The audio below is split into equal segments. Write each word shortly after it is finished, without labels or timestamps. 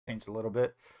changed a little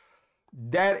bit.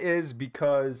 That is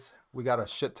because we got a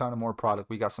shit ton of more product.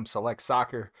 We got some select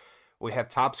soccer. We have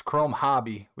Topps Chrome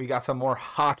Hobby. We got some more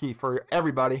hockey for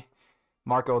everybody.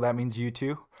 Marco, that means you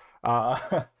too.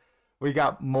 We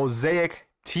got Mosaic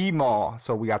T-Mall.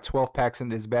 So we got 12 packs in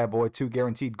this bad boy. 2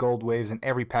 guaranteed gold waves, and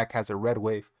every pack has a red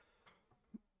wave.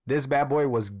 This bad boy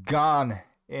was gone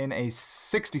in a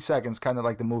 60 seconds, kind of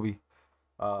like the movie.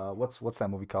 What's that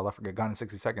movie called? I forget. Gone in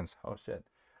 60 seconds. Oh, shit.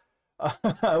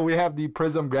 We have the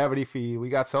Prism Gravity Feed. We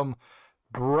got some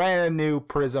brand new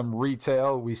Prism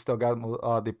retail. We still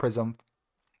got the Prism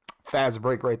Fast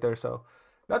Break right there. So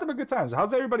nothing but good times.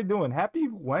 How's everybody doing? Happy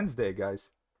Wednesday,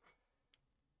 guys.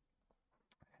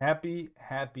 Happy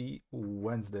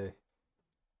Wednesday.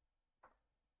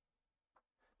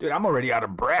 Dude, I'm already out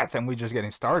of breath and we just getting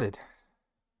started.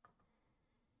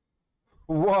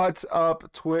 What's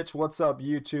up, Twitch? What's up,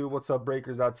 YouTube? What's up,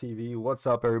 Breakers.tv? What's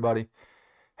up, everybody?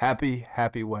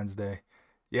 Happy Wednesday.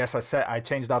 Yes, I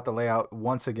changed out the layout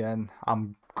once again.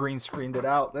 I'm green screened it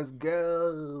out. Let's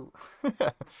go.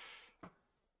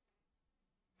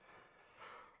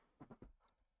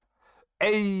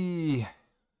 Hey,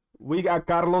 we got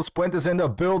Carlos Puentes in the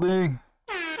building.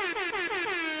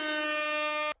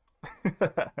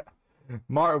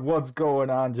 What's going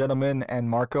on, gentlemen? And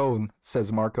Marco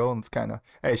says Marco, and it's kind of,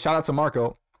 hey, shout out to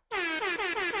Marco.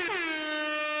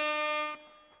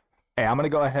 Hey, I'm gonna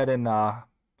go ahead and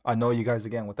annoy you guys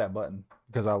again with that button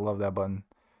because I love that button.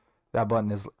 That button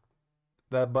is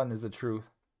the truth.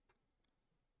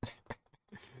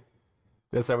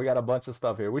 Yes, sir. We got a bunch of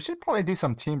stuff here. We should probably do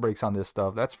some team breaks on this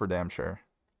stuff. That's for damn sure.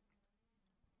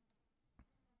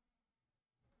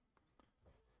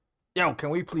 Yo, can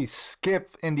we please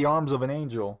skip In the Arms of an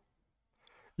Angel?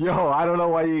 Yo, I don't know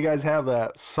why you guys have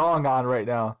that song on right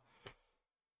now.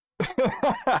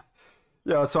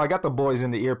 Yo, so I got the boys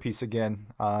in the earpiece again,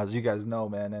 as you guys know,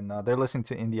 man, and they're listening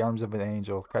to In the Arms of an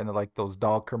Angel, kind of like those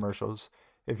dog commercials,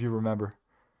 if you remember.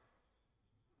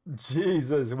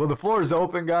 Jesus. Well, the floor is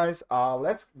open, guys.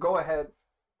 Let's go ahead.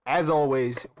 As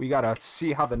always, we got to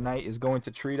see how the night is going to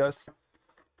treat us.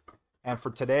 And for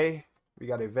today, we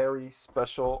got a very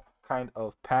special kind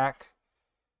of pack.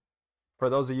 For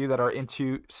those of you that are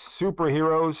into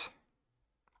superheroes,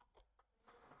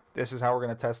 this is how we're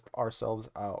going to test ourselves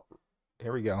out.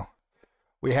 Here we go.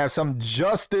 We have some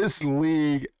Justice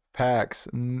League packs.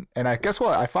 And guess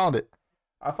what? I found it.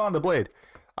 I found the blade.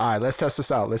 All right, let's test this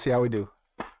out. Let's see how we do.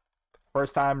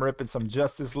 First time ripping some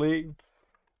Justice League.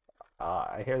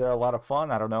 I hear they're a lot of fun.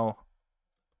 I don't know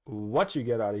what you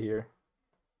get out of here.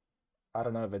 I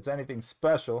don't know if it's anything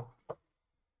special.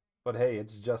 But hey,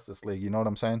 it's Justice League. You know what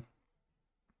I'm saying?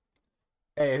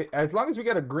 Hey, as long as we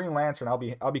get a Green Lantern,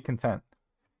 I'll be content.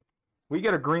 We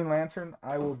get a Green Lantern,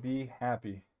 I will be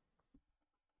happy.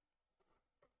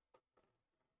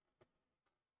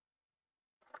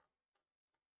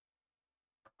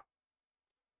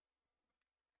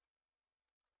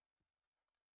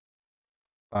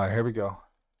 All right, here we go.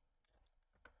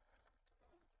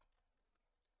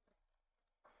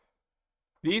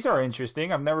 These are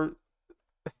interesting. I've never...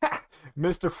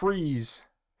 Mr. Freeze.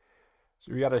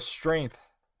 So we got a Strength.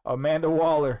 Amanda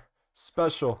Waller.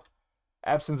 Special.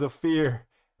 Absence of Fear.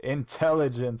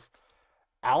 Intelligence.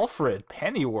 Alfred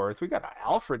Pennyworth. We got an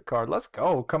Alfred card. Let's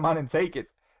go. Come on and take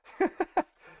it.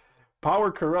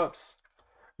 Power Corrupts.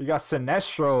 We got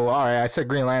Sinestro. All right, I said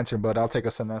Green Lantern, but I'll take a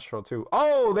Sinestro too.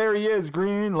 Oh, there he is.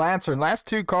 Green Lantern. Last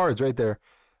 2 cards right there.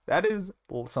 That is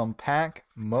some pack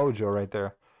mojo right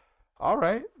there. All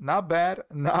right. Not bad.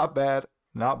 Not bad.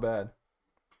 Not bad.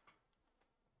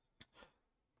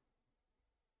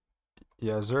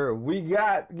 Yes, sir. We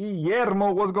got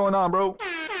Guillermo. What's going on, bro?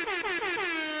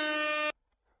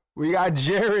 We got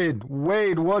Jared.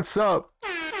 Wade, what's up?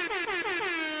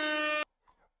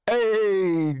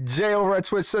 Hey, Jay over at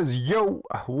Twitch says, yo,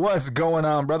 what's going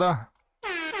on, brother?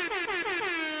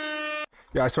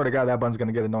 Yeah, I swear to God, that button's going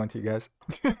to get annoying to you guys.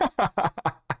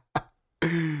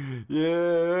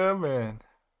 Yeah, man.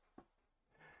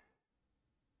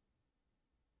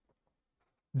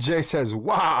 Jay says,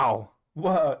 wow.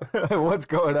 What? What's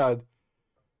going on?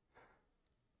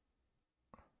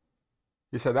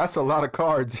 You said that's a lot of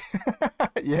cards.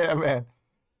 Yeah, man.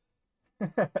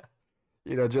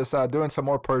 You know, just doing some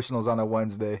more personals on a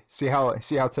Wednesday. See how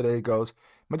today goes.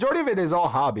 Majority of it is all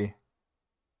hobby.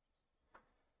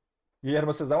 Yeah,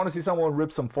 says I want to see someone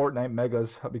rip some Fortnite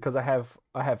megas because I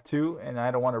have 2 and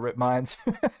I don't want to rip mines.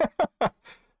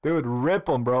 Dude, rip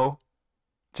them, bro.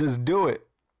 Just do it.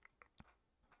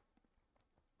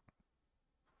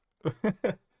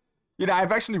 You know,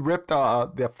 I've actually ripped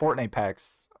the Fortnite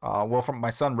packs. Well, from my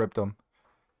son ripped them.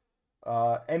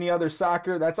 Any other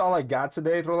soccer? That's all I got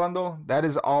today, Rolando. That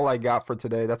is all I got for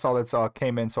today. That's all that's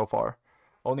came in so far.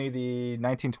 Only the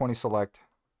 1920 select.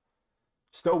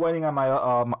 Still waiting on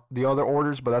my the other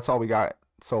orders, but that's all we got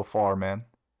so far, man.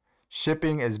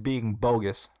 Shipping is being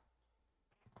bogus.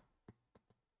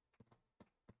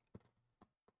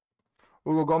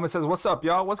 Hugo Gomez says, "What's up,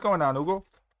 y'all? What's going on, Hugo?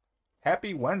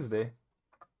 Happy Wednesday."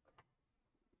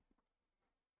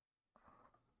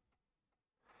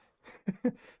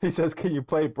 He says, "Can you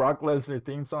play Brock Lesnar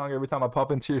theme song every time I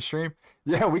pop into your stream?"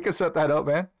 Yeah, we can set that up,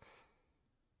 man.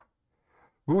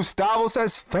 Gustavo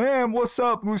says, "Fam, what's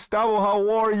up, Gustavo? How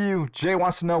are you?" Jay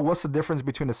wants to know what's the difference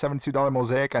between the $72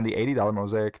 mosaic and the $80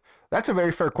 mosaic. That's a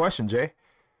very fair question, Jay.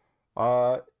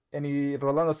 Uh,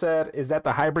 Rolando said, "Is that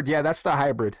the hybrid?" Yeah, that's the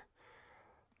hybrid.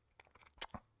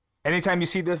 Anytime you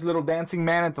see this little dancing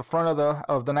man at the front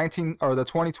of the 19 or the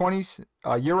 2020s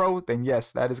Euro, then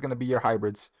yes, that is going to be your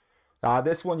hybrids.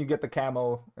 This one you get the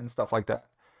camo and stuff like that.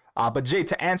 But Jay,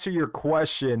 to answer your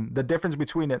question, the difference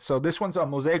between it. So this one's a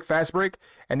Mosaic Fast Break,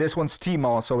 and this one's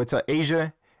Tmall. So it's a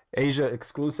Asia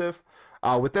exclusive.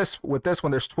 With this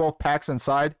one, there's 12 packs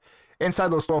inside. Inside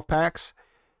those 12 packs,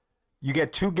 you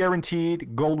get 2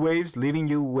 guaranteed gold waves, leaving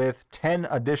you with 10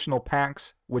 additional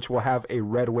packs, which will have a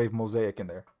red wave mosaic in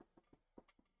there.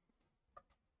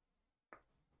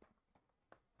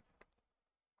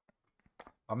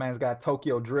 My man's got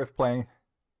Tokyo Drift playing.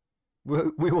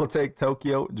 We will take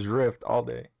Tokyo Drift all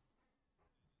day.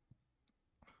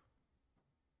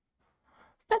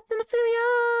 Fast and the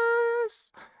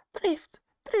Furious! Drift,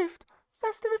 drift,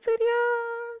 Fast and the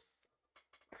Furious!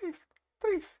 Drift,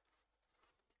 drift.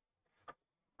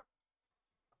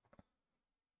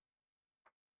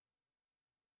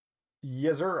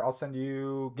 Yes, sir. I'll send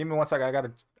you. Give me one second. I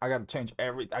gotta change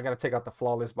I gotta take out the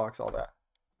flawless box, all that.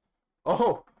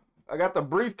 Oh, I got the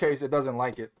briefcase. It doesn't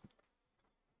like it.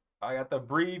 I got the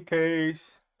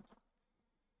briefcase.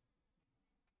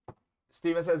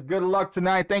 Steven says, "Good luck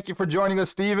tonight." Thank you for joining us,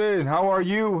 Steven. How are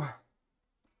you?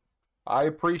 I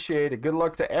appreciate it. Good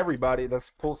luck to everybody. Let's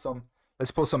pull some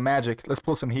magic. Let's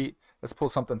pull some heat. Let's pull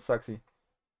something sexy.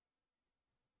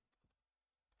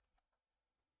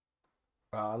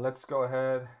 Let's go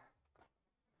ahead.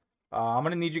 I'm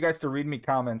gonna need you guys to read me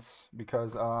comments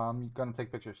because I'm gonna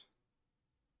take pictures.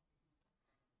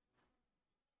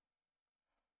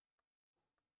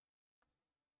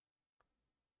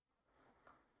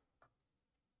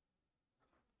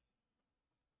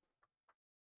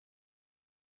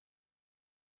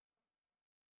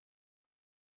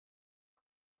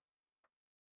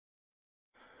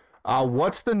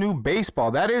 What's the new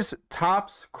baseball? That is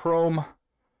Topps Chrome.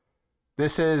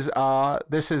 This is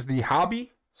the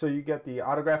hobby. So you get the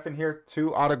autograph in here,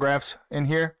 2 autographs in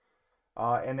here,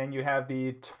 and then you have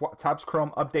the Topps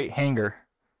Chrome update hanger.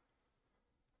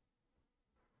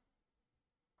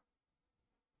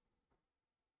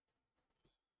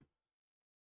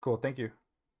 Cool, thank you.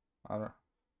 I don't.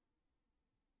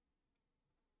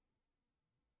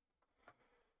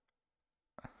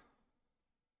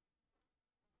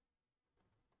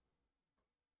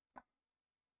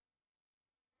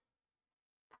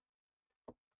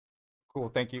 Cool,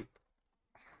 thank you,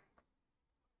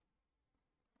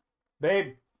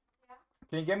 babe.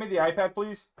 Can you get me the iPad,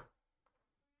 please?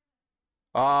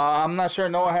 I'm not sure.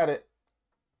 Noah had it.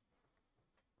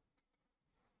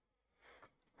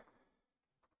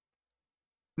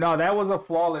 No, that was a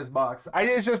flawless box.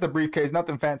 It's just a briefcase,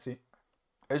 nothing fancy.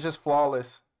 It's just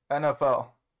flawless. NFL.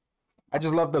 I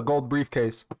just love the gold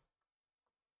briefcase.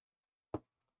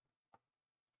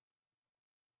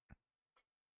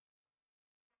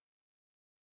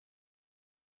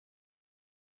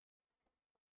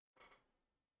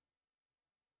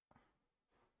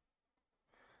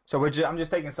 So I'm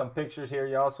just taking some pictures here,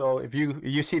 y'all. So if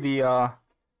you see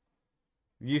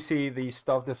the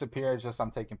stuff disappear, it's just I'm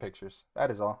taking pictures.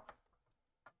 That is all.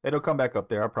 It'll come back up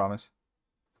there, I promise.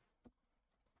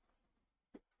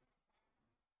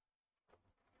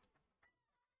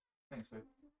 Thanks, babe.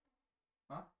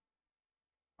 Huh?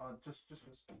 Just.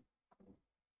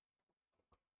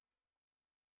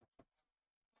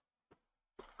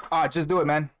 Just do it,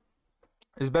 man.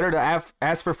 It's better to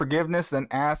ask for forgiveness than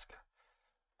ask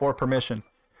for permission.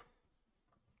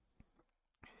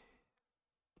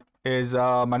 Is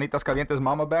Manitas Calientes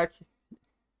mama back?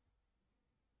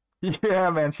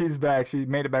 Yeah, man, she's back. She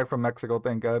made it back from Mexico,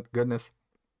 thank goodness.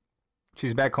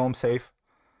 She's back home safe.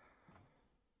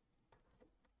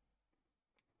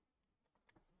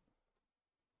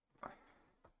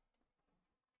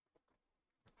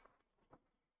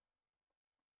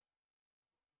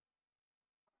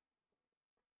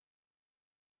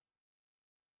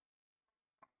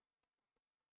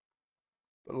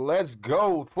 Let's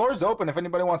go. Floor's open. If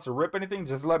anybody wants to rip anything,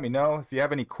 just let me know. If you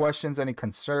have any questions, any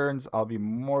concerns, I'll be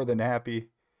more than happy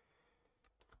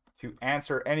to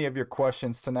answer any of your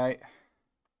questions tonight.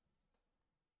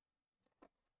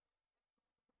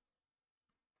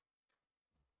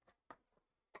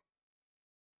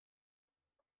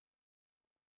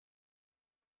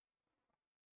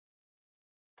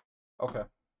 Okay.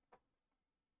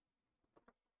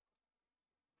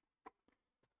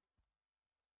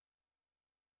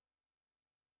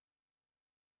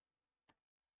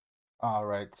 All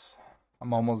right.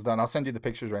 I'm almost done. I'll send you the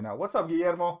pictures right now. What's up,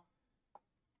 Guillermo?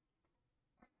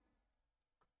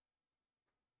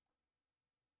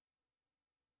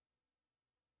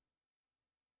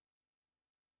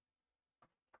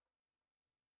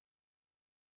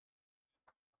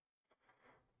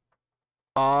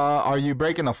 Are you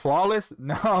breaking a flawless?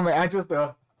 No, man. I just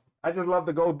love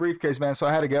the gold briefcase, man. So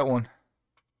I had to get one.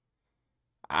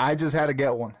 I just had to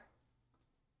get one.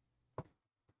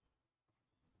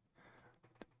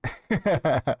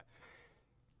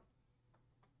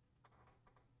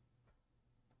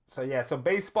 So yeah, so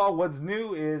baseball, what's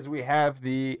new is we have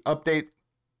the update.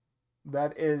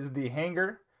 That is the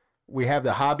hanger. We have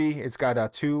the hobby. It's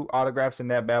got 2 autographs in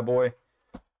that bad boy.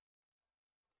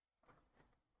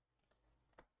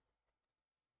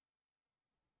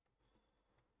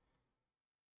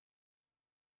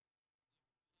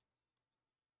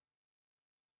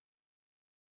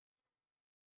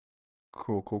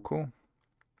 Cool, cool, cool.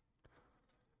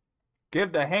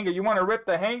 Give the hanger. You want to rip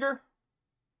the hanger?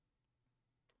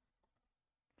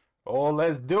 Oh,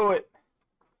 let's do it.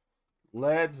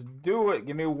 Let's do it.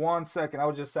 Give me 1 second. I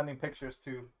was just sending pictures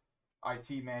to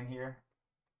IT man here.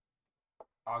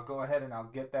 I'll go ahead and I'll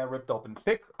get that ripped open.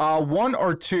 Pick 1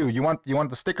 or 2. You want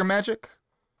the sticker magic?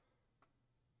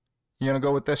 You gonna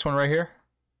go with this one right here?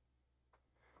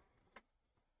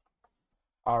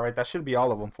 All right, that should be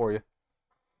all of them for you.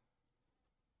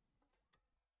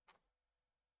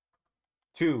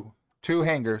 2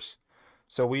 hangers.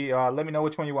 So we let me know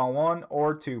which one you want, 1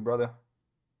 or 2, brother.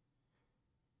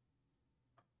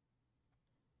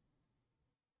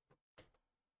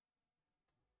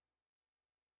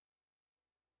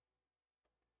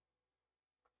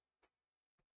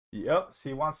 Yep,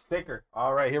 she wants sticker.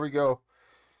 All right, here we go.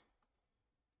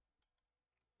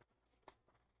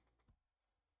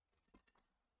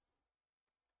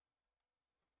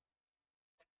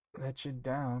 Let you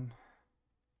down.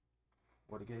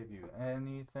 Would have gave you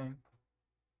anything.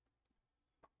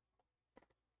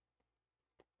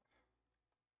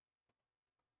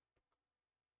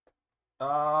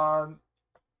 I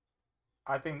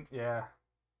think yeah.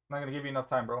 Not gonna give you enough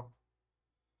time, bro.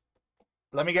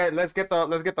 Let's get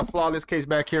the flawless case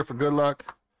back here for good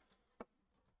luck.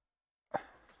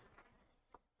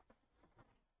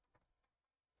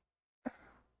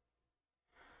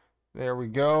 There we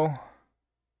go.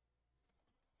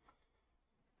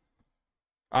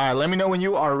 All right, let me know when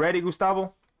you are ready,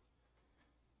 Gustavo.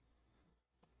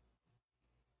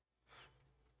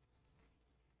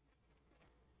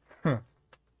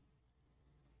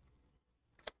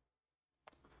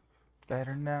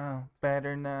 Better now,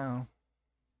 better now.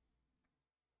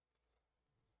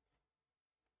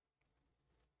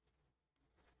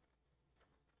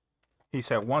 He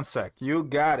said 1 sec. You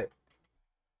got it.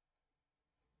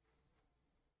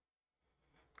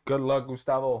 Good luck,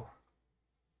 Gustavo.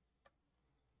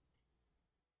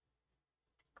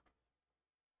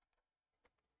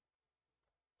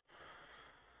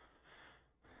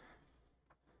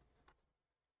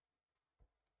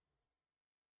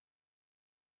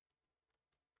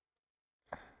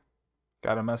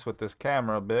 Gotta mess with this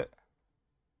camera a bit.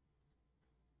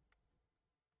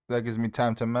 That gives me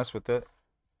time to mess with it.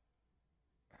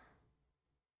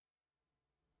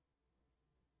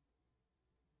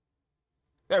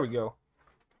 There we go.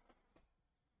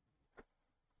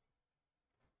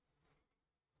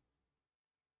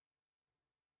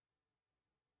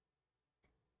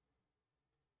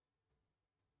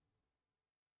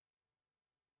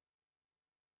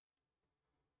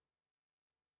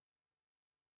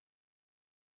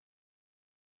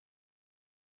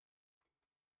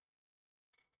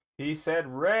 He said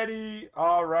ready.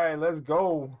 All right, let's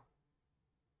go.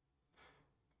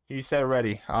 He said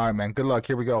ready. All right, man. Good luck.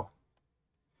 Here we go.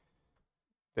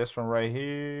 This one right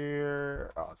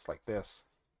here. Oh, it's like this.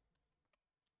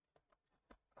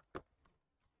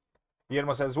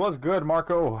 Guillermo says, what's good,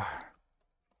 Marco?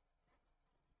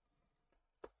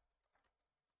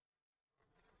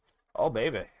 Oh,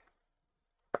 baby.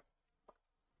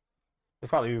 It'd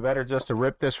probably be better just to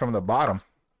rip this from the bottom.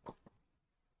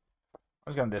 I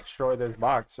was going to destroy this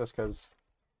box just because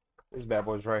this bad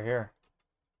boy's right here.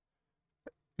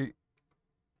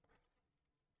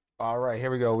 All right, here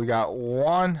we go. We got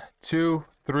 1, 2,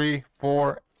 3,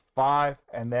 4, 5,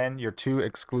 and then your 2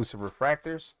 exclusive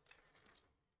refractors.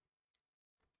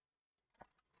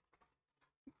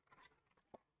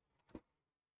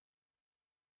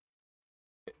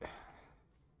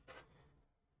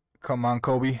 Come on,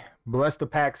 Kobe. Bless the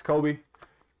packs, Kobe.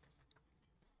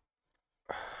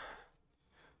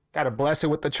 Gotta bless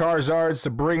it with the Charizards to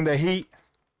bring the heat.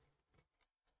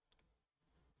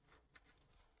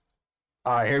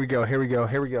 All right, here we go. Here we go.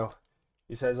 Here we go.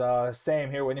 He says,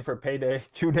 same here, waiting for payday.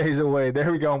 2 days away.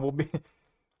 There we go. We'll be.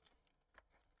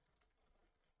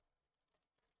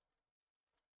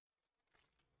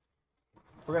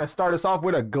 We're gonna start us off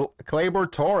with a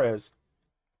Gleyber Torres.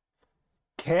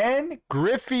 Ken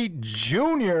Griffey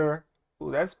Jr.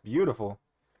 Ooh, that's beautiful.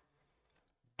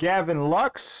 Gavin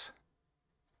Lux.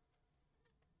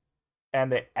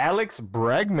 And the Alex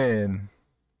Bregman.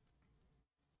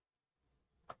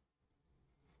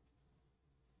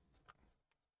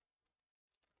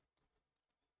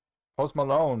 Post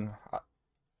Malone.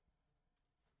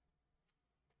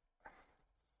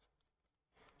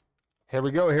 Here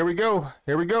we go. Here we go.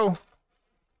 Here we go.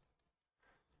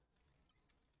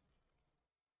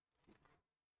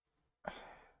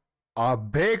 A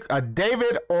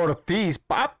David Ortiz,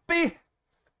 papi.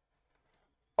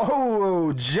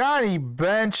 Oh, Johnny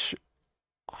Bench,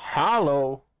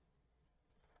 Hollow,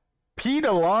 Pete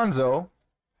Alonso,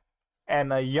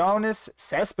 and Jonas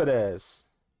Cespedes.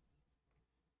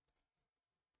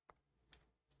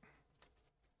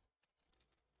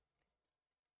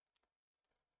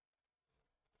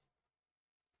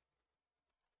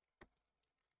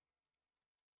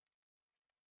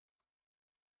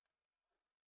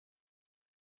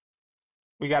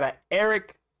 We got a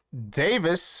Eric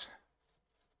Davis,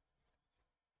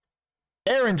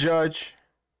 Aaron Judge,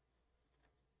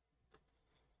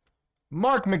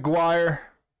 Mark McGuire,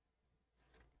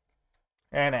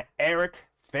 and an Eric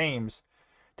Thames.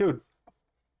 Dude,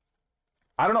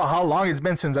 I don't know how long it's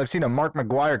been since I've seen a Mark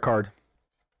McGuire card.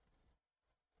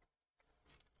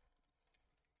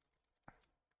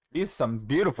 These are some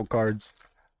beautiful cards.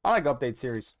 I like update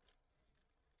series.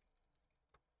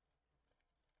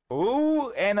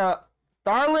 Ooh, and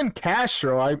Starlin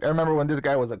Castro. I remember when this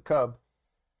guy was a Cub.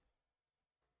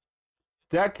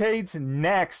 Decades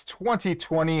Next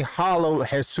 2020 Hollow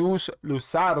Jesus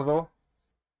Luzardo.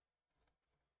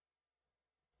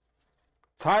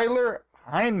 Tyler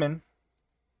Heineman.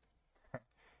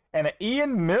 And an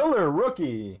Ian Miller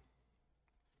rookie.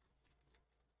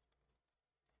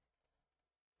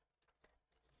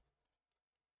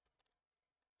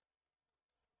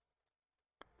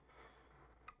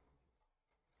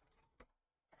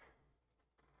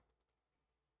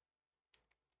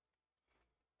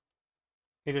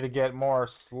 Needed to get more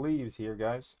sleeves here,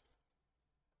 guys.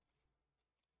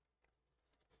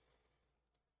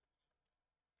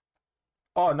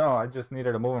 Oh, no, I just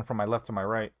needed to move them from my left to my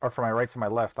right. Or from my right to my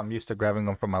left. I'm used to grabbing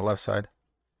them from my left side.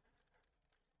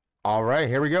 All right,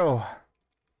 here we go.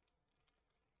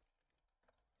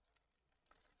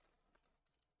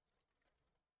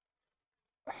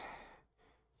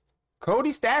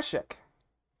 Cody Stashik.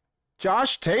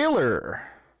 Josh Taylor.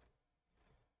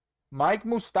 Mike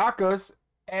Moustakas.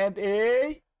 And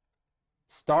a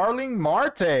Starling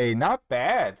Marte. Not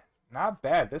bad. Not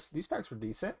bad. These packs were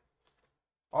decent.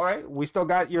 All right. We still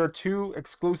got your 2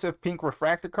 exclusive pink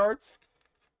refractor cards.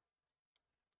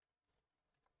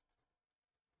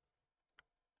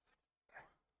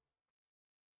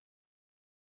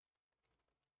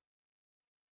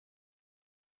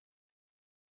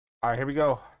 All right. Here we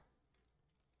go.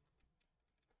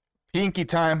 Pinky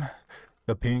time.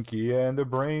 The pinky and the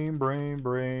brain.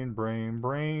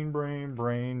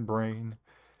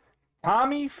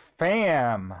 Tommy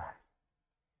Pham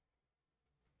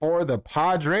for the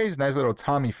Padres. Nice little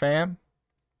Tommy Pham.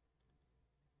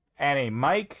 And a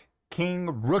Mike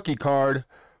King rookie card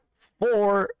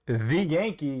for the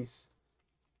Yankees.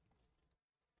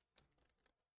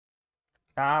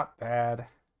 Not bad.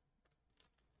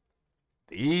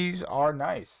 These are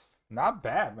nice. Not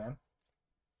bad, man.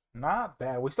 Not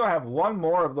bad. We still have one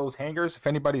more of those hangers if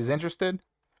anybody's interested.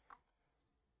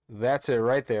 That's it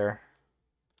right there.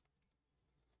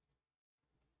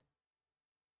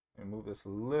 Let me move this a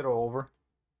little over.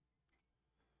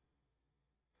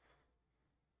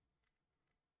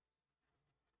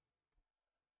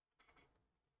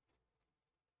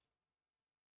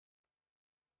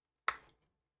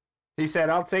 He said,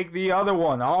 I'll take the other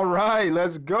one. All right,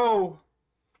 let's go.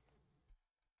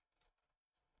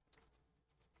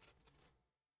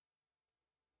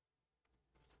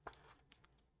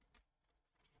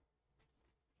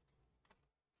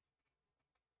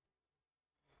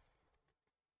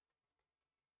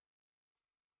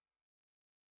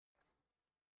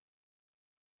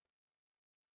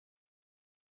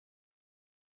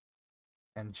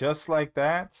 And just like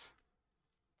that,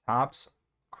 Topps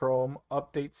Chrome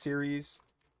Update Series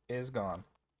is gone.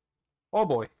 Oh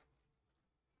boy.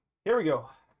 Here we go.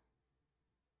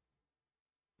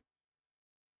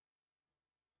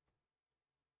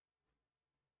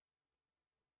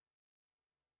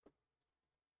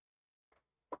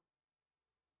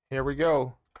 Here we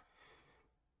go.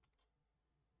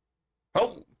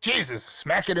 Oh, Jesus.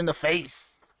 Smack it in the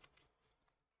face.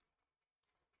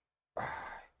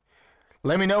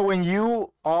 Let me know when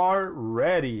you are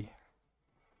ready.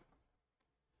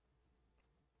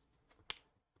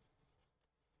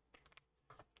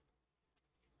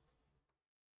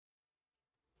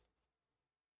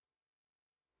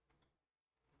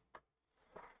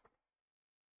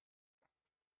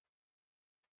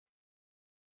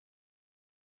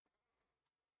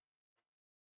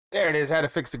 There it is. I had to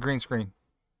fix the green screen.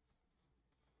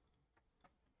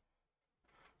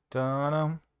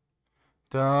 Dun-dum.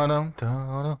 Dun-dum,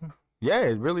 dun-dum. Yeah,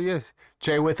 it really is.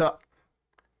 Jay with a...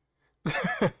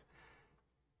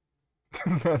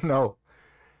 No.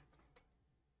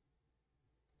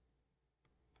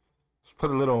 Just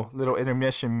put a little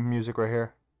intermission music right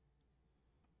here.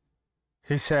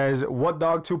 He says, What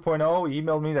Dog 2.0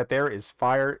 emailed me that there is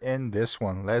fire in this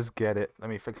one. Let's get it. Let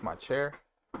me fix my chair.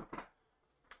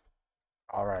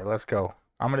 All right, let's go.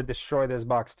 I'm going to destroy this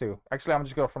box too. Actually, I'm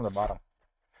just going to go from the bottom.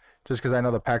 Just because I know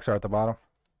the packs are at the bottom.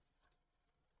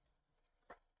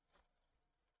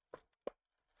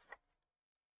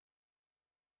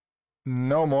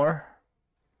 No more.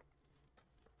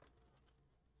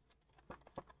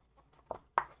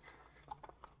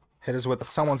 Hit us with the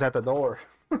someone's at the door.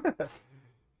 All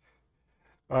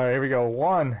right, here we go.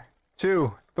 1,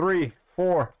 2, 3,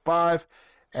 4, 5,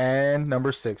 and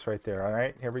number 6 right there. All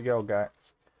right, here we go,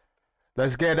 guys.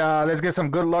 Let's get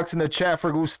some good lucks in the chat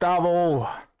for Gustavo.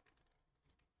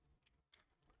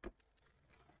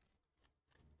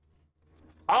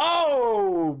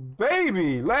 Oh,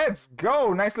 baby, let's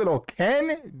go. Nice little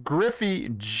Ken Griffey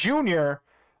Jr.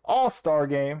 All-Star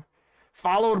game,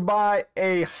 followed by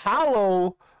a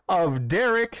hollow of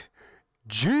Derek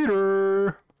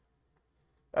Jeter.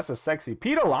 That's a sexy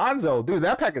Pete Alonso. Dude,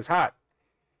 that pack is hot.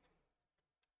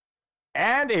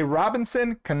 And a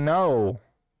Robinson Cano.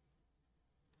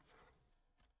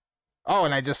 Oh,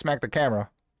 and I just smacked the camera.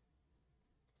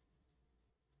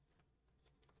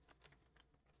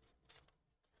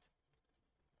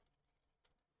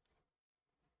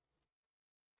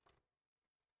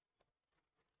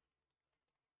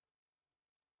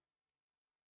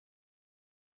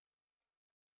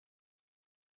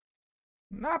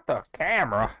 Not the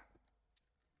camera.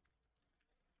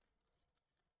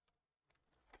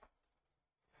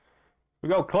 We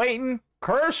go Clayton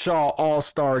Kershaw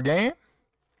All-Star game.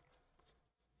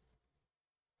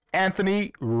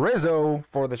 Anthony Rizzo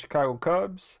for the Chicago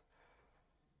Cubs.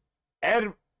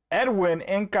 Edwin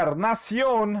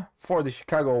Encarnacion for the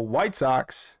Chicago White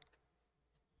Sox.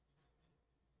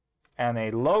 And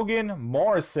a Logan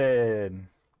Morrison.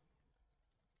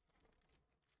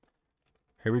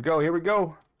 Here we go, here we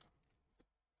go.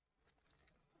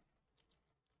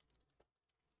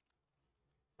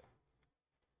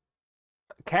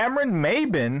 Cameron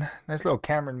Maybin. Nice little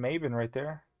Cameron Maybin right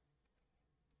there.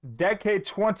 Decade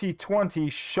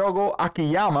 2020 Shogo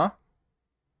Akiyama.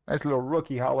 Nice little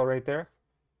rookie hollow right there.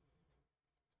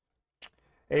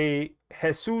 A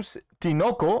Jesus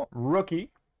Tinoco rookie.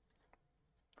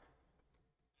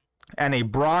 And a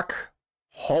Brock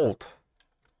Holt.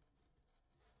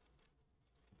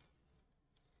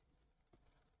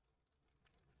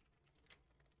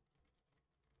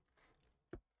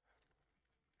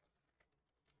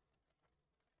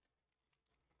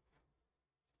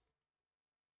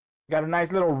 Got a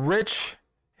nice little Rich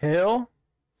Hill.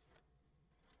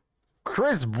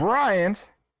 Chris Bryant.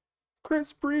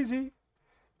 Chris Breezy.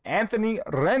 Anthony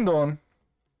Rendon.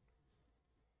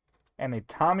 And a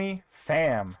Tommy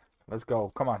Pham. Let's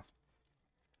go. Come on.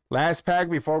 Last pack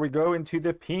before we go into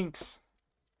the pinks.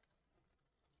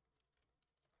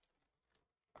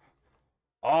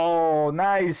 Oh,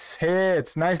 nice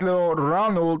hits. Nice little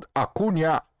Ronald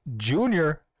Acuna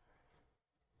Jr.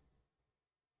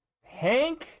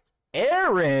 Hank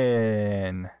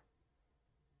Aaron.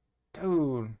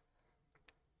 Dude.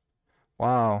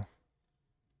 Wow.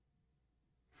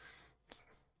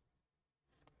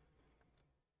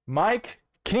 Mike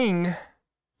King.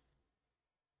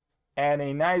 And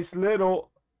a nice little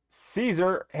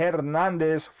Cesar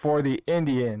Hernandez for the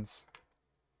Indians.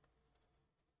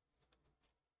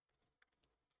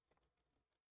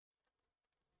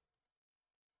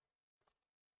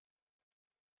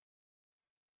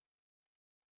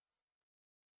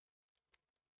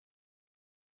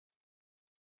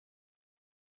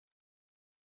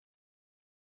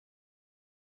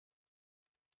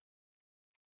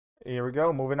 Here we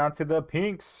go. Moving on to the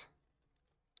pinks.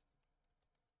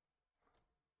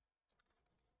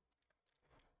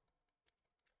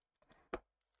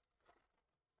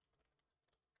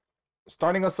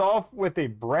 Starting us off with a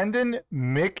Brendan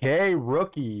McKay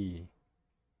rookie.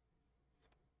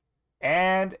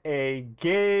 And a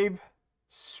Gabe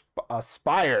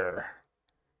Spire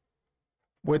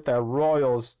with the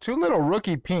Royals. Two little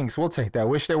rookie pinks. We'll take that.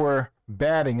 Wish they were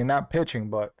batting and not pitching,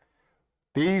 but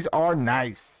these are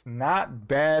nice. Not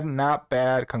bad, not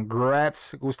bad.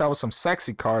 Congrats, Gustavo. Some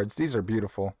sexy cards. These are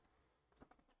beautiful.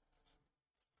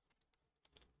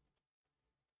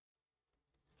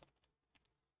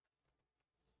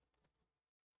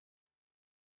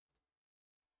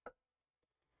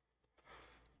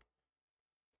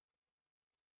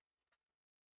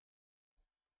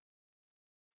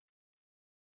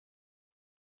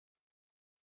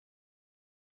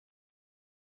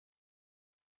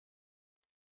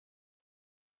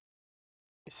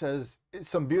 It says it's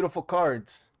some beautiful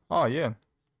cards. Oh, yeah.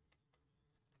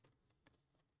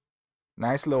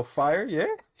 Nice little fire. Yeah.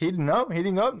 Heating up,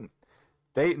 heating up.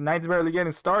 Night's barely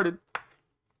getting started.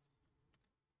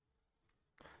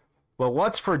 Well,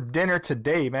 what's for dinner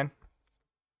today, man?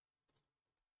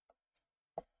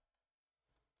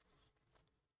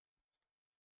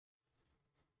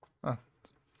 Huh,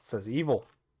 it says evil.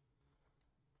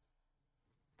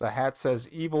 The hat says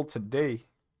evil today.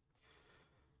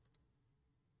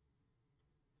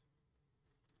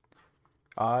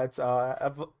 It's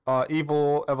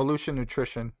Evil Evolution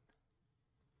Nutrition.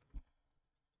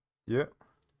 Yeah.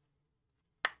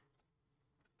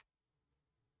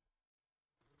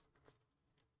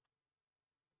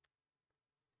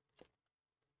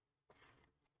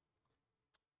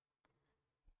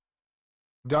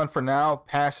 Done for now.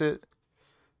 Pass it.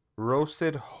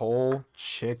 Roasted whole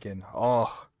chicken.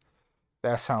 Oh,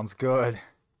 that sounds good.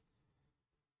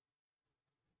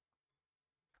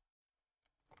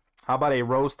 How about a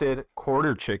roasted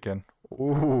quarter chicken?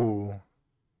 Ooh.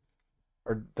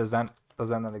 Or does that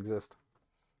not exist?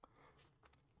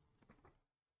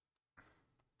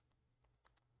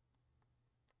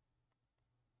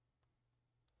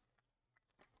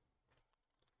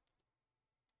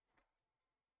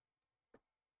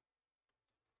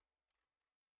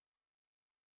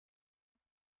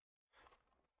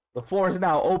 The floor is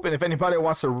now open. If anybody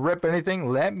wants to rip anything,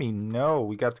 let me know.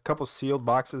 We got a couple sealed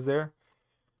boxes there.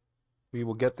 We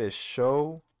will get this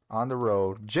show on the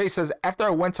road. Jay says, after I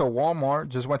went to Walmart,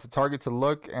 just went to Target to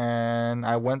look, and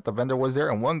the vendor was there,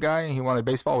 and one guy, he wanted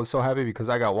baseball, was so happy because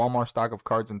I got Walmart stock of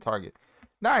cards in Target.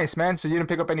 Nice, man. So you didn't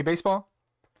pick up any baseball?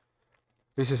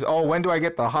 He says, oh, when do I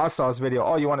get the hot sauce video?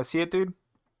 Oh, you want to see it, dude?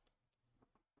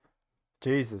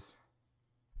 Jesus.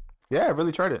 Yeah, I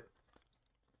really tried it.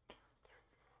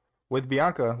 With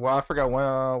Bianca. Well, I forgot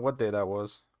what day that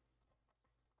was.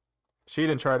 She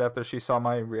didn't try it after she saw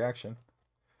my reaction.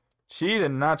 She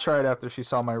did not try it after she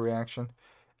saw my reaction.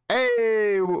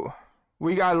 Hey,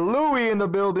 we got Louie in the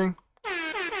building.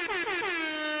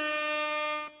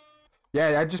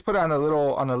 Yeah, I just put it on a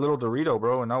little Dorito,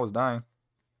 bro, and I was dying.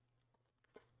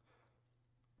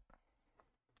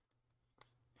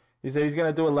 He said he's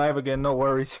gonna do it live again. No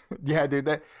worries. Yeah, dude,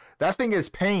 that thing is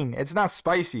pain. It's not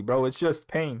spicy, bro. It's just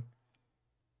pain.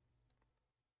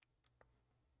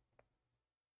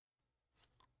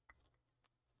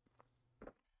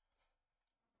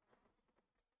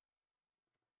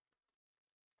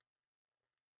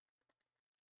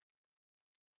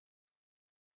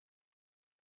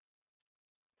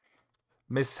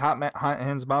 Miss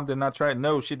Hands mom did not try it.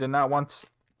 No, she did not want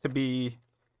to be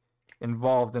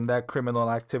involved in that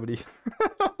criminal activity.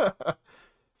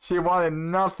 She wanted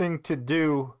nothing to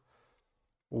do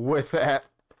with that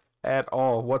at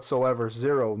all whatsoever.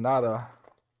 Zero, nada,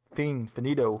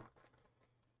 finito.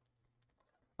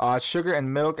 Sugar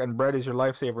and milk and bread is your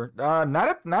lifesaver.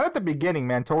 Not at the beginning,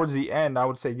 man. Towards the end, I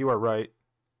would say you are right.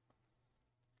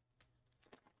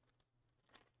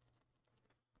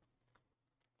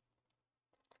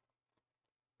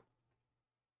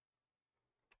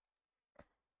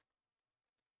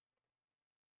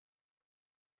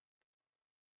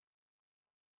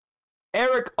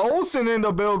 Eric Olson in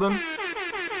the building.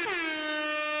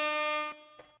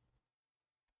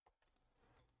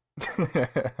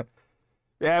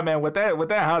 Yeah, man, with that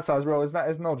hot sauce, bro,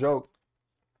 it's no joke.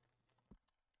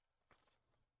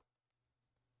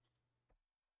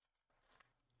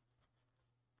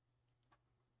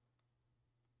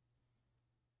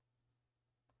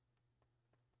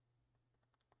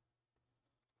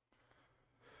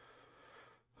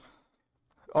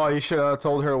 Oh, you should have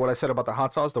told her what I said about the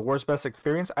hot sauce, the worst best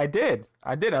experience. I did.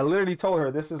 I literally told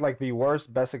her this is like the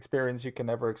worst best experience you can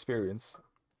ever experience.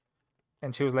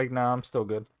 And she was like, "Nah, I'm still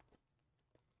good."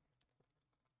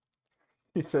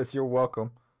 He says, "You're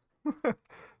welcome."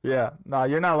 Yeah, nah,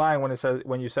 you're not lying when it says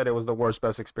when you said it was the worst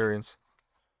best experience.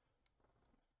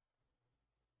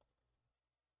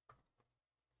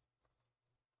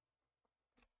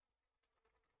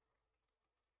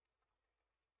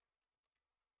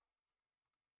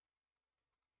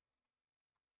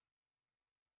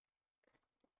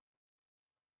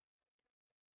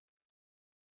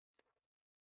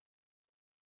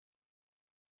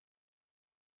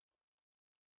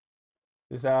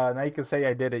 Is now you can say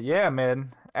I did it. Yeah,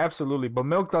 man, absolutely. But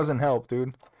milk doesn't help,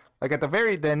 dude. Like at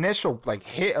the initial like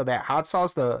hit of that hot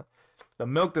sauce, the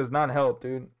milk does not help,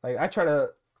 dude. Like I try to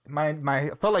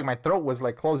I felt like my throat was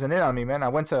like closing in on me, man. I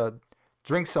went to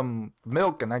drink some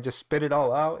milk and I just spit it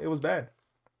all out. It was bad.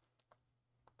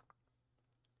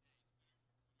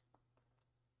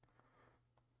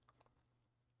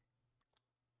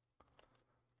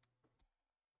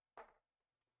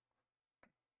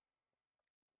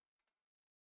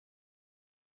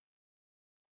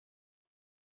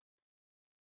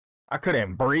 I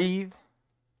couldn't breathe.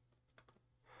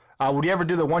 Would you ever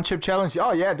do the one chip challenge?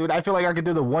 Oh yeah, dude. I feel like I could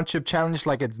do the one chip challenge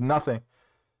like it's nothing.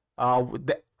 Uh,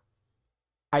 th-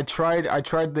 I tried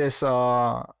this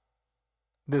one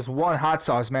hot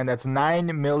sauce, man. That's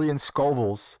 9 million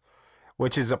Scovilles,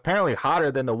 which is apparently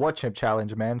hotter than the one chip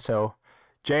challenge, man. So,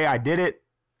 Jay, I did it,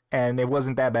 and it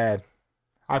wasn't that bad.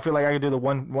 I feel like I could do the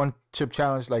one chip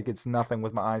challenge like it's nothing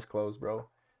with my eyes closed, bro.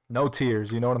 No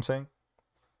tears. You know what I'm saying?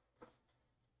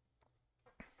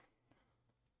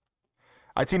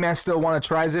 IT man still want to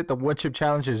tries it. The one chip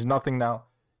challenge is nothing now.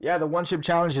 Yeah, the one chip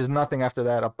challenge is nothing after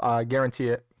that. I guarantee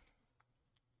it.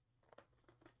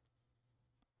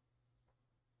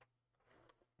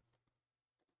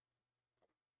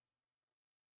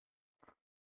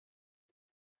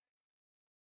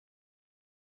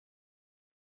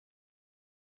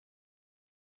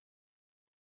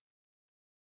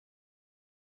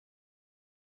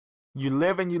 You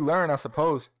live and you learn, I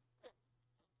suppose.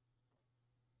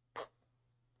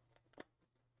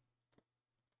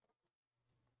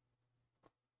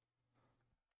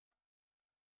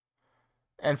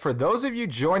 And for those of you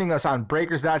joining us on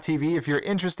breakers.tv, if you're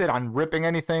interested on ripping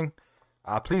anything,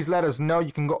 please let us know.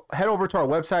 You can go head over to our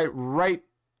website right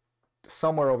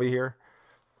somewhere over here,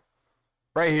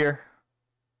 right here,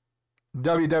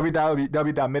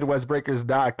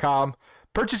 www.midwestbreakers.com.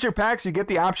 Purchase your packs. You get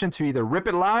the option to either rip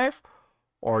it live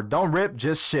or don't rip,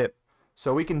 just ship.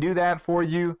 So we can do that for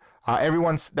you.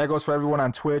 Everyone's that goes for everyone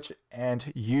on Twitch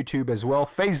and YouTube as well.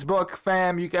 Facebook,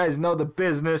 fam, you guys know the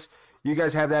business. You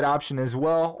guys have that option as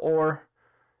well, or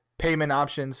payment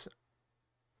options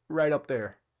right up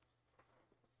there.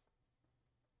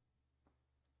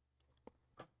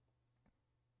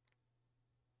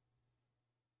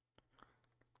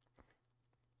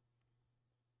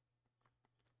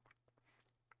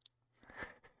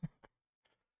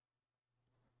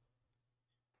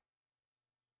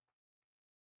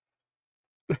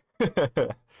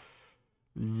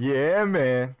 Yeah,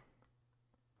 man.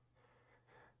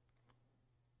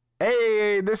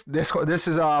 Hey, this is for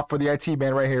the IT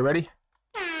man right here. Ready?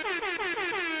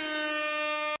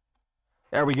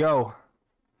 There we go.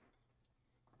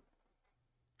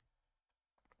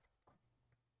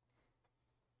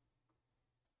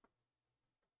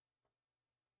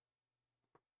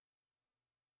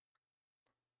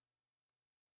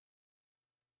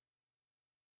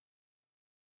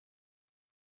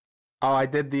 Oh, I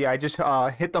just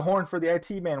hit the horn for the IT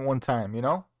man one time, you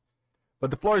know?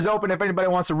 But the floor is open if anybody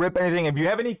wants to rip anything. If you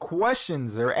have any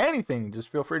questions or anything, just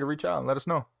feel free to reach out and let us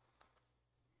know.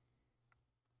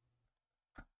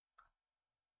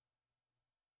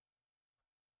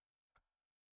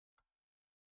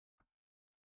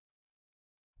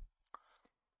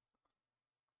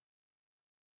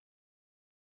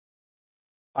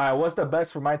 All right, what's the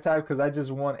best for my type? Because I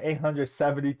just won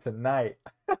 870 tonight.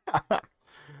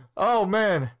 Oh,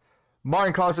 man.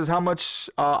 Martin Claus says, how much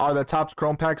are the Topps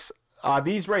Chrome packs?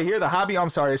 These right here, the hobby, I'm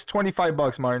sorry, it's 25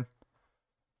 bucks, Martin.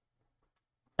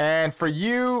 And for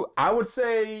you, I would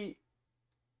say,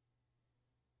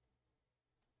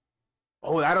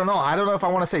 oh, I don't know. I don't know if I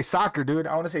want to say soccer, dude.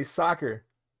 I want to say soccer.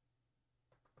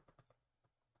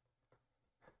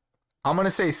 I'm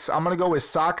gonna go with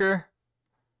soccer.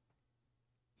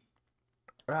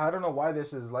 I don't know why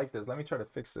this is like this. Let me try to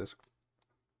fix this.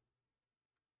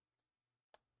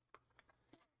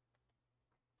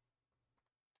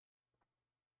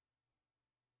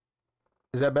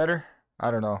 Is that better? I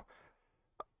don't know.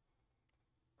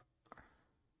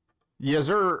 Yes,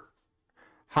 sir.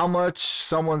 How much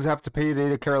someone's have to pay today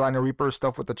to Carolina Reaper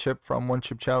stuff with the chip from One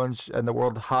Chip Challenge and the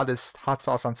world hottest hot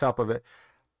sauce on top of it?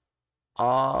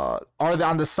 Are they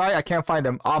on the site? I can't find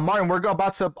them. Martin, we're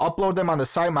about to upload them on the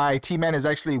site. My IT man is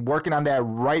actually working on that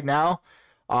right now.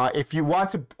 If you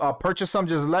want to purchase some,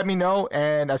 just let me know,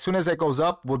 and as soon as it goes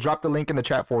up, we'll drop the link in the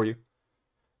chat for you.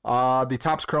 The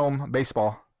Topps Chrome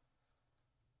baseball.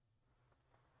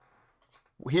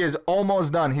 He is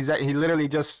almost done. He literally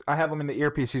just, I have him in the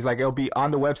earpiece. He's like, it'll be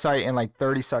on the website in like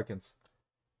 30 seconds.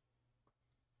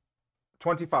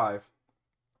 25.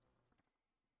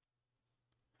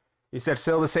 He said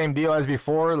still the same deal as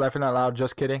before. Laughing out loud.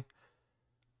 Just kidding.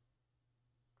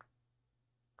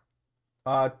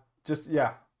 Just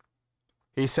yeah.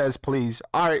 He says please.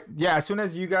 All right. Yeah. As soon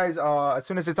as you guys, as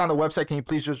soon as it's on the website, can you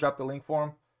please just drop the link for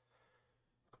him?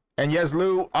 And yes,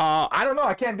 Lou. I don't know.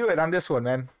 I can't do it on this one,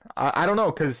 man. I don't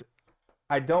know because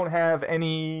I don't have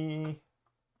any.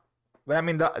 But I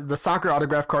mean, the soccer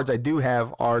autograph cards I do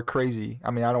have are crazy.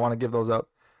 I mean, I don't want to give those up.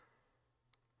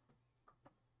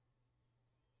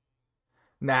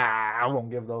 Nah, I won't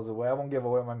give those away. I won't give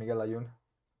away my Miguel Ayun.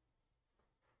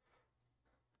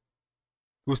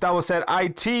 Gustavo said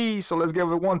IT, so let's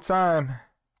give it one time.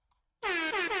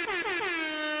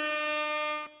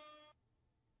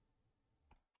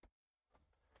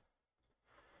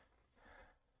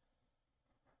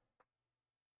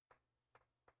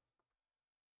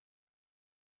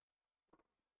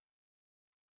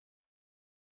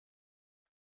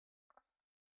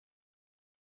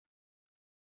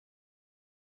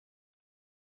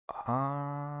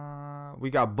 We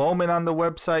got Bowman on the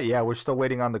website. Yeah, we're still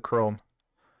waiting on the Chrome.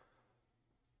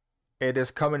 It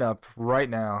is coming up right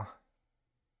now.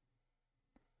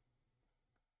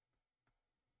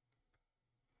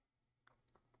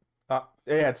 Yeah,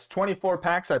 it's 24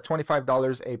 packs at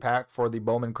 $25 a pack for the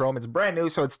Bowman Chrome. It's brand new,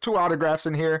 so it's 2 autographs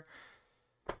in here.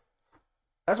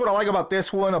 That's what I like about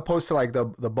this one, opposed to like the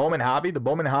Bowman Hobby. The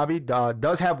Bowman Hobby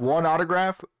does have 1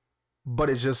 autograph, but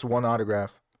it's just 1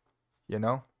 autograph. You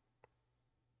know?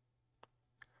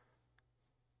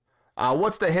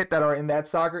 What's the hit that are in that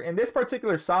soccer? In this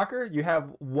particular soccer, you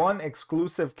have 1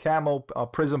 exclusive camo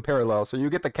Prism Parallel. So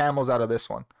you get the camos out of this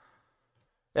one.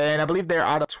 And I believe they're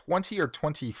out of 20 or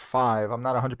 25. I'm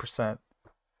not 100%.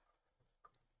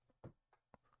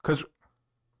 Because,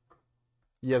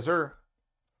 yes, sir.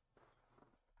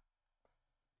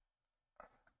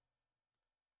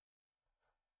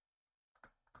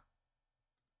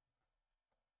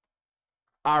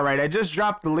 All right, I just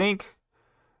dropped the link.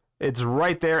 It's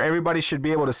right there. Everybody should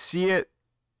be able to see it.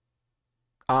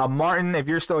 Martin, if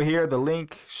you're still here, the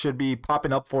link should be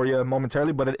popping up for you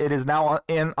momentarily, but it is now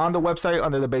on the website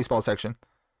under the baseball section.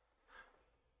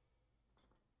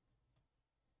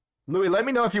 Louis, let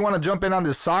me know if you want to jump in on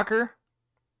this soccer.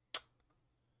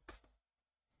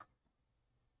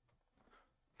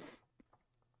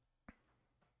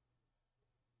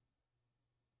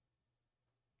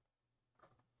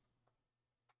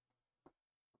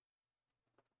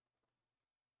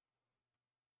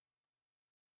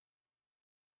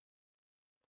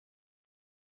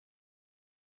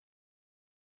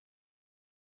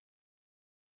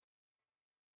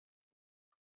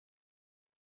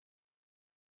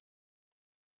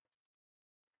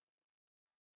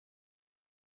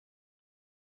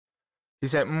 He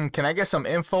said, can I get some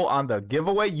info on the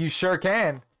giveaway? You sure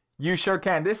can. You sure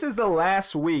can. This is the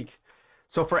last week.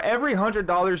 So for every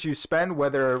 $100 you spend,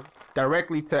 whether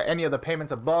directly to any of the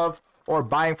payments above or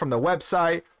buying from the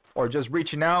website or just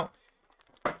reaching out,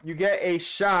 you get a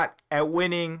shot at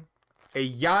winning a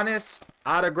Giannis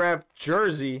autographed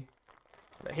jersey.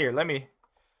 Here, let me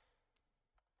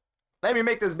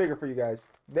make this bigger for you guys.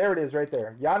 There it is right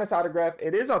there. Giannis autograph.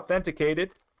 It is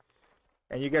authenticated.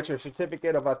 And you get your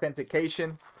certificate of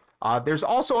authentication. There's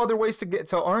also other ways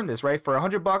to earn this, right? For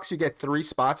 $100, you get 3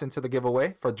 spots into the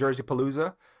giveaway for Jersey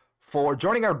Palooza. For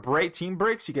joining our team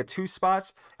breaks, you get 2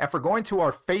 spots. And for going to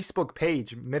our Facebook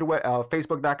page,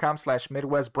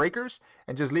 facebook.com/midwestbreakers,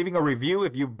 and just leaving a review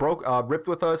if you've ripped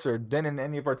with us or been in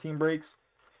any of our team breaks,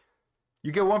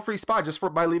 you get 1 free spot just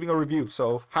by leaving a review.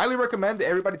 So highly recommend that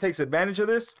everybody takes advantage of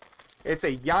this. It's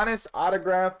a Giannis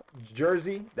autograph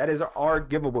jersey. That is our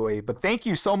giveaway. But thank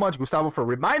you so much, Gustavo, for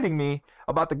reminding me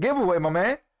about the giveaway, my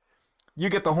man. You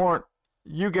get the horn.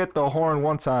 You get the horn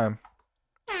one time.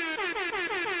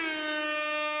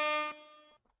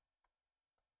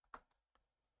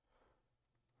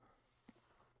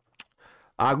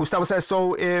 Gustavo says,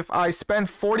 so if I spend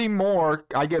 40 more,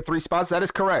 I get 3 spots. That is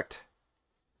correct.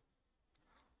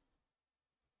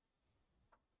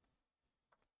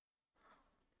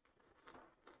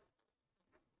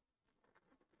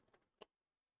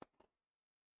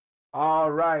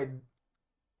 All right.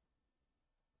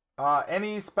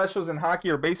 Any specials in hockey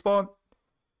or baseball?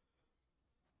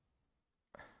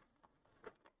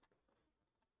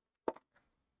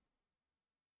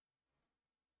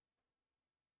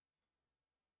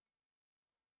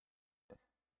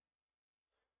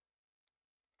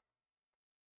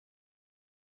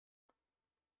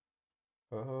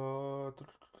 Uh,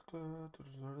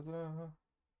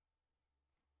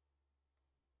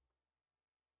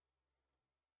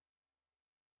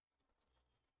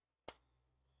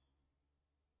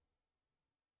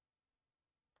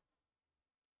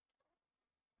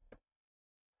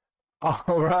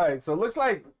 All right. So it looks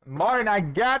like Martin, I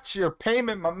got your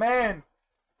payment, my man.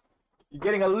 You're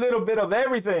getting a little bit of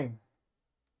everything.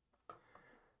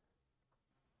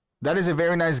 That is a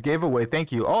very nice giveaway.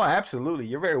 Thank you. Oh, absolutely.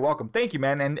 You're very welcome. Thank you,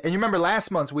 man. And you remember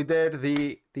last month we did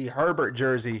the Herbert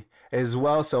jersey as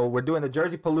well. So we're doing the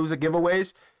Jersey Palooza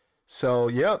giveaways. So,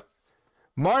 yep.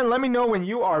 Martin, let me know when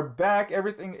you are back.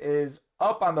 Everything is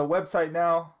up on the website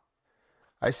now.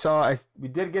 We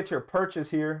did get your purchase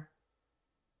here.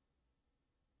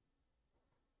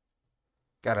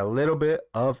 Got a little bit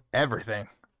of everything.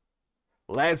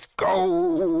 Let's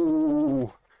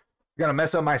go. Gonna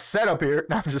mess up my setup here.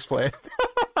 No, I'm just playing.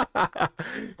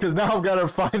 Because now I've got to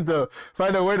find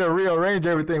a way to rearrange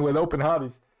everything with open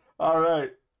hobbies. All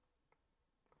right.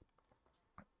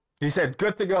 He said,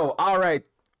 good to go. All right.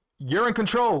 You're in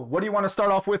control. What do you want to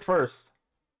start off with first?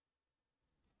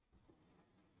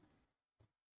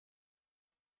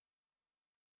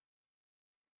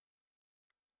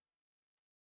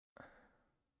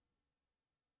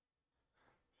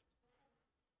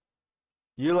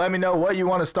 You let me know what you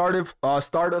want to start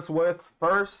us with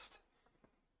first.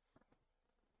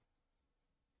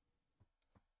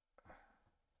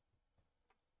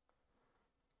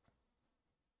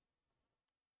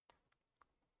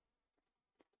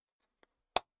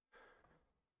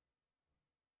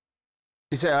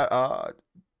 He said,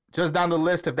 just down the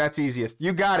list if that's easiest.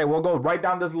 You got it. We'll go right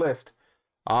down this list.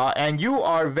 And you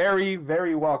are very,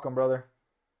 very welcome, brother.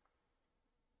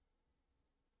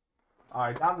 All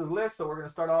right, down the list. So we're going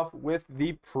to start off with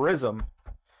the Prism.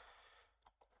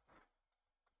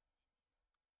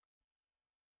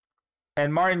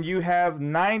 And Martin, you have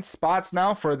 9 spots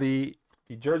now for the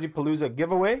Jersey Palooza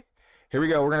giveaway. Here we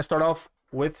go. We're going to start off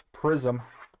with Prism.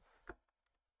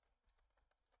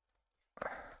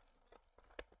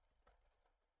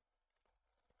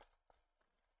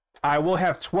 I will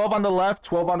have 12 on the left,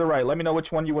 12 on the right. Let me know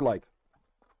which one you would like.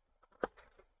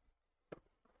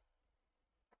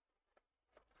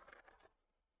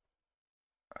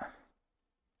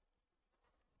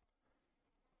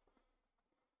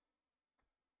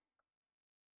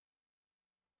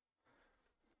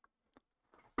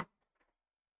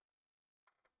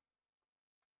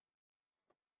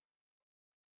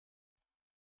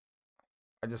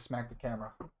 I just smacked the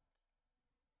camera.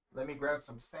 Let me grab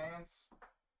some stands.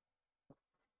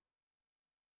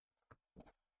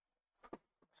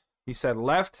 He said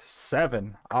left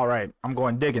 7. All right, I'm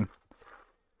going digging.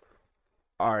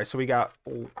 All right, so we got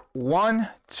 1,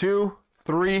 2,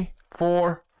 3,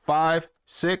 4, 5,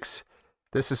 6.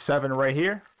 This is 7 right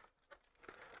here.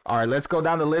 All right, let's go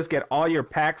down the list. Get all your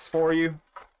packs for you.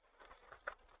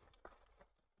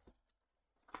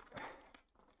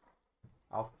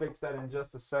 I'll fix that in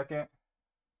just a second.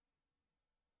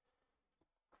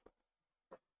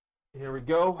 Here we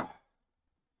go.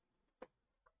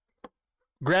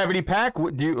 Gravity pack.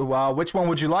 Which one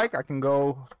would you like? I can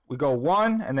go. We go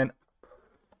 1 and then.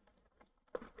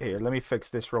 Here, let me fix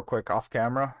this real quick off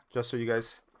camera, just so you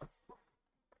guys.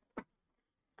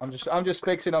 I'm just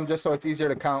fixing them just so it's easier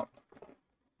to count.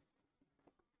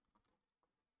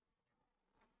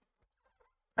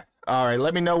 All right,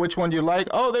 let me know which one you like.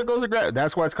 Oh, there goes the gravity.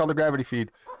 That's why it's called the gravity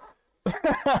feed.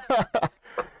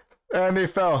 And they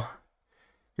fell.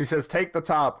 He says, take the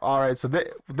top. All right, so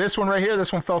this one right here,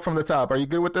 this one fell from the top. Are you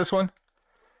good with this one?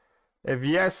 If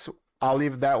yes, I'll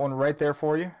leave that one right there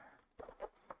for you.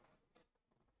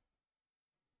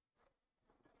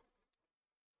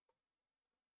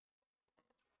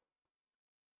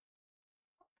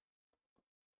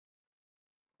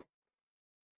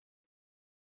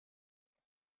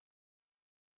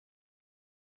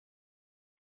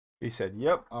 He said,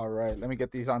 yep. All right, let me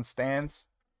get these on stands.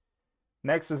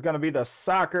 Next is going to be the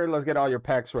soccer. Let's get all your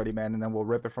packs ready, man, and then we'll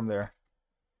rip it from there.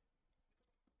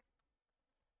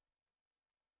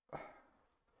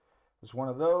 There's one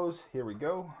of those. Here we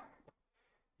go.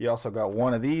 You also got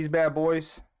one of these bad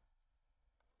boys.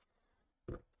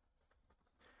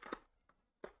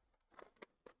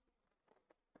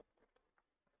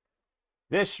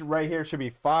 This right here should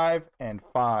be 5 and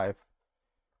 5.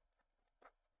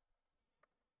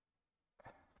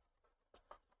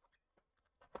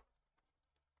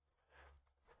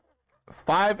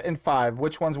 5 and 5.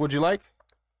 Which ones would you like?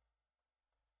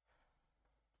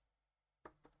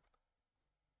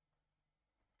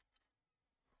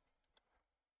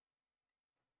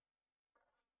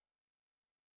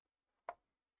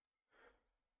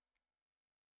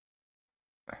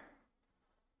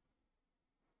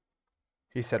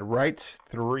 He said right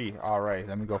 3. All right,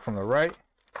 let me go from the right.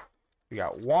 We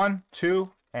got 1, 2,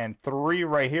 and 3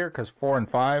 right here because 4 and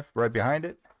 5 right behind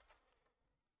it.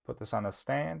 Put this on a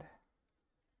stand.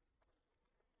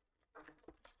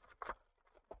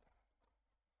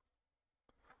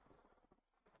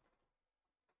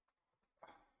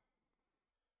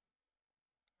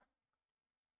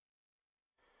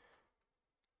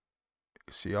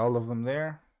 You see all of them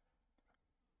there.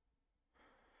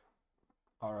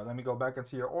 All right, let me go back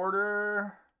into your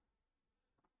order.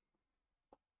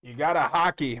 You got a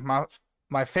hockey,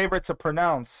 my favorite to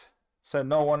pronounce. Said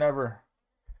no one ever.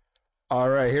 All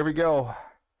right, here we go.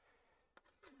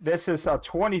 This is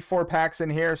 24 packs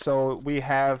in here, so we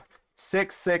have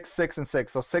 6, 6, 6, and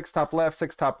 6. So 6 top left,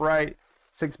 6 top right,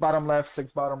 6 bottom left,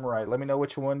 6 bottom right. Let me know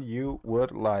which one you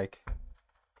would like.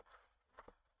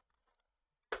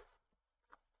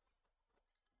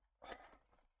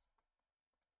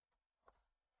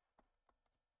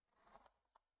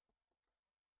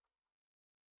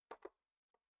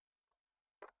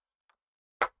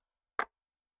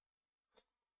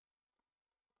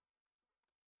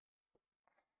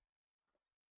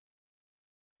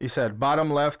 He said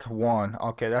bottom left 1.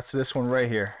 Okay, that's this one right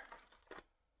here.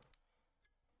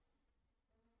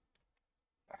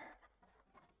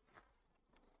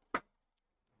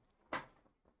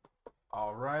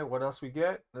 All right, what else we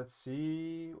get? Let's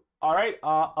see. All right,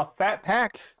 a fat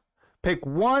pack. Pick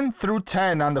 1 through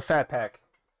 10 on the fat pack.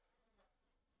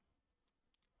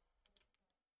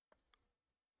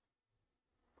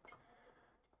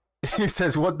 He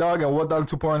says, what dog and what dog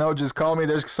 2.0? Just call me.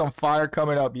 There's some fire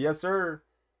coming up. Yes, sir.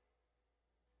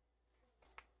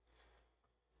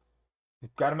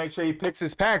 You've got to make sure he picks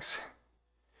his packs.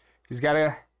 He's got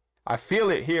to. I feel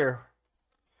it here.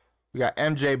 We got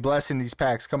MJ blessing these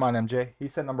packs. Come on, MJ. He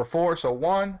said number 4, so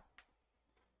 1.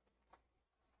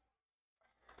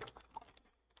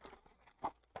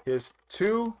 Here's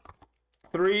 2,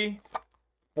 3,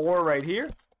 4 right here.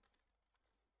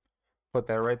 Put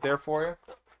that right there for you.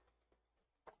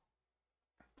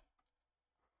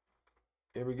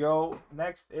 Here we go.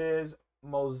 Next is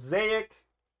Mosaic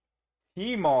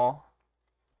T-Mall.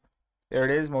 There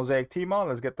it is, Mosaic T-Mall.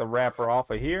 Let's get the wrapper off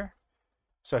of here.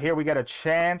 So here we got a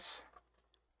chance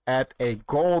at a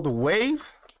gold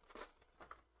wave.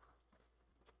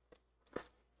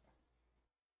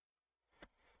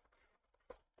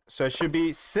 So it should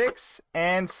be 6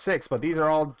 and 6, but these are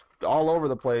all over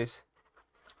the place.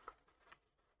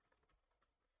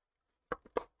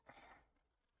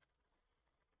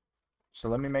 So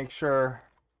let me make sure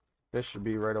this should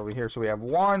be right over here. So we have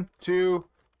 1, 2,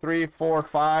 3, 4,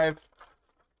 5.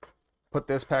 Put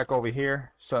this pack over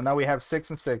here. So now we have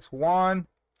 6 and 6. 1.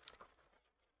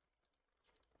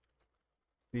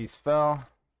 These fell.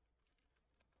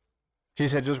 He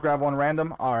said just grab one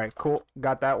random. All right, cool.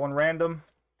 Got that one random.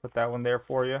 Put that one there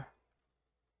for you.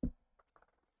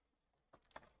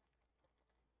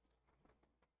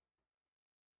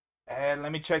 And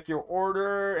let me check your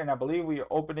order. And I believe we are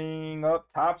opening up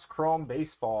Topps Chrome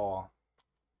Baseball.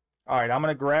 All right, I'm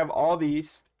going to grab all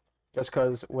these just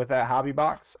because with that hobby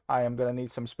box, I am going to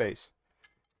need some space.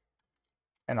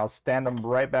 And I'll stand them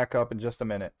right back up in just a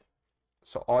minute.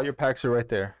 So all your packs are right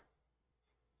there.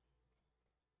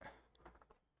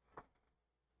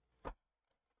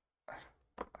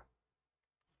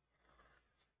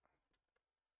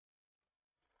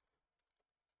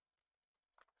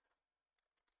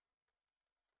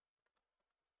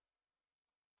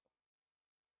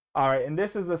 All right, and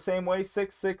this is the same way,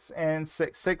 6, 6, and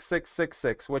 6, 6, 6, 6,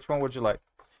 6. Which one would you like?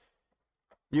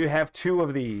 You have 2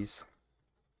 of these.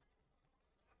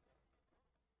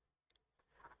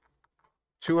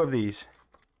 2 of these.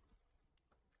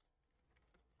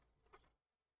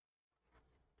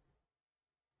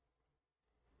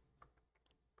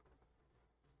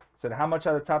 So how much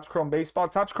are the Topps Chrome Baseball?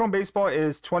 Topps Chrome Baseball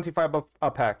is $25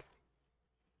 a pack.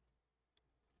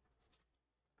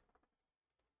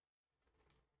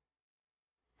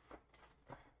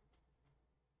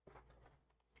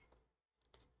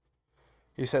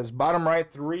 He says bottom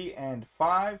right 3 and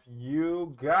 5.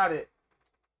 You got it.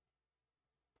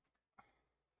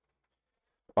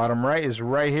 Bottom right is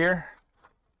right here.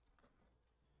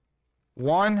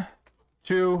 1,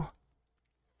 2,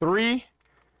 3,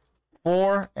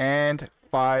 4, and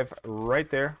 5 right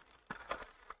there.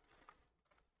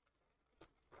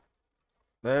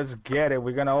 Let's get it.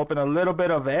 We're going to open a little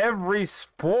bit of every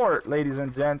sport, ladies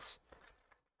and gents.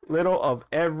 Little of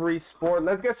every sport.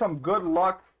 Let's get some good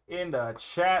luck in the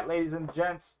chat, ladies and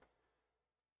gents.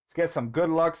 Let's get some good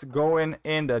lucks going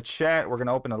in the chat. We're going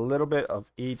to open a little bit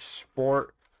of each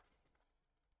sport.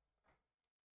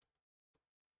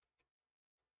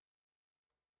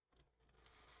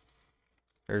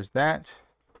 There's that.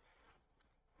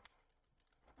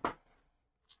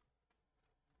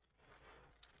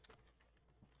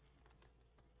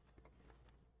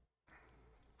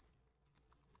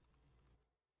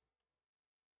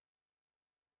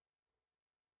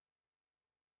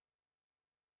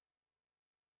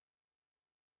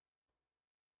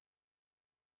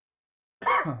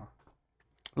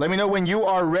 Let me know when you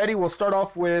are ready. We'll start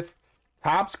off with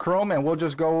Topps Chrome, and we'll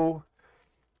just go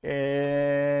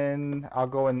in. I'll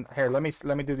go in here. Let me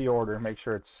do the order. Make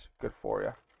sure it's good for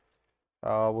you.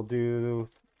 We'll do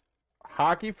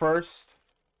hockey first,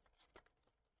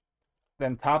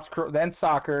 then Topps Chrome, then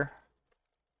soccer.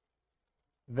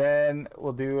 Then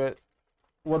we'll do it.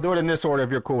 We'll do it in this order if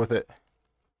you're cool with it,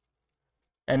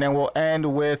 and then we'll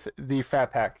end with the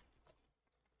Fat Pack.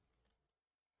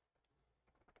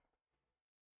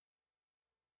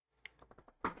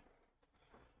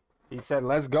 He said,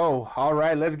 let's go. All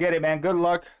right, let's get it, man. Good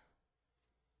luck.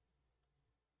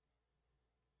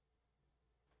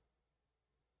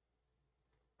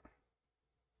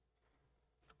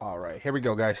 All right, here we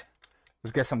go, guys.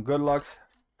 Let's get some good lucks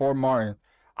for Martin.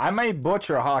 I may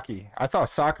butcher hockey. I thought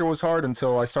soccer was hard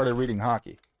until I started reading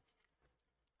hockey.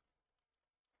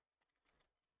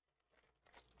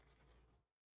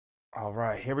 All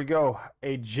right, here we go.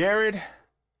 A Jared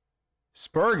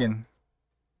Spurgeon.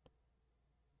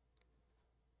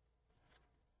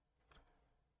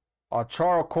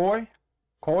 Charles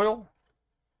Coyle,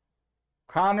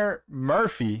 Connor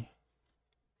Murphy,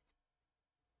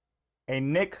 a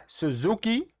Nick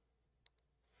Suzuki.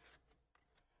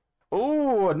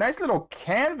 Ooh, a nice little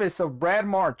canvas of Brad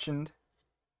Marchand,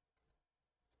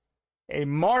 a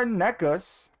Martin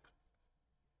Necas,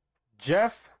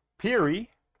 Jeff Peary,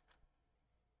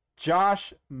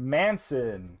 Josh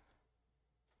Manson.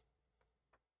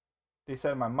 They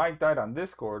said my mic died on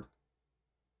Discord.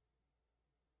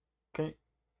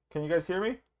 Can you guys hear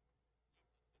me?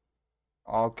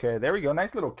 Okay, there we go.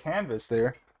 Nice little canvas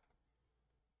there.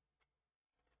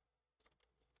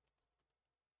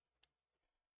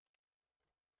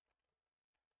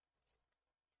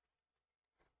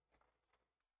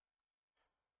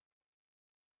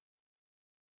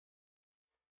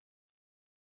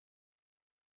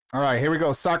 All right, here we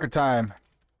go. Soccer time.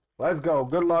 Let's go.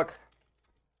 Good luck.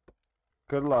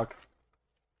 Good luck.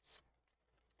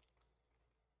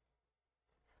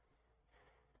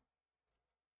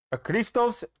 A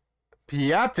Christos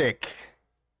Piatek,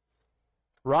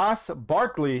 Ross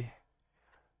Barkley,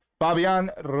 Fabian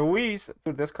Ruiz.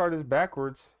 Dude, this card is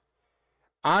backwards.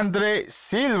 Andre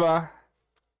Silva.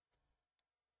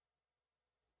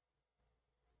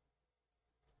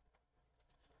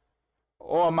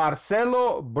 Oh,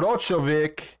 Marcelo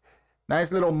Brozovic.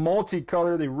 Nice little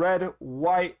multicolor, the red,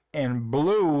 white, and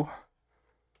blue.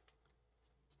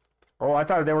 Oh, I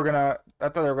thought they were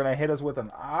gonna hit us with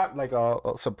an like a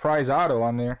surprise auto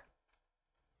on there.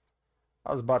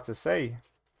 I was about to say.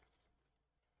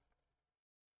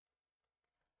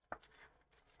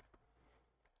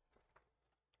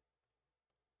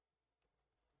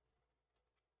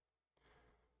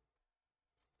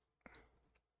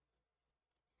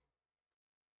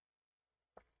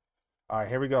 All right,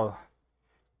 here we go.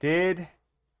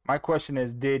 My question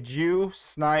is, did you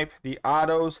snipe the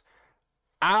autos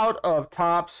out of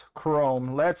Topps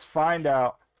Chrome? Let's find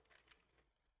out.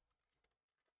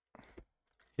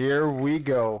 Here we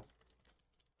go.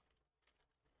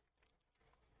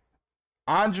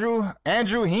 Andrew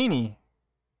Heaney,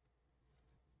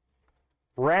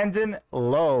 Brandon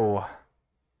Lowe,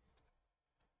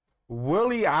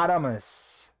 Willie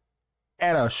Adames,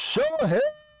 and a Shohei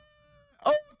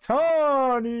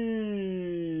Ohtani.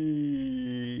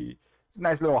 It's a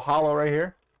nice little hollow right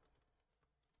here.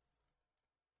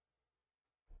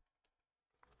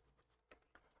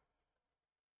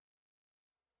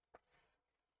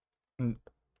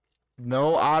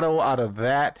 No auto out of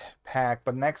that pack,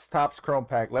 but next Topps Chrome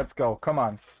pack. Let's go. Come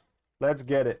on. Let's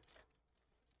get it.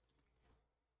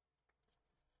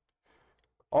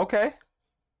 Okay.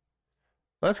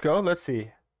 Let's go. Let's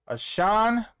see. A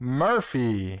Sean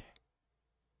Murphy.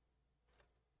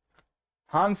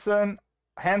 Hanser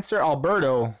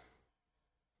Alberto.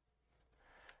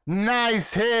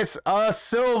 Nice hits. A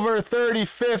silver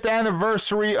 35th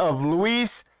anniversary of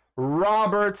Luis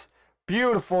Robert.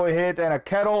 Beautiful hit. And a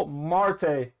Kettle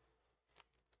Marte.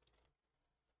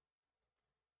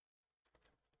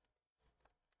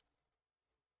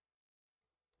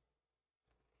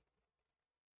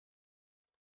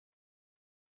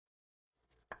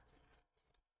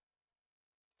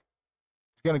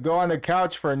 It's going to go on the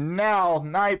couch for now.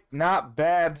 Not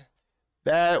bad.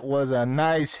 That was a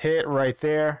nice hit right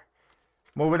there.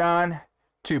 Moving on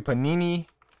to Panini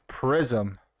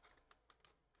Prism.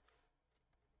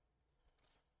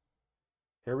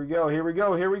 Here we go, here we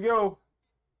go, here we go.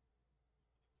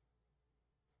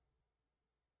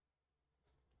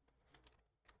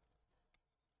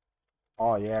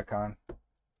 Oh, yeah, Con.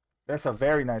 That's a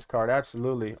very nice card,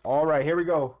 absolutely. All right, here we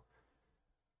go.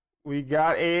 We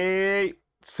got a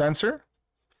sensor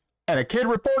and a Kid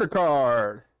Reporter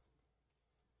card.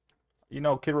 You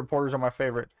know, Kid Reporters are my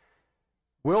favorite.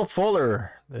 Will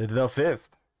Fuller, the 5th.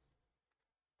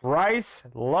 Bryce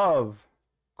Love.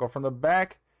 Go from the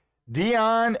back.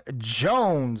 Deion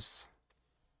Jones.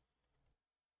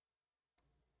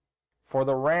 For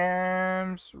the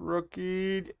Rams,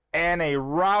 rookie. And a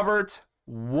Robert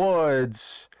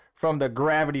Woods from the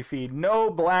Gravity Feed.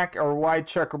 No black or white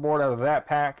checkerboard out of that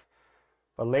pack.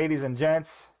 But ladies and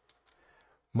gents,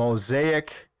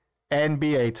 Mosaic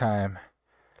NBA time.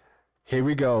 Here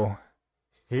we go.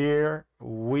 Here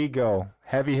we go.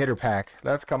 Heavy hitter pack.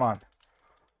 Let's come on.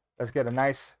 Let's get a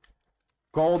nice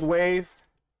gold wave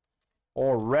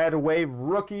or red wave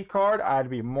rookie card. I'd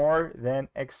be more than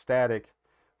ecstatic.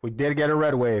 We did get a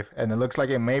red wave, and it looks like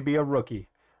it may be a rookie.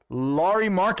 Lauri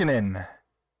Markkanen.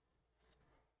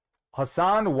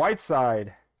 Hassan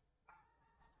Whiteside.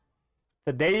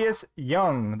 Thaddeus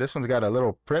Young. This one's got a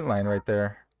little print line right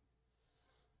there.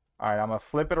 All right, I'm going to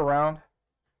flip it around.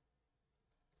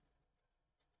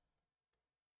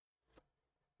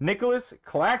 Nicholas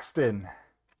Claxton.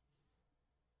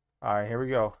 All right, here we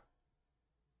go.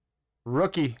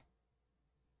 Rookie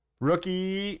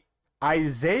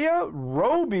Isaiah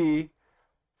Roby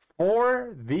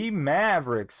for the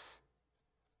Mavericks.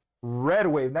 Red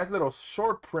wave. Nice little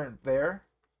short print there.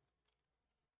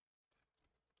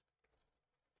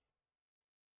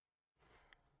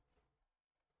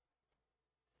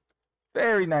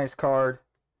 Very nice card.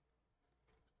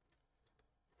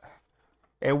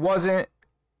 It wasn't.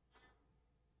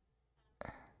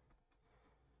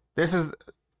 This is.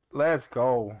 Let's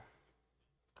go.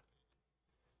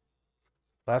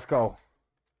 Let's go.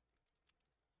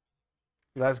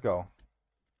 Let's go.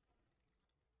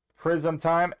 Prism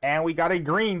time. And we got a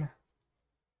green.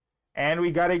 And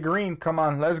we got a green. Come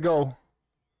on. Let's go.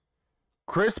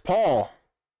 Chris Paul.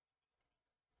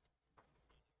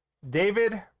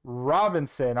 David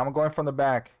Robinson. I'm going from the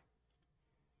back.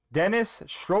 Dennis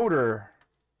Schroeder.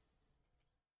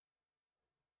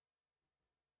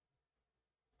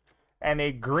 And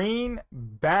a green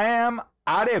Bam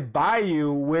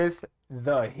Adebayo with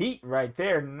the Heat right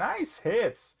there. Nice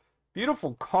hits.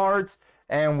 Beautiful cards.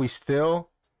 And we still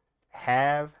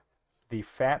have the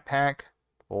fat pack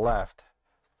left.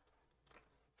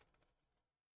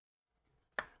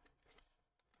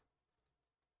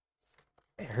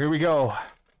 Here we go.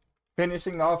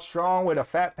 Finishing off strong with a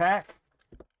fat pack.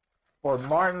 For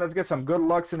Martin, let's get some good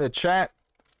lucks in the chat.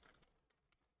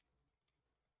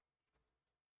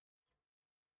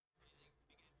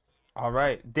 All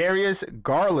right. Darius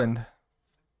Garland.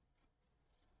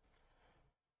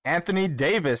 Anthony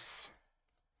Davis.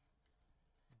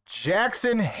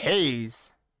 Jackson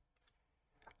Hayes.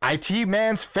 IT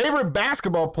Man's favorite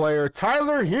basketball player,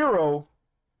 Tyler Hero.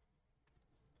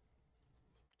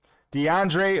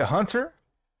 DeAndre Hunter.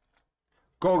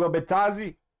 Goga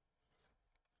Bitadze.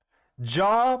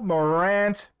 Ja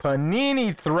Morant.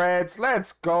 Panini Threads.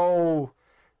 Let's go.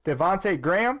 Devontae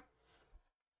Graham.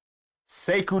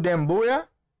 Sekou Doumbouya.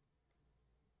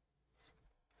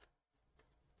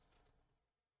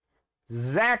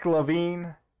 Zach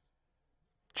LaVine.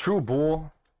 True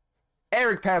Bull.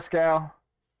 Eric Pascal.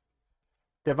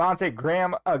 Devontae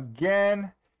Graham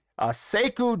again.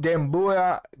 Sekou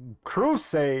Doumbouya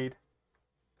Crusade.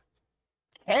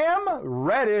 Cam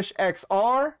Reddish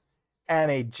XR. And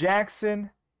a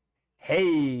Jackson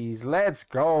Hayes. Let's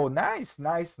go. Nice,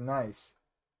 nice, nice.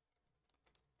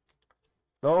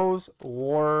 Those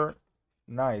were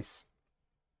nice.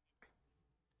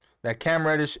 That Cam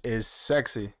Reddish is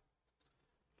sexy.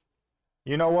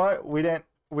 You know what? We didn't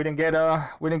get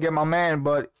my man,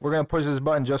 but we're gonna push this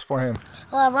button just for him.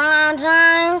 LeBron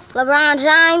James, LeBron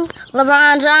James,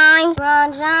 LeBron James,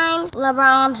 LeBron James,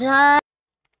 LeBron James.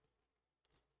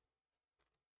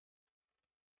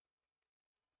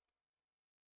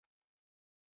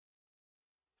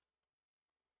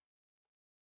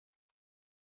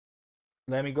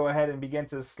 Let me go ahead and begin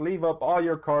to sleeve up all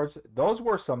your cards. Those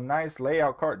were some nice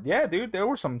layout cards. Yeah, dude, there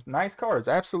were some nice cards.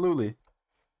 Absolutely.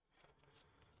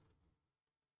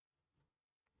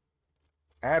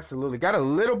 Absolutely. Got a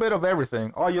little bit of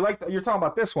everything. Oh, you're talking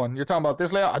about this one. You're talking about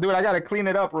this layout. Dude, I got to clean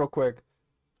it up real quick.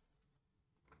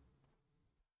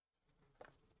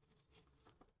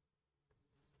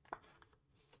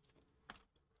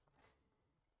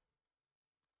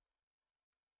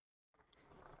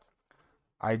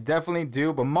 I definitely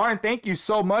do. But Martin, thank you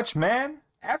so much, man.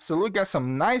 Absolutely got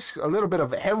some nice, a little bit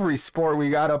of every sport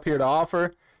we got up here to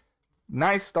offer.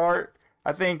 Nice start.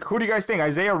 I think. Who do you guys think?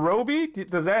 Isaiah Roby?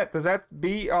 Does that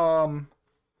be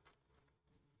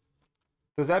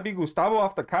Gustavo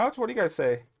off the couch? What do you guys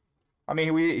say? I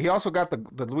mean, he also got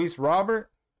the Luis Robert.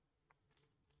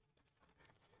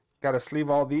 Got to sleeve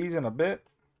all these in a bit.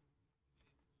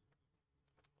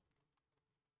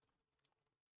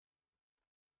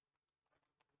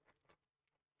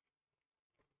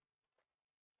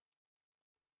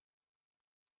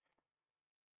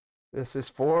 This is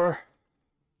for.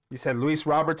 You said Luis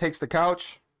Robert takes the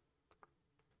couch.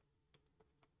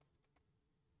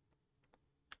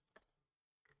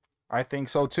 I think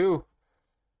so too.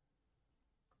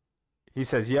 He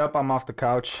says, "Yep, I'm off the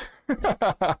couch."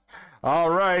 All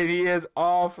right, he is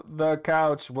off the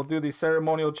couch. We'll do the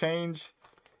ceremonial change.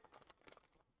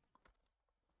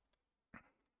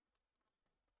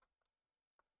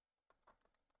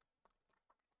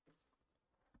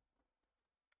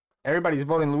 Everybody's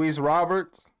voting Luis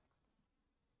Robert,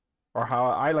 or how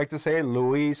I like to say it,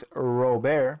 Luis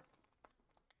Robert.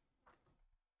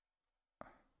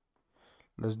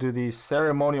 Let's do the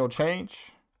ceremonial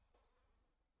change.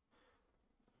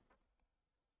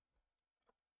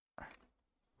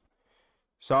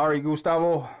 Sorry,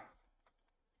 Gustavo.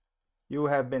 You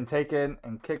have been taken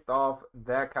and kicked off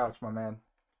that couch, my man.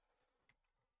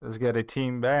 Let's get a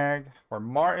team bag for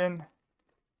Martin.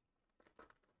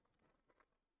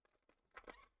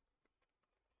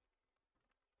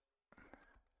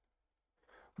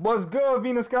 What's good,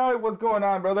 Venus Guy? What's going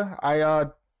on, brother?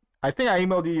 I think I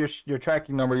emailed you your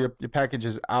tracking number. Your package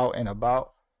is out and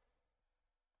about.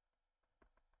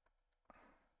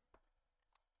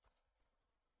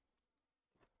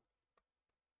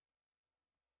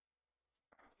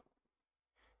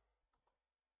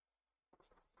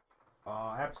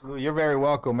 Absolutely. You're very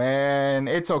welcome, man.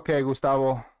 It's okay, Gustavo.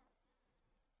 All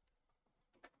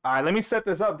right, let me set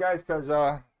this up, guys, because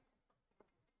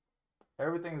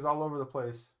everything is all over the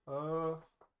place.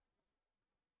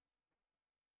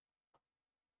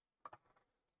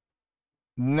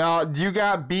 No, you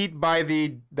got beat by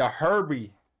the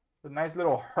Herbie, the nice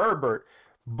little Herbert.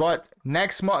 But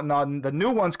next month, no, the new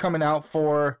one's coming out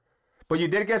for. But you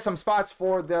did get some spots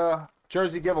for the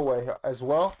jersey giveaway as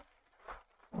well.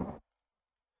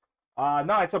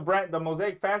 No, it's the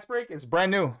Mosaic Fast Break is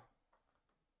brand new.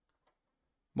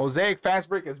 Mosaic Fast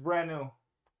Break is brand new.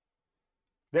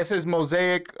 This is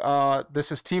Mosaic.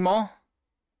 This is T-Mall.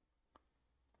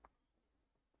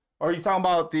 Or are you talking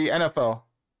about the NFL?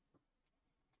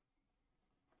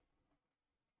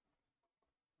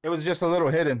 It was just a little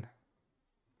hidden.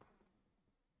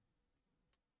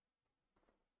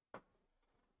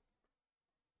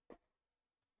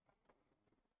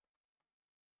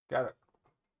 Got it.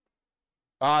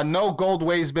 No gold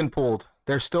wave's been pulled.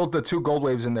 There's still the 2 gold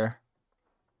waves in there.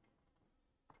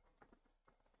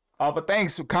 But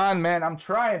thanks, Khan, man. I'm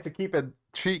trying to keep it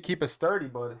sturdy,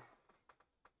 but.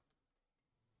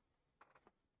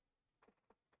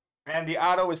 And the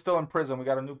auto is still in prism. We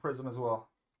got a new prism as well.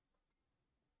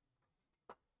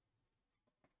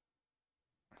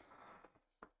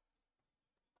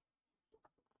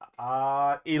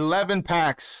 11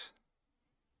 packs.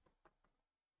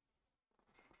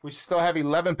 We still have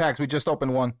 11 packs. We just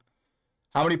opened one.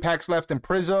 How many packs left in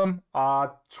Prism?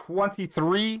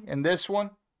 23 in this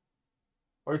one.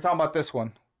 Or are you talking about this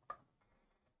one?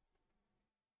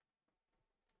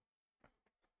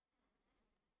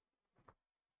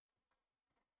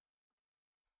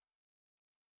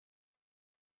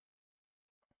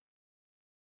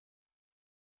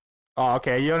 Oh,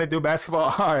 okay. You only do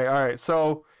basketball? All right, all right.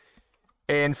 So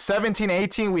in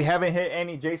 17-18, we haven't hit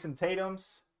any Jason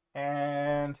Tatums.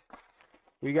 And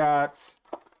we got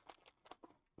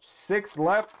 6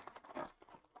 left.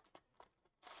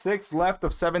 6 left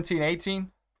of 17-18.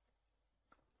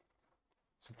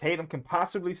 So Tatum can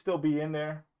possibly still be in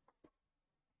there.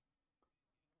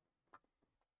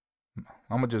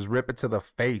 I'm going to just rip it to the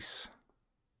face.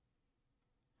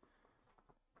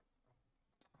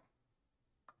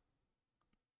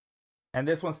 And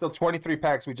this one's still 23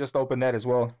 packs. We just opened that as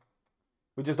well.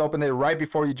 We just opened it right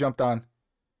before you jumped on.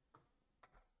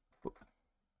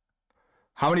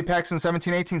 How many packs in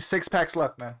 17-18? 6 packs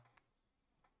left, man.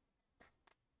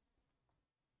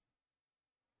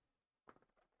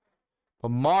 But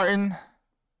Martin,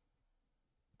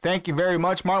 thank you very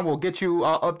much, Martin. We'll get you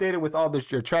updated with all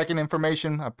your tracking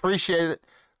information. Appreciate it.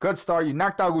 Good start. You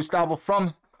knocked out Gustavo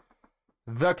from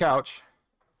the couch.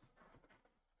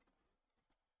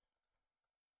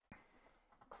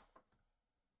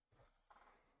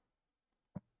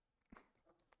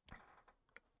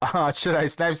 Should I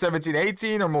snipe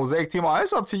 1718 or Mosaic Team? Oh,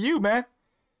 that's up to you, man.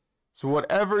 So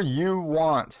whatever you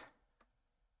want.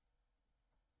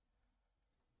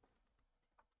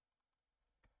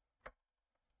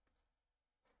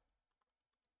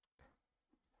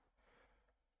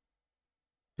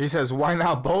 He says, why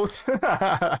not both?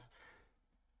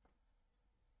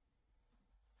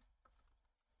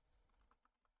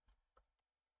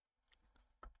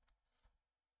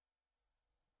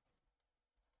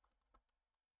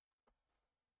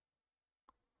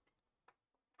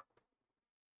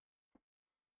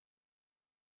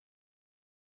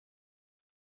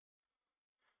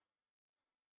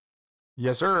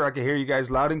 Yes, sir. I can hear you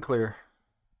guys loud and clear.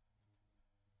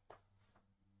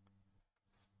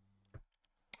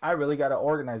 I really got to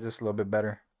organize this a little bit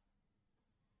better.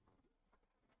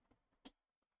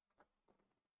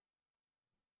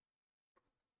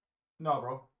 No,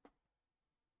 bro.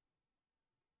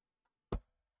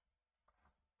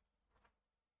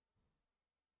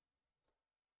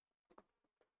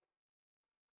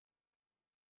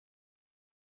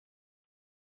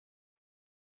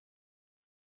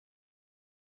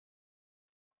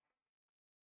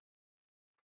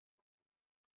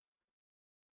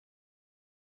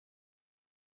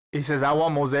 He says, I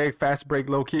want Mosaic fast break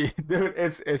low key. Dude,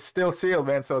 it's still sealed,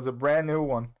 man. So it's a brand new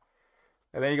one.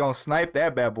 And then you're going to snipe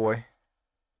that bad boy.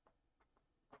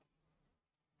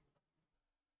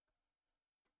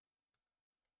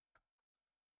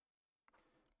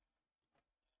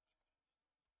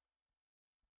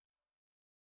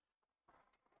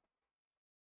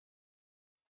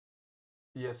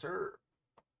 Yes, sir.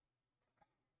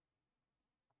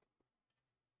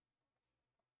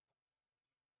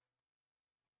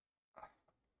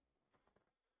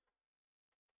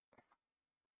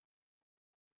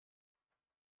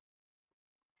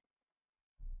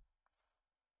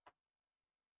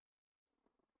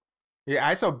 Yeah,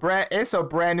 it's a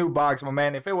brand new box, my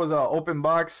man. If it was an open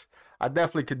box, I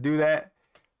definitely could do that.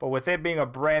 But with it being a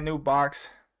brand new box,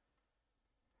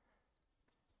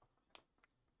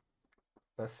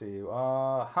 let's see.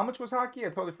 How much was hockey? I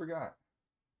totally forgot.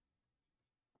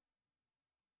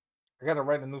 I gotta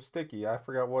write a new sticky. I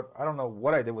forgot what. I don't know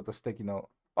what I did with the sticky note.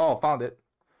 Oh, found it.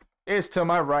 It's to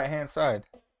my right hand side.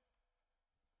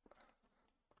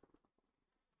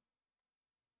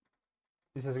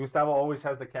 He says Gustavo always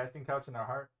has the casting couch in our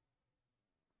heart.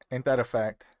 Ain't that a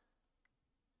fact?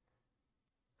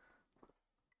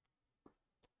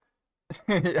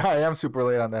 Yeah, I am super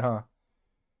late on that, huh?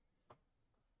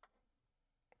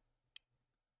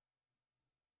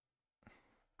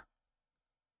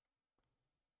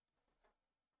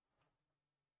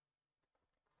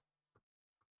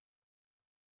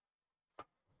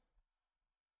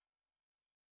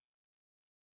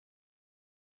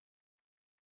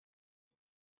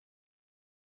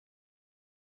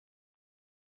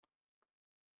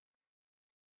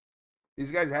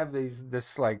 These guys have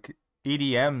this like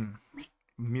EDM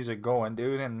music going,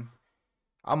 dude, and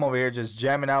I'm over here just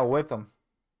jamming out with them.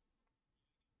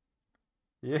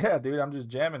 Yeah, dude, I'm just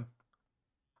jamming.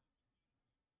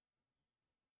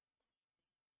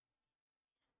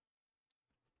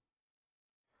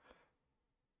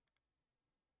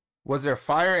 Was there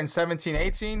fire in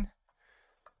 1718?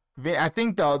 I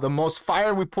think the most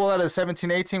fire we pulled out of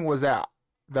 1718 was that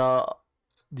the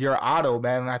your auto,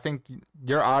 man. I think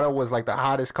your auto was like the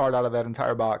hottest card out of that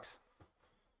entire box.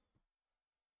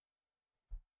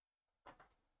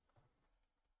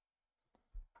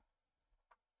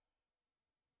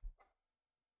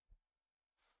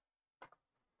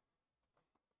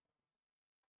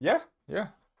 Yeah, yeah.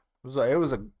 It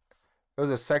was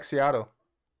a sexy auto.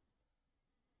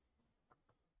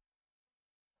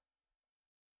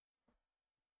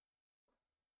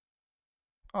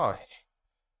 Oh,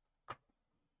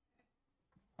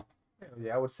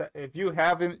 yeah, I would send if you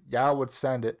haven't, yeah, I would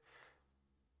send it.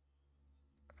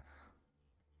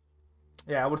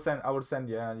 Yeah, I would send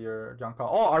yeah, your John Call.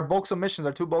 Oh, our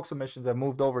two bulk submissions have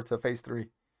moved over to phase three.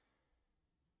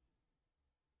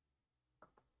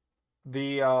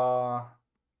 The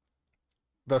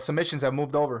the submissions have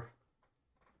moved over.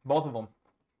 Both of them.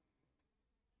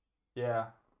 Yeah.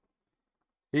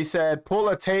 He said, pull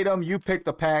a Tatum, you pick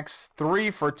the packs,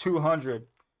 3 for 200.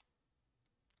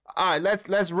 Alright,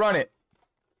 let's run it.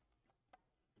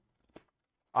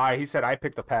 Alright, he said I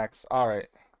picked the packs. Alright.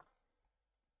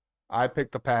 I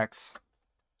picked the packs.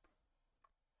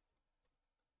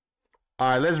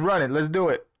 Alright, let's run it. Let's do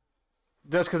it.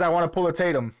 Just because I want to pull a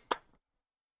Tatum.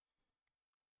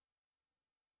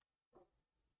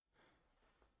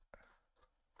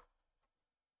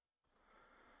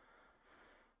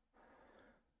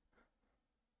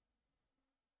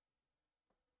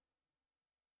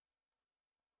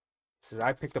 packs.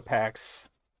 I pick the packs.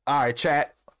 All right,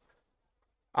 chat.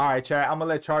 All right, chat. I'm gonna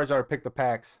let Charizard pick the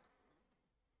packs.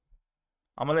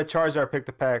 I'm gonna let Charizard pick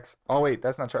the packs. Oh wait,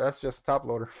 that's not Charizard. That's just top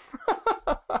loader.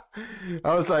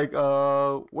 I was like,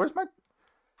 where's my?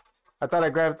 I thought I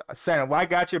grabbed Santa. Well, I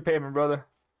got your payment, brother.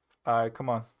 All right, come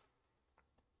on.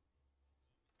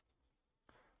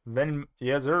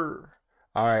 Yes, sir.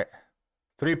 All right,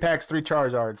 3 packs, 3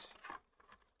 Charizards.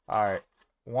 All right,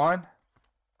 1.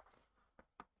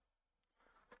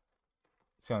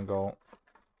 It's gonna go.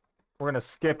 We're gonna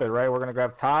skip it, right? We're gonna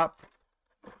grab top.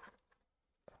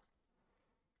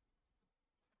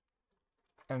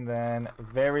 And then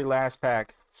very last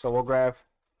pack. So we'll grab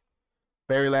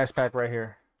very last pack right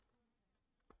here.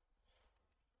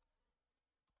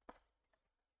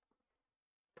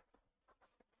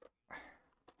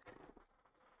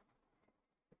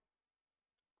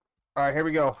 All right, here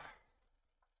we go.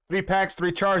 3 packs,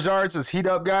 3 Charizards. Let's heat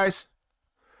up, guys.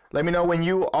 Let me know when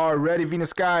you are ready, Venus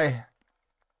Sky.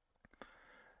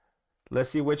 Let's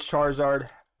see which Charizard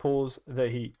pulls the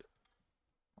heat.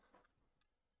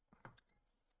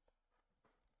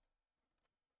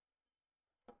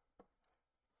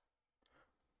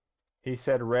 He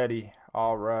said ready.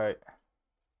 All right.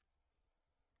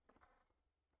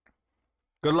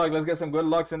 Good luck. Let's get some good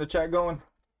lucks in the chat going.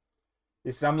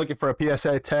 I'm looking for a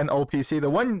PSA 10 OPC. The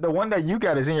one that you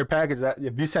got is in your package. That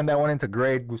if you send that one into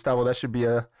grade, Gustavo, that should be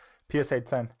a PSA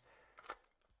 10.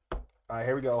 All right,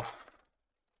 here we go.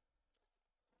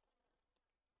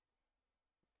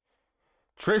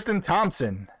 Tristan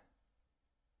Thompson.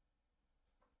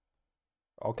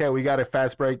 Okay, we got a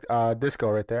fast break disco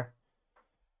right there.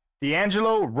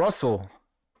 D'Angelo Russell.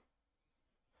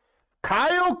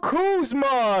 Kyle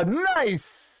Kuzma.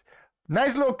 Nice.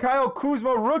 Nice little Kyle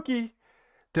Kuzma rookie.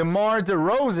 DeMar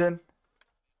DeRozan.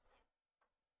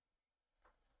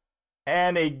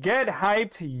 And a get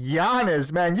hyped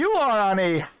Giannis. Man, you are on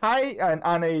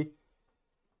a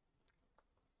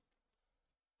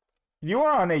you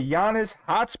are on a Giannis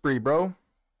hot spree, bro.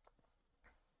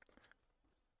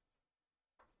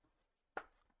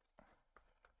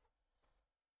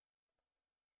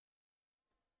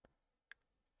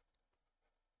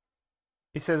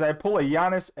 He says, I pull a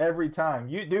Giannis every time.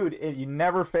 You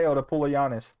never fail to pull a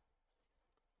Giannis.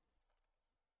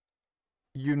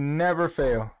 You never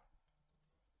fail.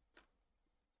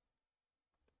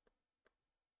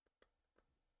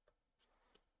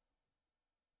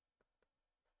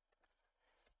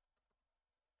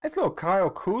 Nice little Kyle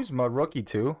Kuzma rookie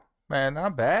too. Man,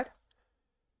 not bad.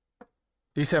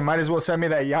 He said, might as well send me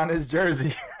that Giannis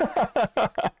jersey.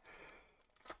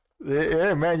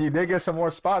 Yeah, man, you did get some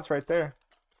more spots right there.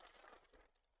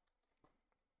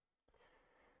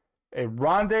 A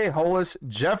Rondé Hollis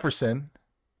Jefferson.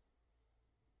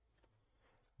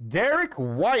 Derek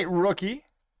White rookie.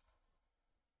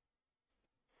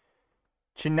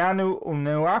 Chinanu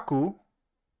Unuaku.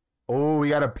 Oh, we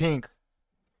got a pink.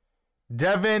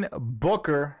 Devin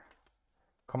Booker.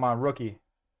 Come on, rookie.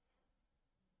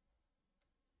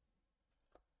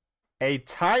 A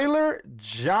Tyler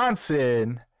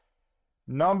Johnson.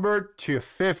 Number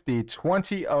 250.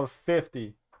 20 of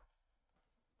 50.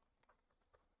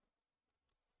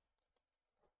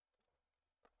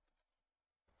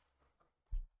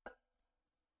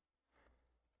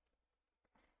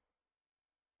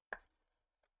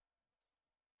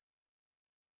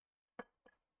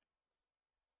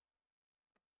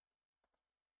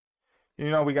 You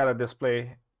know, we got a display.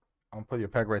 I'm going to put your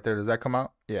pack right there. Does that come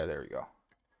out? Yeah, there we go.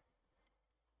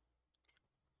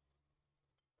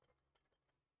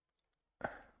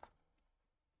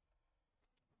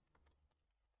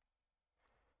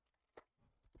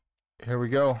 Here we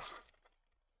go.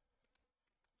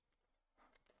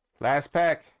 Last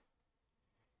pack.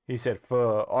 He said,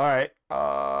 all right.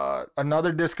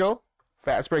 Another disco.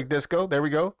 Fast break disco. There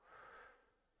we go.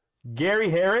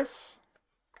 Gary Harris.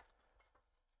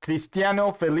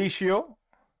 Cristiano Felicio.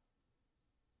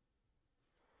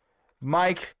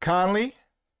 Mike Conley.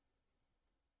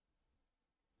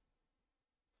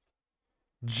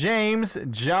 James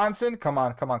Johnson. Come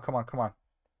on, come on, come on, come on.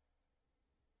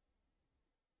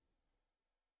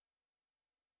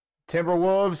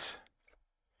 Timberwolves.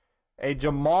 A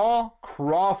Jamal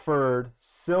Crawford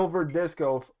silver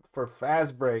disco for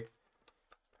fast break.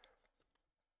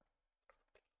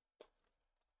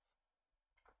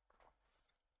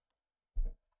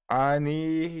 I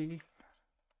need...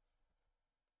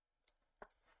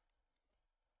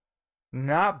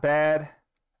 Not bad.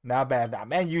 Not bad. Nah,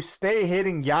 man, you stay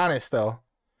hitting Giannis, though.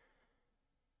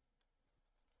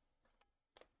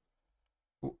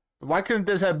 Why couldn't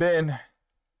this have been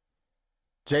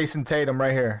Jason Tatum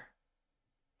right here?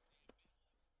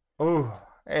 Oh,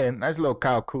 hey, nice little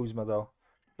Kyle Kuzma though.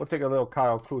 We'll take a little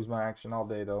Kyle Kuzma action all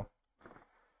day though.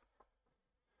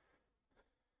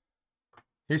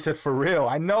 He said for real.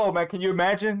 I know, man. Can you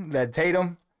imagine that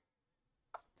Tatum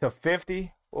to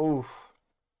 50? Oof.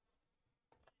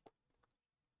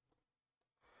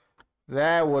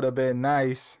 That would have been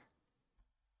nice.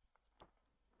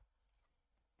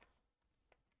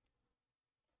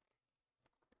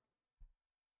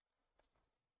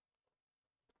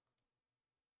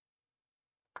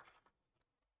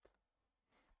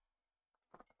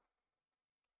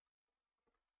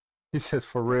 He says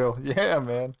for real. Yeah,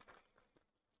 man.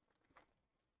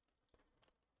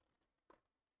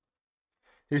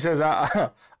 He says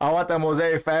I want that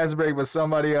mosaic fast break, but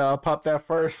somebody popped that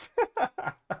first.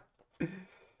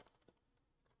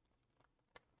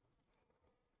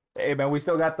 Hey man, we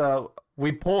still got the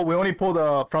we only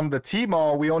pulled from the T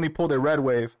Mall, we only pulled a red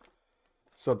wave.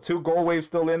 So 2 gold waves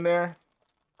still in there.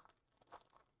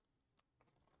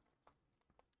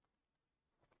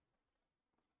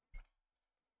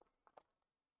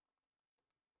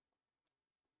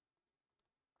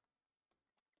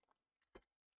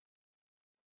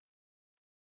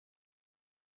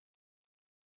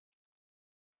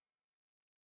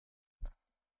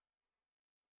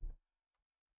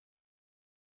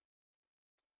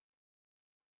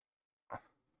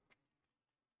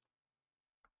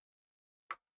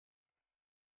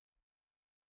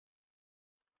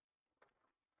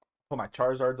 Put my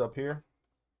Charizards up here.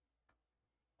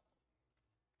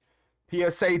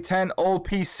 PSA 10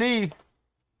 OPC.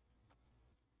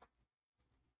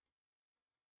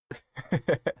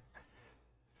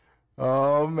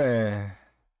 Oh man.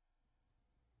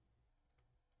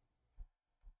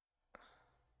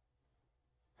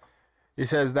 He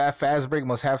says that fast break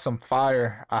must have some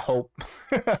fire. I hope.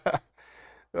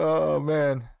 Oh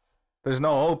man. There's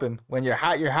no hoping. When you're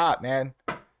hot, man.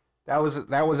 That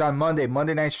was on Monday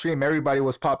night stream. Everybody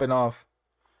was popping off.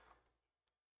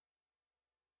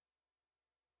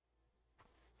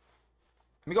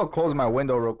 Let me go close my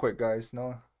window real quick, guys.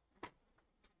 No.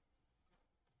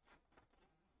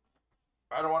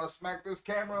 I don't want to smack this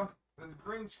camera. This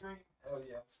green screen. Oh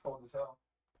yeah, it's cold as hell.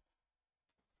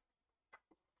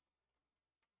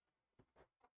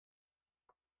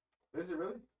 Is it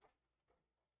really?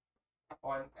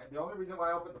 Oh, and the only reason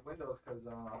why I opened the window is because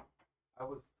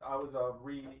I was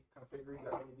reconfiguring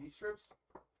the LED strips,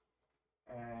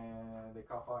 and they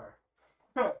caught fire.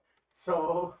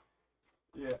 So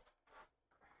yeah,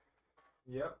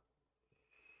 yep.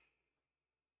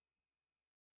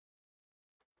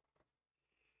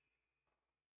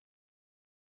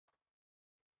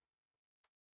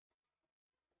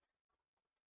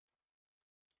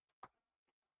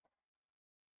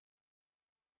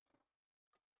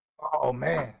 Oh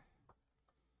man.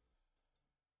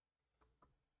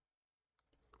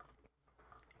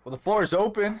 Well, the floor is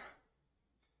open.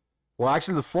 Well,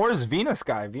 actually, the floor is Venus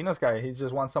guy. Venus guy. He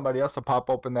just wants somebody else to pop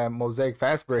open that mosaic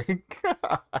fast break.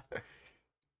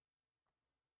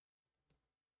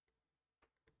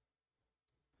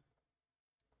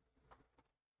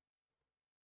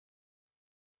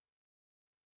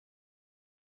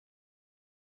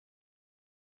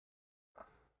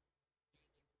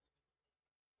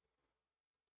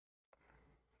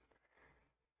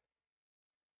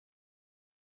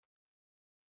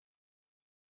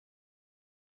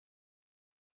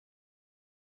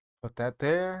 Put that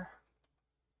there.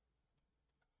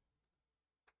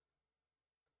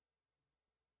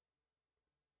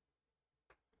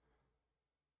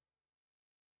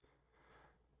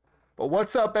 But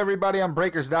what's up, everybody? I'm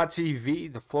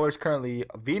Breakers.tv. The floor is currently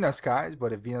Venus guys,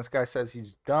 but if Venus guy says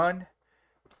he's done,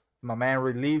 my man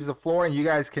relieves the floor, and you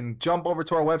guys can jump over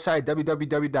to our website,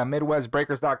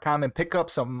 www.midwestbreakers.com, and pick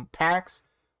up some packs.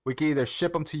 We can either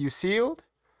ship them to you sealed,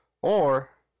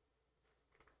 or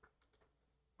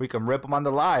we can rip them on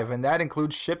the live, and that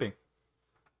includes shipping.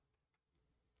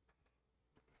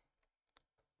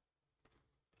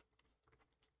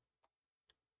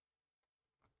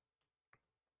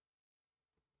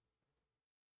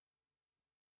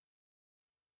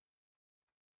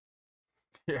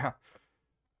 Yeah.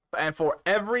 And for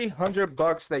every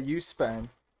 $100 that you spend,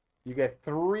 you get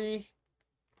 3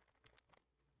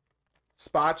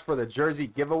 spots for the jersey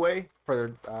giveaway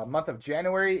for the month of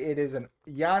January. It is an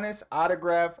Giannis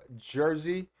autograph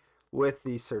jersey with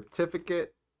the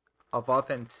certificate of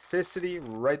authenticity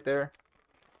right there.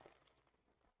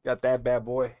 Got that bad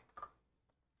boy.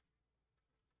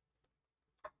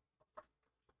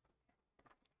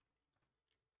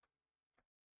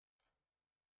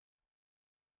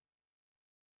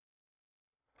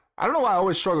 I don't know why I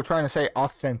always struggle trying to say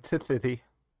authenticity.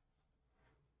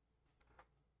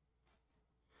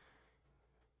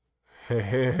 Hey,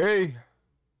 hey, hey.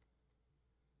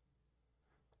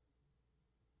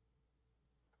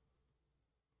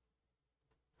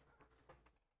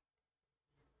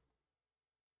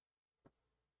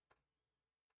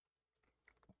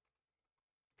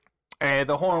 Hey,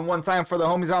 the horn one time for the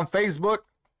homies on Facebook.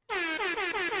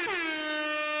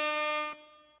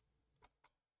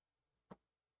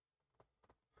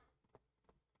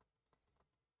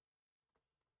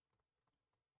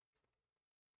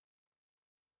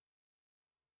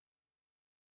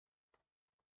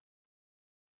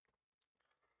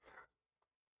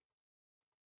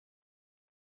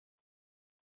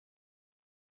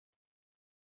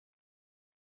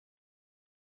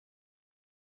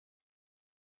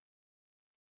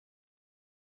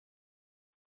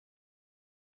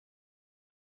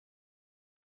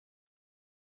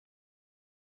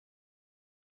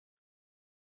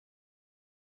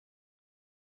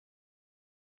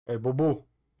 Hey, boo boo.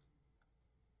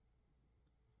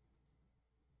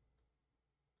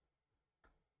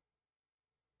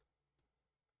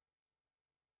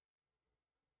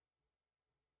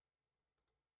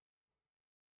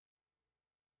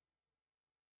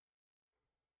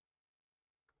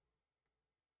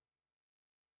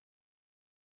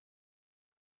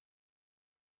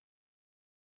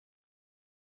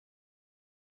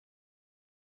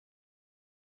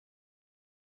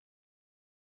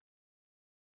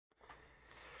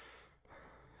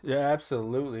 Yeah,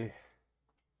 absolutely.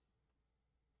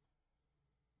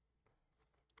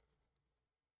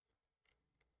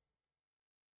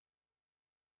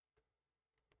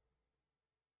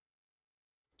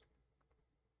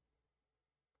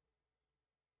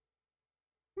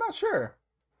 Not sure.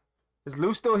 Is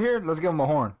Lou still here? Let's give him a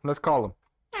horn. Let's call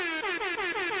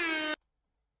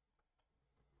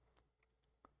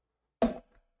him.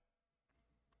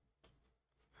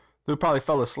 Lou probably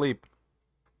fell asleep.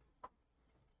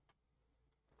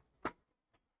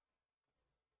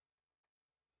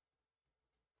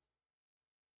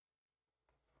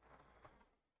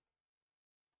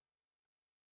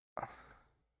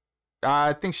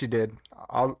 I think she did.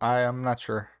 I'm not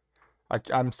sure.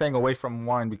 I'm staying away from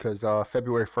wine because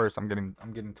February 1st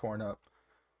I'm getting torn up.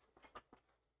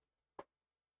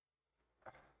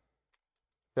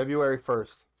 February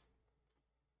 1st.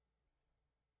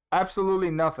 Absolutely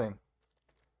nothing.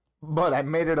 But I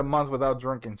made it a month without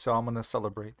drinking, so I'm gonna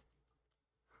celebrate.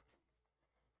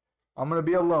 I'm gonna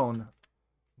be alone,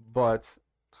 but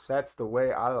that's the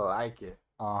way I like it.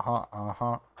 Uh-huh,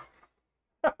 uh-huh.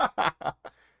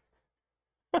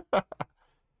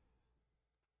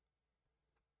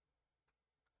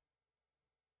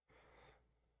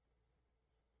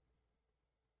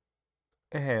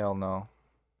 Hell no.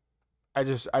 I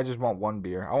just want one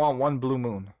beer. I want one Blue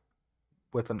Moon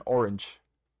with an orange.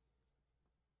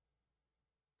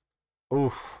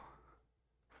 Oof.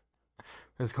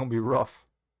 It's gonna be rough.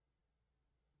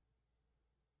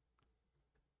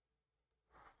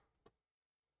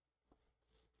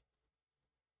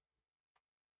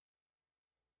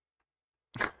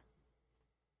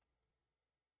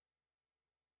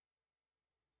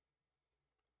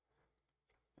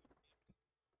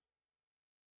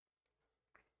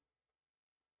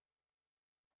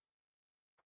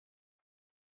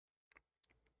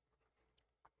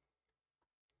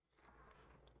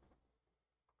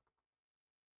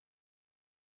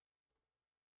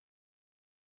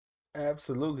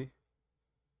 Absolutely.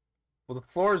 Well, the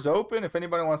floor is open. If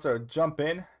anybody wants to jump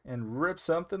in and rip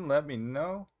something, let me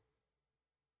know.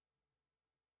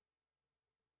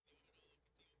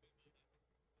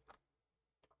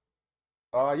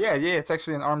 Yeah, yeah, it's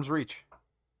actually in arm's reach.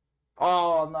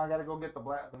 Oh no, I gotta go get the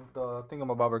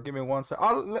thingamabobber. Give me one sec.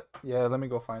 Yeah, let me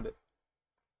go find it.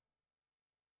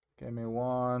 Give me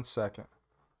 1 second.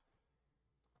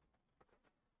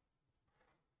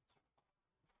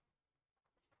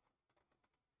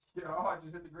 Yeah, oh, I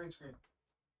just hit the green screen.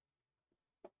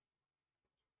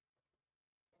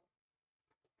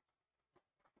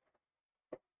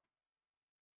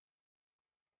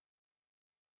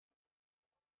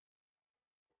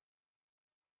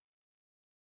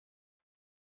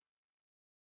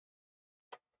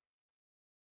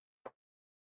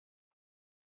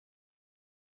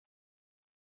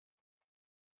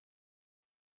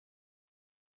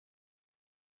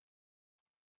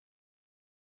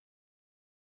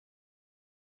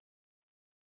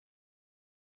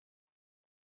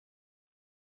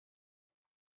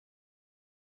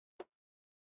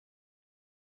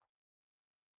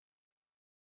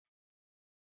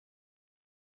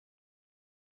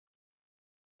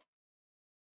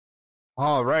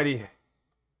 Alrighty,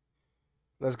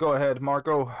 let's go ahead,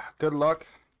 Marco. Good luck.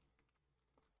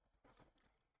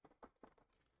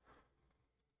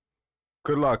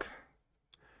 Good luck.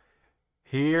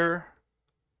 Here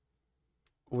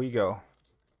we go.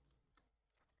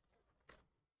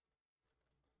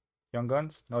 Young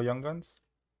Guns? No Young Guns?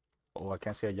 Oh, I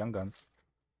can't say Young Guns.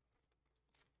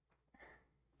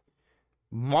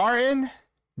 Martin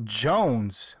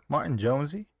Jones. Martin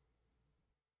Jonesy.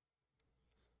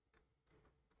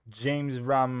 James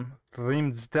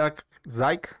Rimsdijk.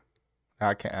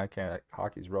 I can't.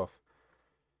 Hockey's rough.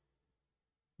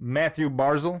 Matthew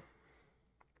Barzal.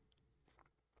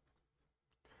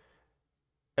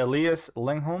 Elias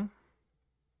Lingholm.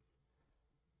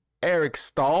 Eric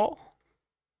Stahl.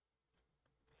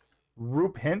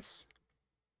 Roop Hintz.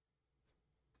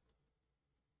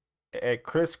 A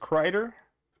Chris Kreider.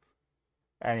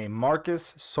 And a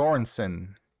Marcus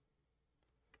Sorensen.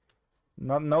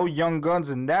 No Young Guns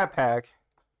in that pack.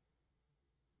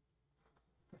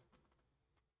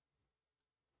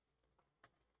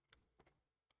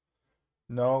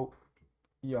 No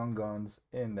Young Guns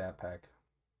in that pack.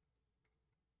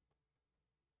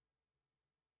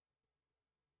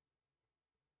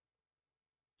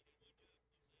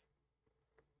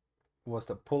 Was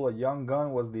to pull a Young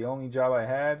Gun was the only job I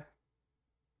had.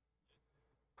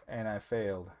 And I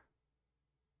failed.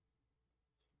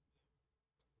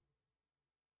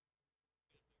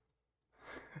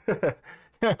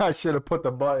 I should have put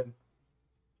the button.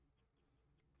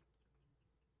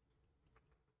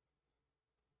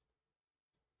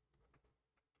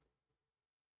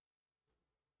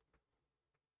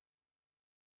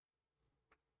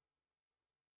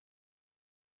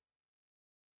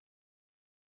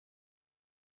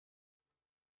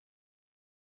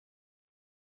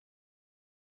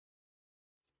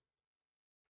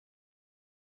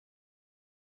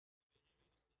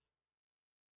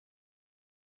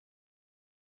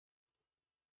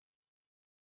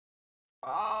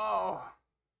 Oh.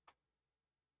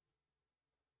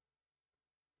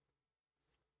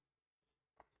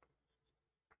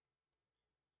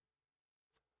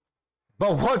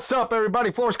 But what's up,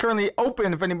 everybody? Floor is currently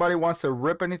open. If anybody wants to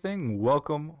rip anything,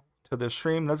 welcome to the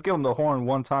stream. Let's give them the horn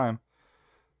one time.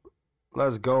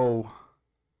 Let's go.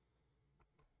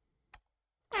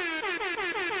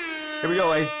 Here we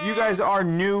go. If you guys are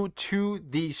new to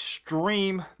the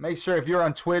stream, make sure if you're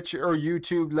on Twitch or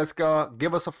YouTube, let's go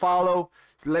give us a follow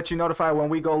to let you notify when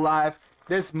we go live.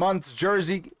 This month's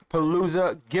Jersey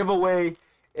Palooza giveaway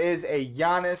is a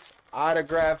Giannis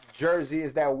autographed jersey.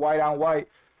 Is that white on white?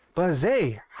 But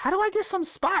Zay, how do I get some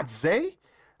spots, Zay?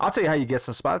 I'll tell you how you get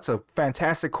some spots. A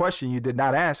fantastic question you did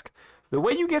not ask. The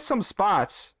way you get some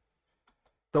spots,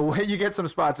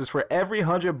 is for every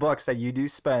 $100 that you do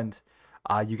spend,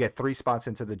 you get 3 spots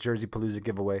into the Jersey Palooza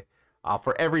giveaway.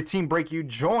 For every team break you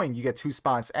join, you get 2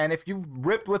 spots. And if you've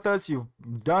ripped with us, you've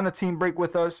done a team break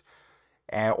with us,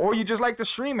 or you just like the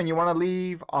stream and you want to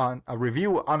leave on a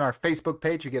review on our Facebook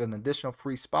page, you get an additional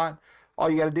free spot. All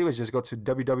you got to do is just go to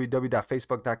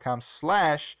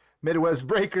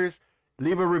www.facebook.com/midwestbreakers,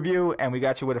 leave a review, and we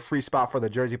got you with a free spot for the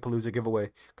Jersey Palooza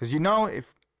giveaway. Because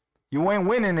if you ain't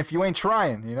winning if you ain't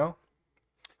trying, you know?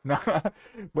 But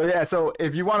yeah, so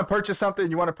if you want to purchase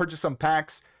something, you want to purchase some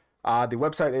packs, the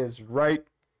website is right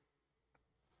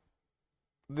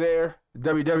there,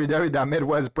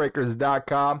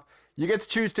 www.midwestbreakers.com. You get to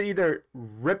choose to either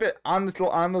rip it on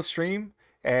the stream,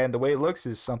 and the way it looks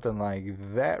is something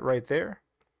like that right there.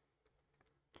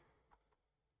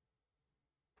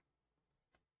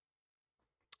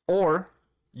 Or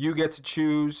you get to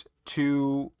choose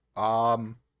to,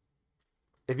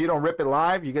 if you don't rip it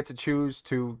live, you get to choose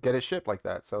to get it shipped like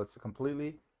that. So it's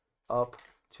completely up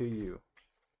to you.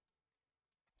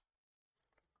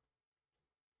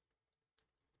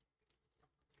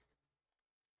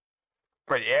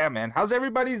 But yeah, man, how's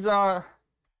everybody's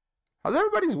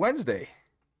Wednesday?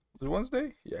 Is it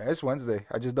Wednesday? Yeah, it's Wednesday.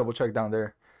 I just double checked down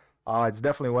there. It's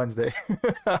definitely Wednesday.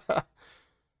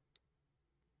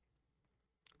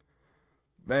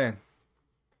 Man,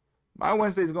 my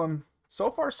Wednesday's going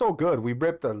so far so good. We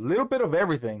ripped a little bit of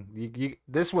everything.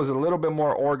 This was a little bit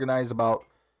more organized about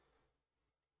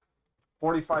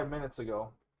 45 minutes ago.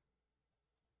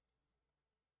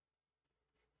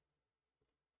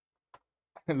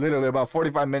 Literally about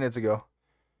 45 minutes ago.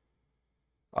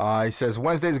 He says,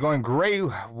 Wednesday's going great.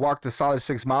 Walked a solid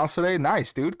 6 miles today.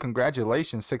 Nice, dude.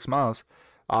 Congratulations, 6 miles.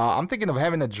 I'm thinking of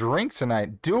having a drink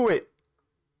tonight. Do it.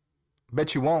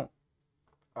 Bet you won't.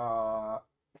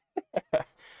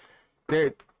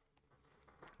 Dude,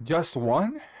 just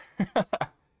one?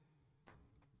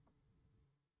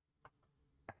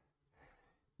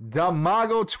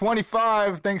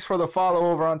 Damago25, thanks for the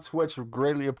follow over on Twitch.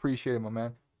 Greatly appreciate it, my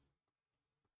man.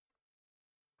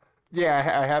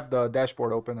 Yeah, I have the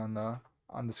dashboard open on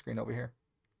on the screen over here.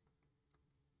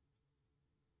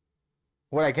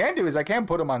 What I can do is I can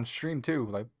put them on stream too,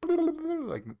 like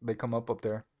they come up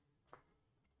there.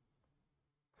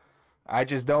 I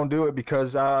just don't do it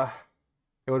because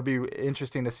it would be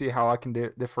interesting to see how I can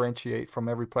differentiate from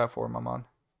every platform I'm on.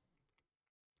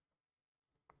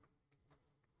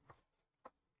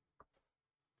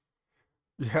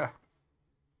 Yeah.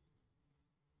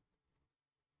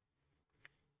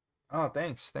 Oh,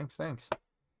 thanks.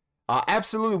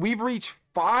 Absolutely. We've reached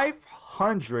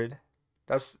 500.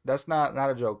 That's not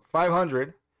a joke.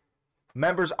 500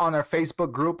 members on our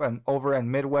Facebook group and over at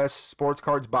Midwest Sports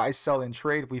Cards Buy, Sell, and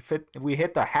Trade. If we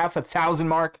hit the 500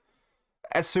 mark,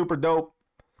 that's super dope.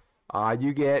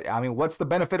 What's the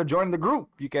benefit of joining the group?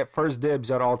 You get first dibs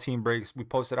at all team breaks. We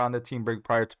post it on the team break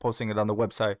prior to posting it on the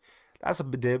website. That's a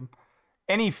dib.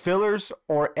 Any fillers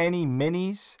or any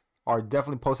minis are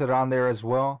definitely posted on there as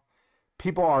well.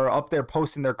 People are up there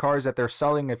posting their cards that they're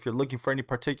selling. If you're looking for any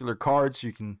particular cards,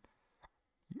 you can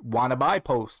want to buy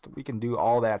post. We can do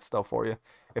all that stuff for you.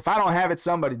 If I don't have it,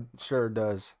 somebody sure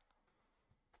does.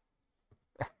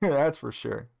 That's for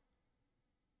sure.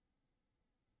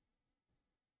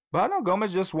 But I know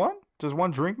Gomez just one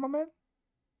drink, my man.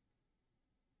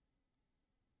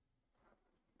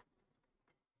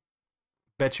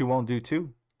 Bet you won't do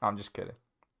two. I'm just kidding.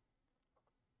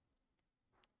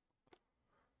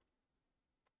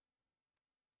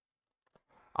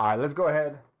 All right, let's go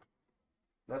ahead.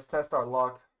 Let's test our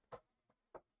luck.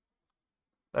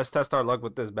 Let's test our luck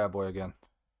with this bad boy again.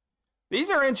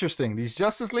 These are interesting. These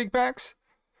Justice League packs.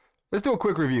 Let's do a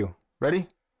quick review. Ready?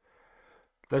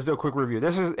 Let's do a quick review.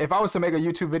 This is, if I was to make a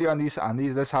YouTube video on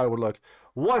these, that's how it would look.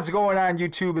 What's going on,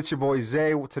 YouTube? It's your boy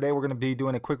Zay. Today we're gonna be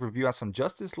doing a quick review on some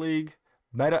Justice League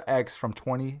Meta X from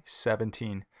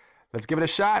 2017. Let's give it a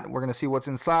shot. We're gonna see what's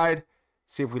inside.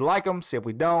 See if we like them. See if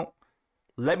we don't.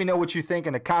 Let me know what you think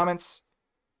in the comments.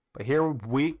 But here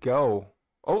we go.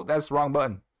 Oh, that's the wrong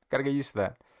button. Gotta get used to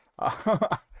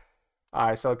that.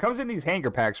 Alright, so it comes in these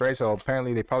hanger packs, right? So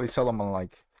apparently they probably sell them on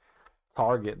like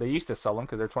Target. They used to sell them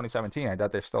because they're 2017. I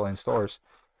doubt they're still in stores.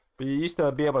 But you used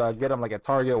to be able to get them like at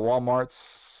Target,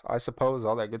 Walmart's, I suppose,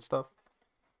 all that good stuff.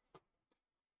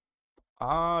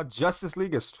 Justice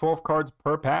League is 12 cards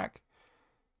per pack.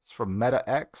 It's from Meta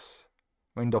X.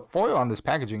 I mean, the foil on this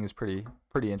packaging is pretty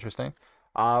interesting.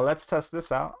 Let's test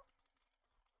this out.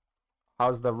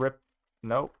 How's the rip?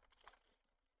 Nope.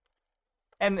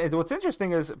 And what's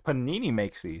interesting is Panini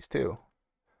makes these too.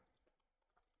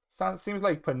 Seems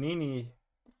like Panini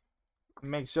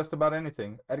makes just about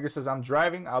anything. Edgar says, I'm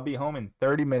driving. I'll be home in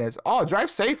 30 minutes. Oh, drive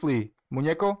safely,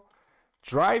 Muñeco.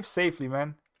 Drive safely,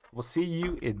 man. We'll see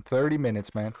you in 30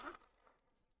 minutes, man.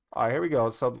 All right, here we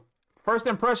go. So, first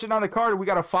impression on the card, we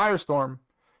got a Firestorm.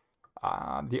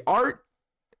 The art,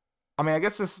 I mean, I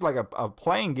guess this is like a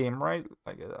playing game, right?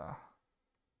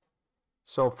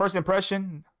 So, first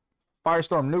impression,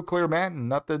 Firestorm Nuclear, man.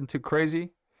 Nothing too crazy.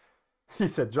 He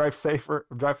said drive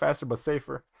faster, but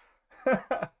safer.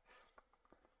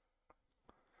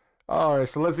 All right,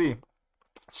 so let's see.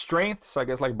 Strength, so I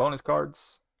guess like bonus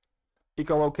cards.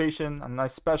 Echolocation, a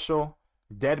nice special.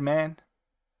 Dead Man.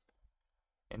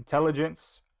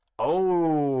 Intelligence.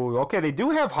 Oh, okay, they do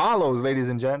have hollows, ladies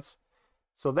and gents.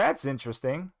 So that's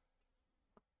interesting.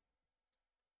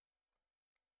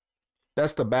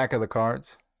 That's the back of the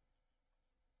cards.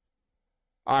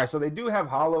 All right, so they do have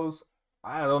hollows.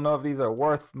 I don't know if these are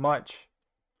worth much.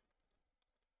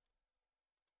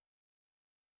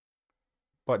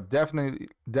 But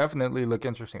definitely look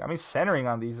interesting. I mean, centering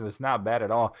on these is not bad at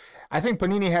all. I think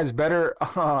Panini has better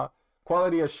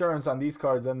quality assurance on these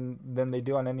cards than they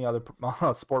do on any other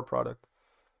sport product.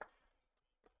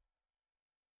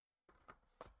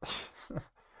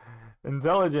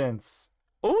 Intelligence.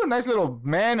 Oh, a nice little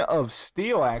Man of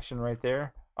Steel action right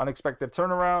there. Unexpected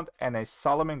turnaround and a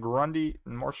Solomon Grundy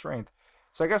and more strength.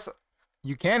 So I guess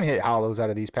you can hit hollows out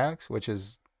of these packs, which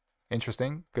is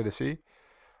interesting. Good to see.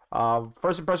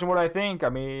 First impression, what I think. I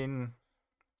mean,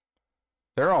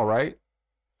 they're all right.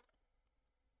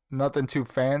 Nothing too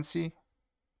fancy.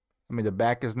 I mean, the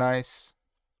back is nice.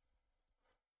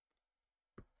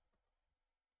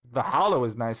 The hollow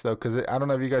is nice, though, because I don't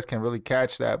know if you guys can really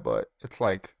catch that, but it's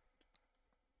like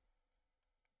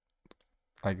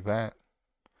that.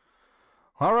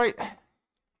 All right.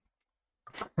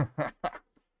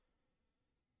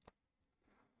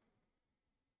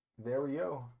 There we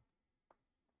go.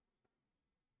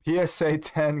 PSA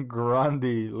 10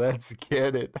 Grundy. Let's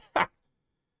get it.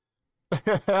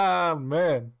 Ah,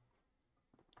 man.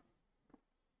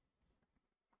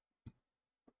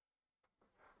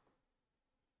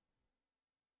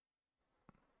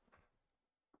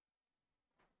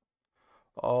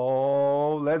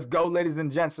 Oh, let's go, ladies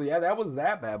and gents. So yeah, that was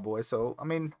that bad boy. So I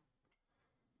mean,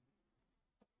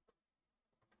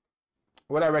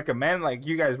 would I recommend like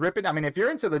you guys rip it? I mean, if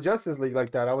you're into the Justice League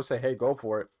like that, I would say, hey, go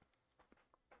for it.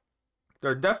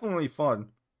 They're definitely fun.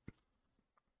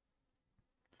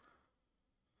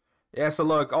 Yeah, so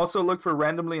look, also look for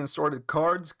randomly assorted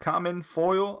cards, common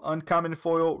foil, uncommon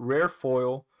foil, rare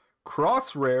foil,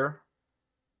 cross rare,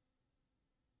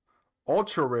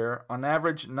 ultra rare. On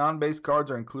average, non-base cards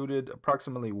are included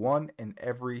approximately 1 in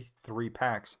every 3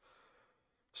 packs.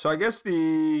 So I guess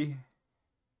the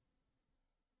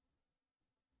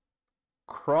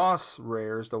cross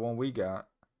rare is the one we got.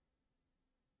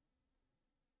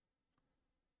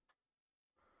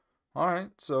 All right,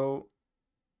 so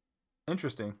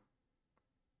interesting.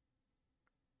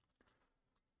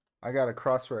 I got a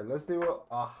cross rare. Let's do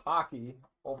a hockey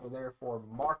over there for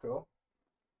Marco.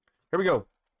 Here we go.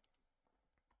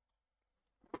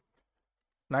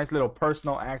 Nice little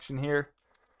personal action here.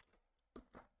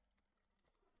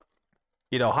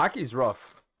 You know, hockey's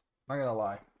rough. Not gonna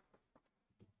lie.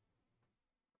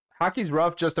 Hockey's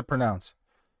rough just to pronounce.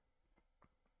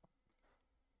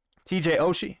 TJ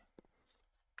Oshie.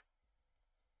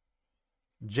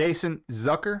 Jason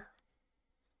Zucker.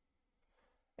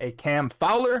 A Cam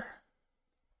Fowler.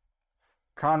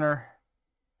 Connor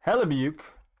Hellebuyck.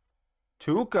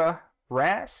 Tuukka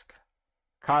Rask.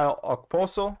 Kyle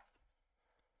Okposo.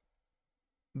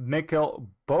 Mikkel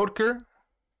Bodker.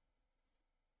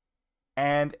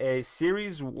 And a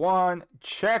Series 1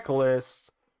 checklist.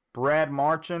 Brad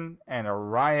Marchand and a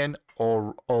Ryan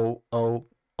O'Reilly.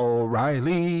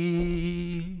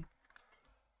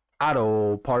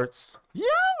 Auto parts.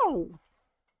 Yo!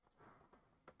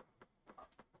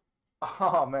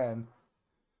 Oh, man.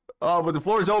 Oh, but the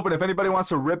floor is open. If anybody wants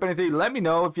to rip anything, let me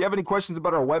know. If you have any questions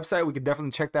about our website, we could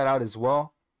definitely check that out as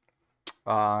well.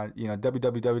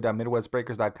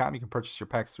 www.midwestbreakers.com. You can purchase your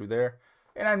packs through there.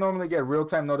 And I normally get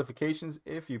real-time notifications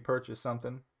if you purchase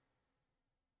something.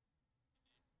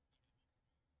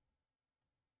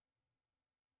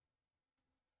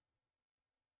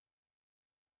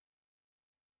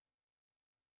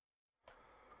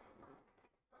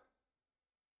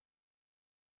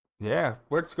 Yeah,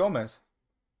 where's Gomez?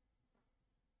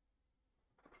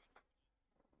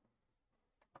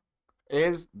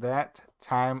 Is that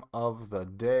time of the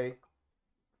day?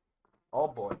 Oh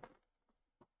boy.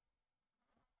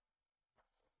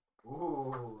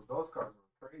 Ooh, those cards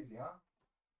were crazy, huh?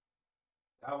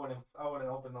 I wouldn't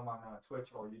open them on Twitch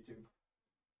or YouTube.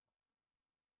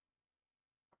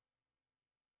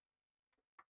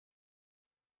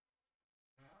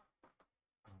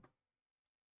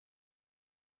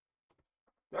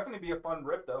 Definitely be a fun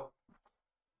rip though.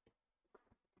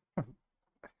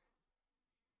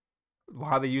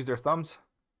 How they use their thumbs.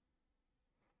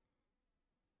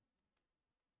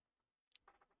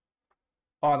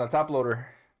 Oh, on the top loader.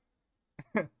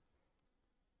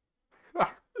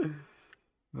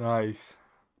 Nice.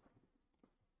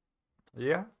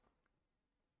 Yeah.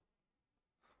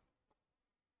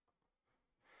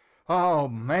 Oh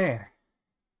man.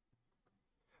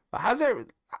 How's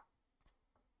it?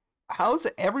 How's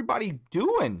everybody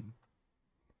doing?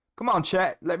 Come on,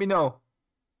 chat. Let me know.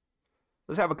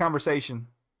 Let's have a conversation.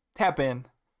 Tap in.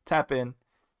 Tap in.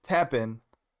 Tap in.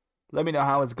 Let me know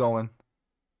how it's going.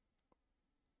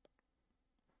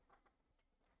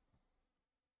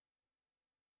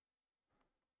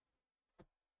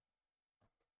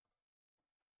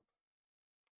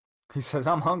 He says,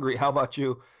 I'm hungry. How about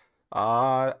you?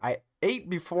 I ate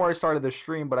before I started the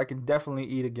stream, but I can definitely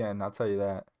eat again. I'll tell you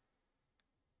that.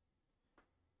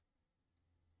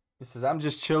 He says, I'm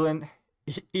just chilling,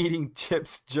 eating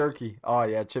chips jerky. Oh,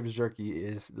 yeah, chips jerky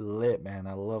is lit, man.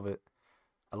 I love it.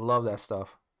 I love that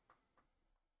stuff.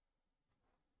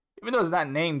 Even though it's not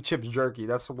named chips jerky,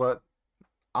 that's what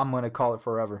I'm going to call it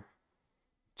forever.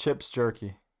 Chips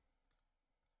jerky.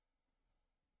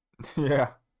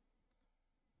 Yeah.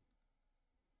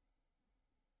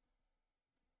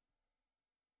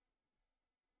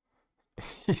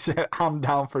 He said, I'm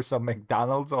down for some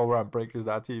McDonald's over on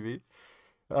breakers.tv.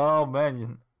 Oh,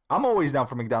 man. I'm always down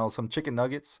for McDonald's. Some chicken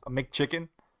nuggets, a McChicken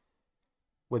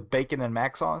with bacon and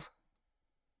mac sauce.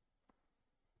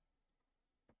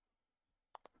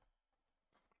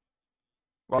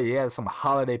 Well, yeah, some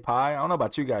holiday pie. I don't know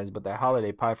about you guys, but that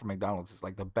holiday pie from McDonald's is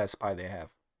like the best pie they have.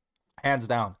 Hands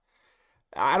down.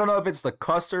 I don't know if it's the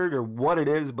custard or what it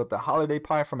is, but the holiday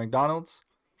pie from McDonald's,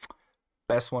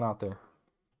 best one out there.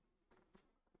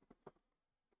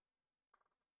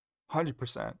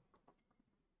 100%.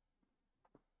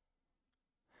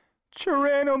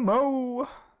 Geronimo.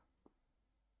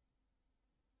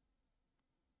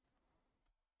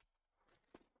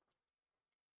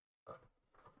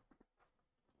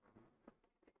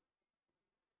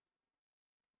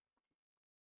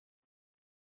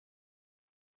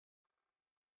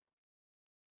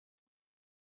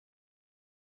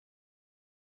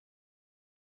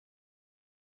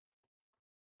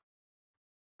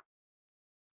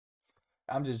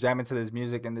 I'm just jamming to this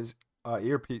music and this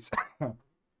earpiece.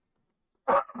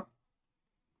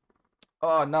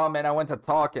 Oh no, man! I went to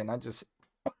talk and I just,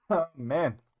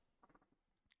 man.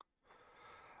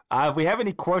 If we have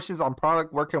any questions on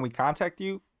product, where can we contact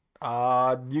you?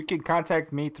 You can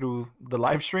contact me through the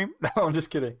live stream. No, I'm just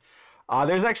kidding.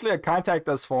 There's actually a contact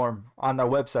us form on our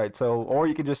website. So, or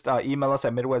you can just email us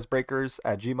at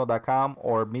midwestbreakers@gmail.com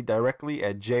or me directly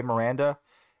at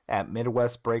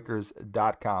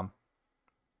jmiranda@midwestbreakers.com.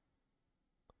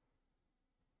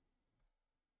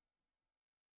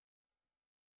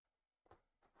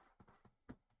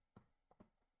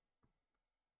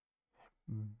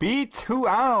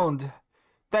 B2ound.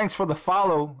 Thanks for the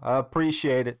follow. I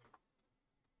appreciate it.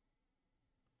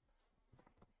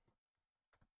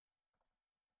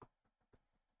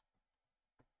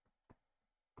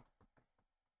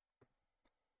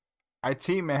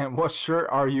 IT man, what shirt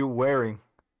are you wearing?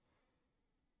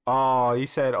 Oh, he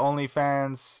said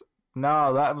OnlyFans.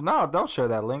 No, don't share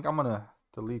that link. I'm gonna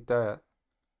delete that.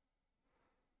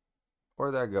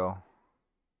 Where'd that go?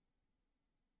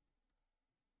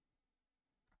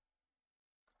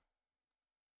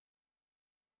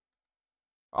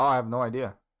 Oh, I have no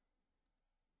idea.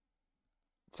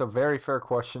 It's a very fair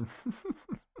question.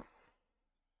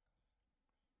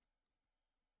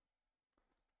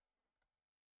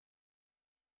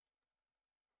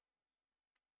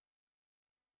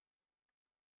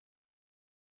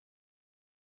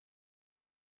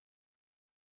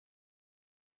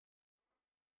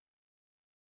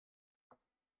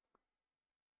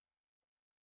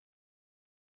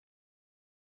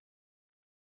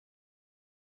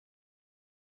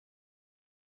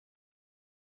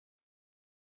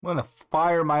 I'm gonna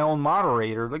fire my own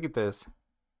moderator. Look at this.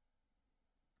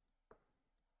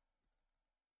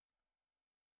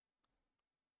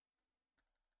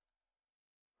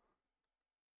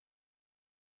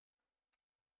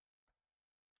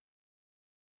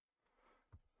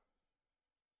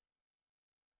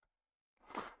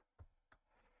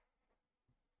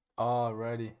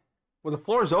 Alrighty. Well, the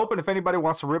floor is open if anybody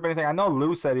wants to rip anything. I know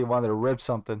Lou said he wanted to rip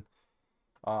something.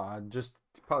 Just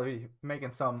probably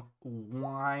making some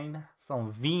wine,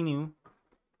 some vino.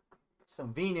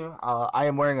 Some vino. I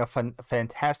am wearing a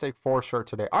Fantastic Four shirt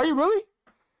today. Are you really?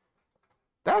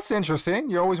 That's interesting.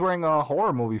 You're always wearing a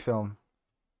horror movie film.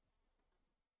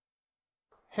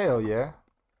 Hell yeah.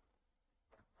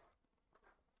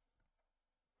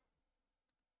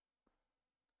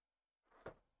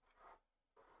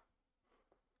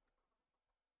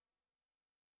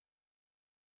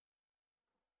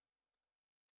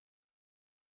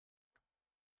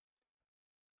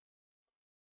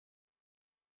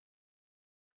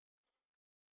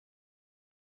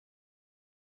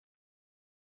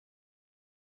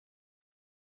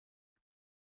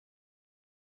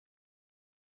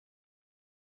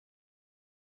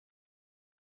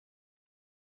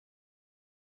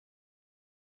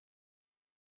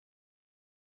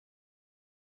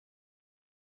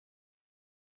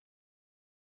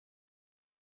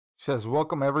 Says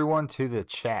welcome everyone to the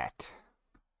chat.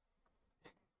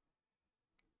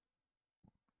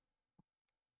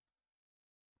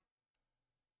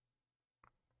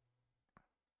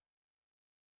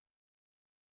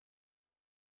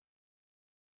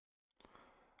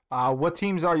 What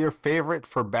teams are your favorite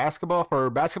for basketball? For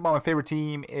basketball, my favorite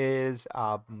team is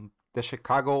the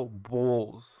Chicago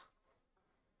Bulls.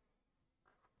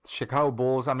 Chicago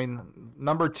Bulls. I mean,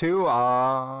 number two,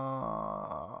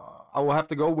 I will have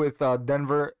to go with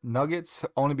Denver Nuggets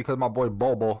only because my boy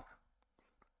Bobo.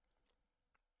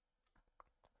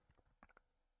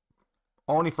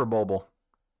 Only for Bobo.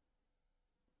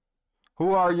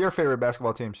 Who are your favorite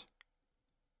basketball teams?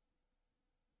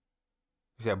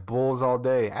 You said Bulls all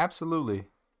day. Absolutely,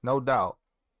 no doubt.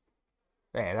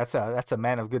 Man, that's a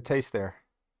man of good taste there.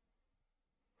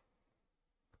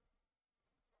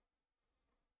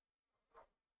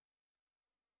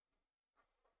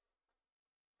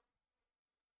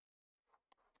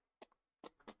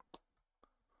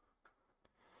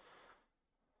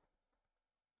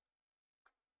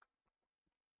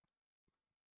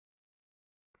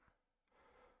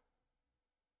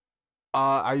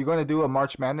 Are you going to do a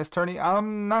March Madness tourney?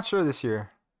 I'm not sure this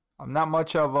year. I'm not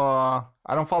much of I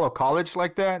don't follow college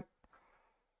like that.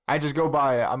 I just go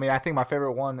by. I mean, I think my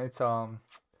favorite one. It's. Oh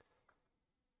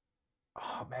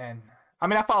man. I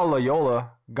mean, I follow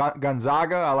Loyola,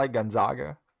 Gonzaga. I like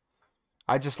Gonzaga.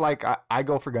 I just like I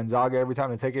go for Gonzaga every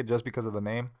time I take it just because of the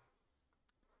name.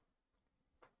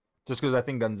 Just because I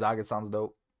think Gonzaga sounds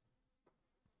dope.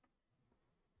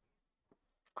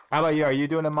 How about you? Are you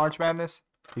doing a March Madness?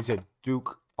 He said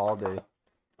Duke all day.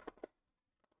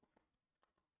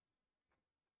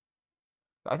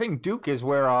 I think Duke is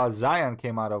where Zion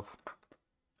came out of.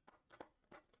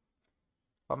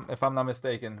 If I'm not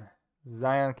mistaken,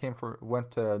 Zion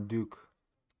went to Duke.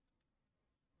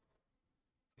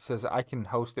 He says I can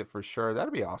host it for sure.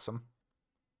 That'd be awesome.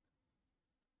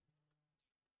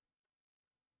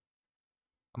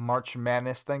 A March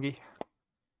Madness thingy.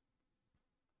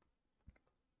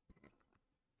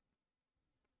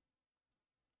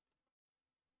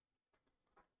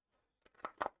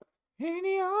 In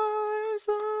the eyes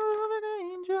of an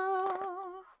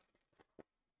angel.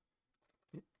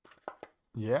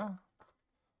 Yeah.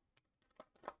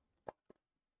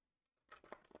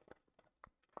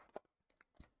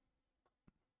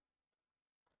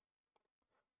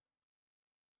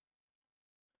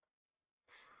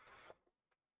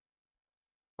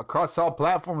 Across all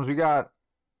platforms, we got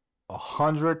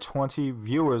 120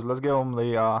 viewers. Let's give them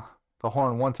the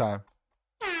horn one time.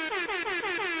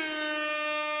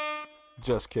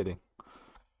 Just kidding.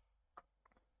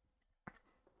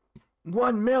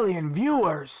 1 million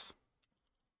viewers.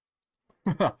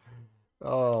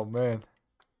 Oh man.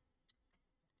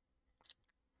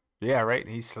 Yeah, right.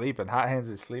 He's sleeping. Hot Hands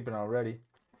is sleeping already.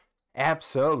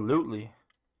 Absolutely.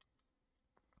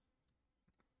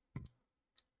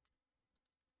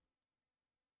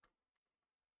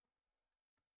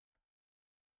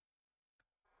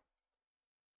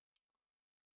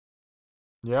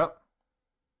 Yep.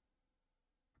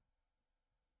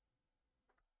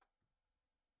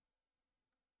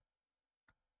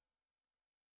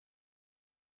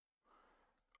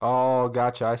 Oh,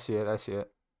 gotcha. I see it. I see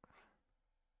it.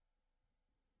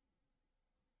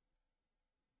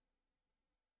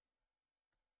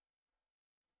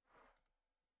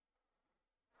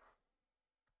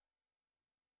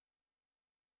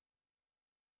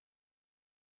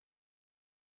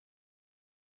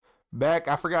 Back,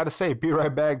 I forgot to say, be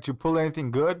right back. Did you pull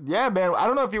anything good? Yeah, man. I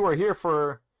don't know if you were here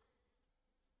for.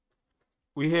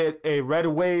 We hit a Red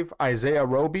Wave Isaiah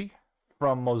Roby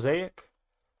from Mosaic.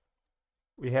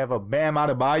 We have a Bam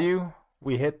Adebayo.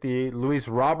 We hit the Luis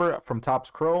Robert from Topps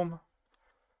Chrome.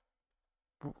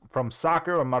 From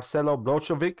soccer, a Marcelo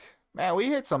Brozovic. Man, we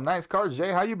hit some nice cards,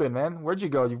 Jay. How you been, man? Where'd you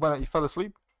go? You fell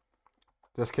asleep?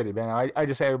 Just kidding, man. I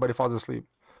just say everybody falls asleep.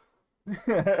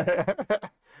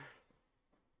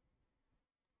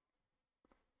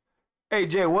 Hey,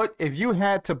 Jay, what if you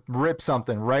had to rip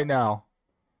something right now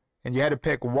and you had to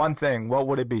pick one thing, what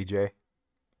would it be, Jay?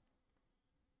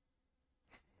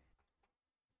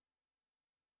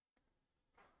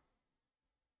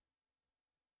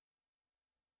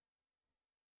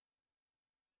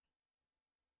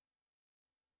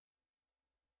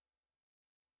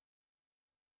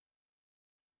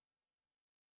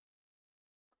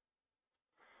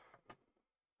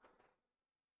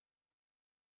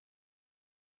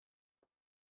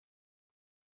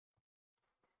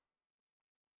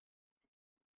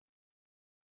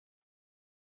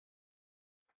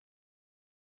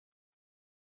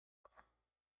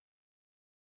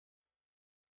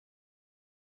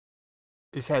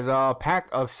 It says a pack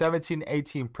of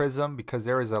 17-18 Prism because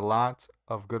there is a lot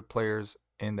of good players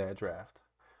in that draft.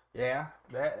 Yeah,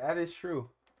 that is true.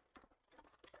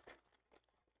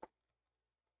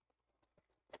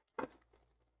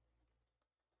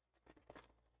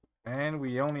 And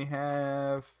we only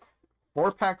have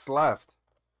 4 packs left.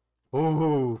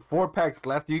 Ooh, 4 packs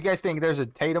left. Do you guys think there's a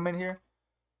Tatum in here?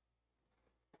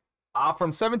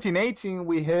 From 17-18,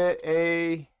 we hit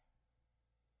a.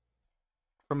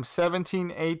 From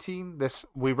 17-18, this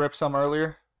we ripped some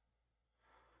earlier.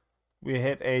 We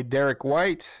hit a Derek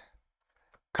White,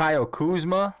 Kyle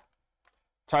Kuzma,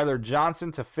 Tyler Johnson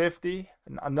to 50,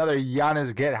 another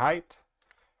Giannis Get Hyped,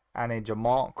 and a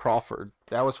Jamal Crawford.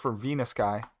 That was for Venus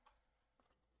Guy.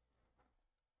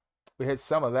 We hit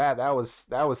some of that. That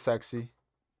was sexy.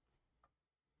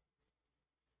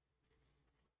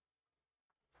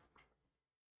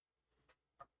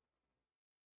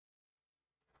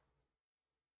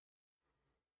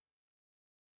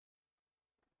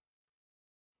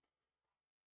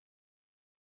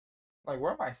 Like,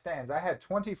 where are my stands? I had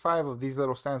 25 of these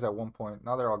little stands at one point.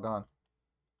 Now they're all gone.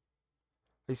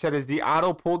 He said, is the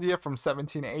auto pulled yet from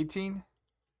 17-18?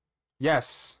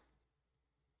 Yes.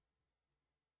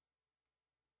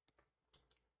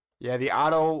 Yeah, the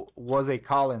auto was a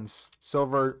Collins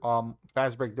silver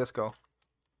fast break disco.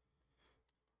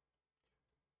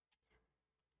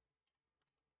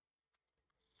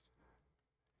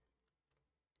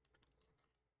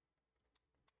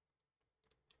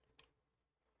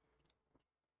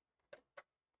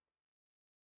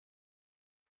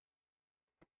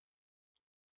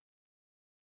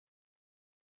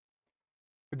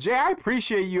 Jay, I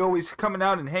appreciate you always coming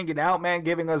out and hanging out, man,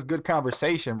 giving us good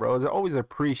conversation, bro. It's always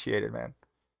appreciated, man.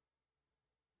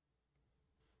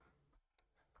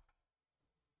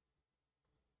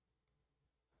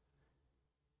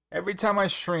 Every time I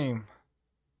stream,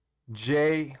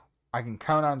 Jay, I can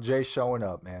count on Jay showing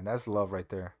up, man. That's love right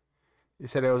there. You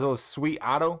said it was a little sweet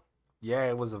auto? Yeah,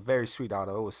 it was a very sweet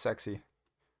auto. It was sexy.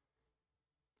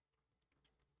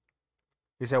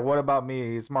 He said, "What about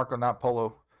me? It's Marco, not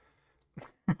Polo."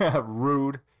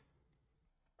 Rude.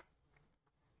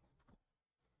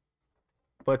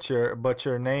 But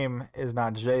your name is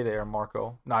not Jay there,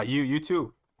 Marco. Nah, you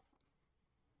too.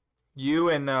 You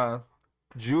and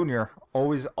Junior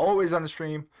always on the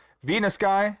stream. Venus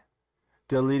guy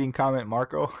deleting comment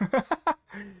Marco.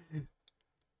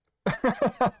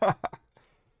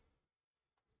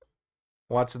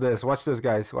 Watch this. Watch this,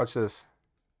 guys. Watch this.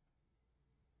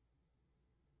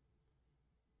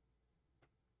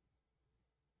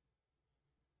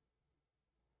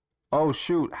 Oh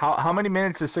shoot. How many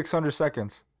minutes is 600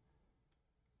 seconds?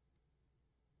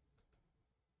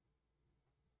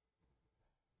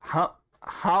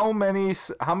 How many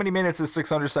minutes is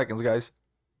 600 seconds, guys?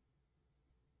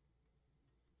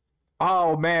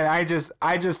 Oh man, I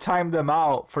just timed them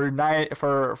out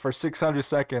for 600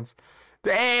 seconds.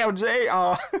 Damn, Jay.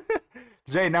 Oh,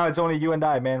 Jay, now it's only you and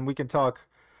I, man. We can talk.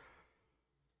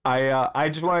 I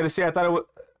just wanted to say I thought it was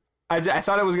I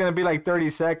thought it was gonna be like 30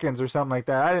 seconds or something like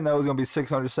that. I didn't know it was gonna be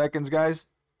 600 seconds, guys.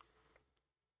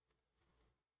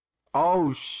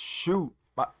 Oh shoot,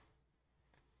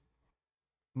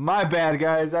 my bad,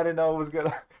 guys. I didn't know it was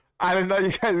gonna. I didn't know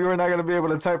you guys were not gonna be able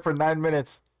to type for 9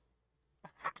 minutes.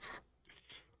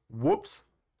 Whoops.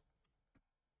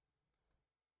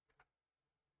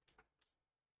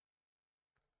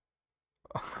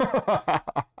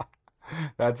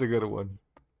 That's a good one.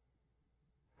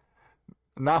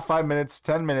 Not 5 minutes,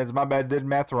 10 minutes. My bad. Did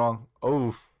math wrong.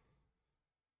 Oof.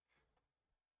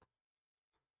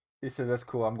 He says that's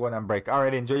cool. I'm going on break. All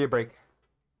right, enjoy your break.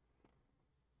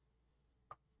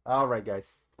 All right,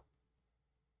 guys.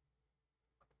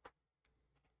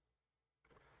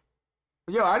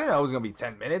 Yo, I didn't know it was gonna be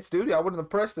 10 minutes, dude. I wouldn't have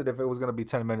pressed it if it was gonna be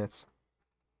 10 minutes.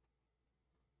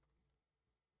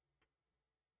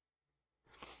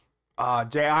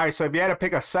 Jay, all right, so if you had to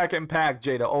pick a second pack,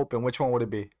 Jay, to open, which one would it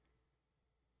be?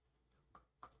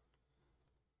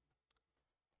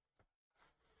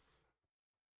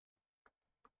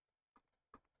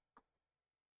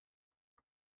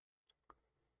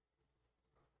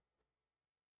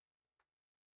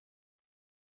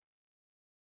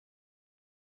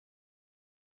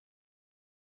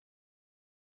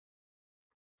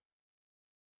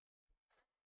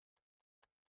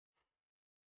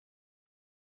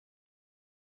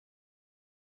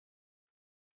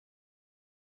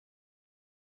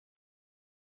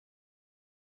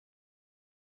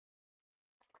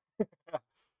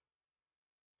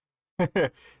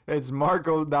 It's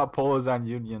Marco that Polo's on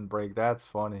Union break. That's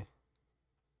funny.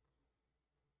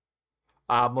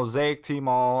 Mosaic team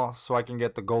all so I can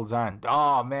get the golds on.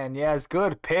 Oh man, yes,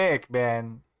 good pick,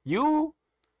 man. You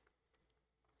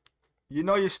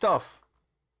know your stuff.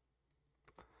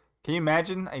 Can you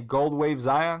imagine a gold wave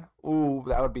Zion? Ooh,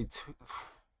 that'd be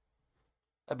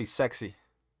sexy.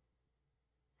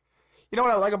 You know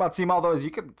what I like about Team All though is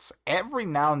you can every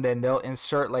now and then they'll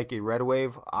insert like a red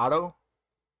wave auto,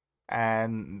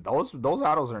 and those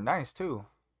autos are nice too.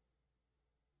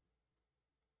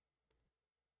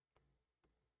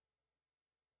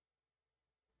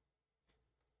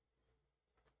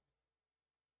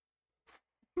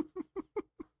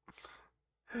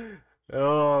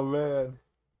 Oh man.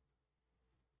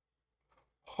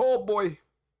 Oh boy.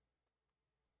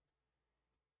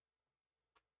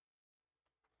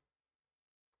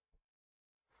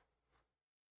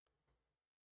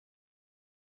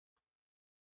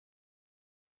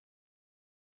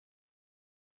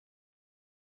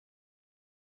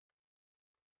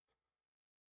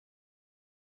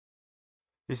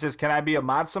 He says, "Can I be a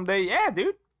mod someday?" Yeah,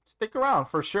 dude. Stick around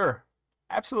for sure.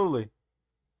 Absolutely.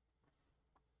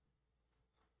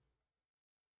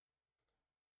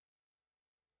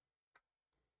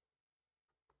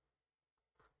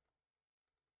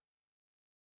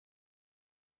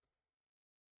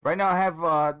 Right now I have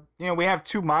we have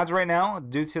two mods right now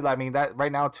due to I mean that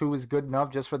right now two is good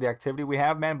enough just for the activity we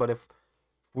have, man, but if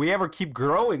we ever keep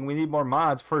growing, we need more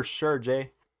mods for sure,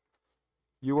 Jay.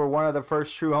 You were one of the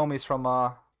first true homies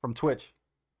from Twitch.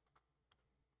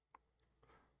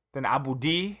 Then Abu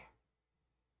D.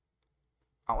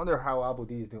 I wonder how Abu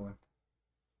D is doing.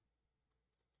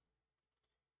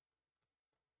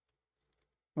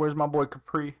 Where's my boy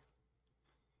Capri?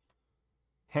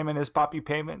 Him and his Poppy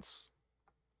Payments.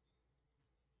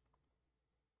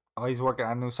 Oh, he's working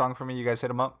on a new song for me. You guys hit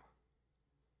him up.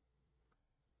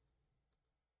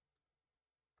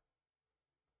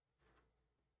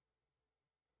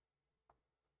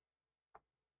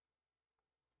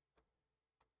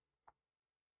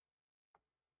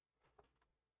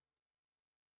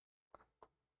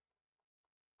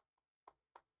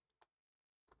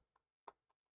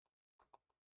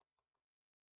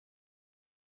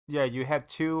 Yeah, you had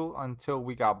two until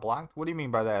we got blocked. What do you mean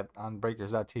by that on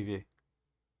breakers.tv?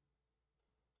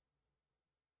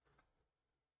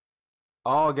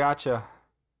 Oh, gotcha.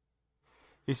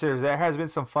 He says there has been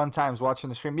some fun times watching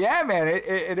the stream. Yeah, man,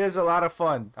 it is a lot of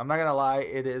fun. I'm not gonna lie,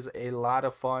 it is a lot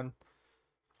of fun.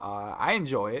 I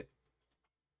enjoy it.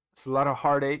 It's a lot of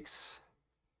heartaches,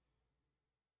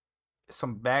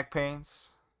 some back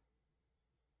pains.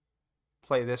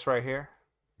 Play this right here.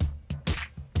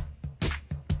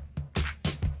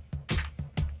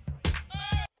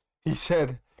 He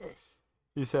said,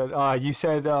 you said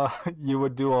you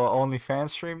would do a OnlyFans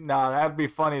stream. Nah, that'd be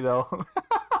funny though.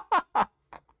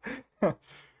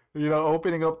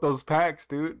 Opening up those packs,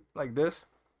 dude, like this.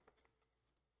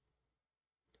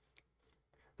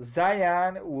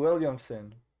 Zion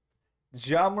Williamson,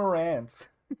 John Morant.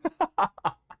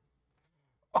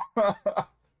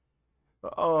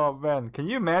 Oh man, can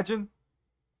you imagine?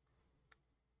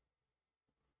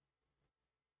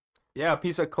 Yeah, a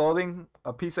piece of clothing,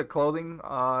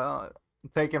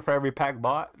 taken for every pack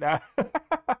bought. Like,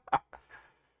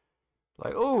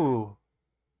 oh,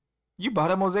 you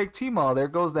bought a Mosaic T-Mall. There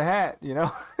goes the hat.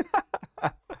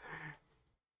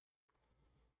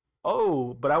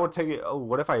 Oh, but I would take it. Oh,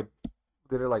 what if I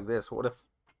did it like this? What if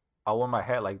I wore my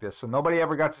hat like this? So nobody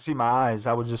ever got to see my eyes.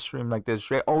 I would just stream like this,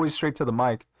 straight, always straight to the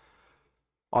mic.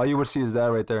 All you would see is that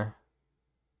right there.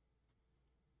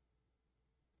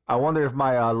 I wonder if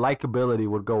my likability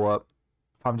would go up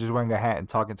if I'm just wearing a hat and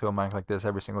talking to a mic like this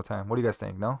every single time. What do you guys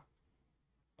think? No?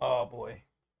 Oh boy.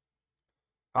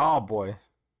 Oh boy.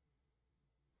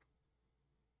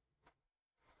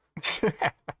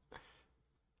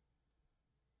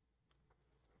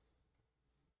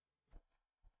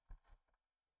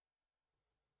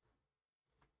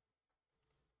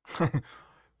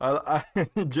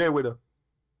 Jay Widow.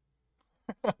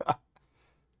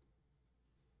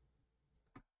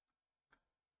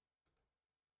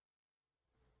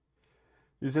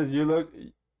 He says you look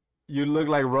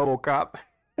like RoboCop.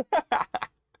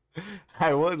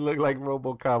 I would look like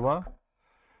RoboCop, huh?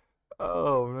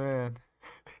 Oh man.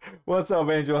 What's up,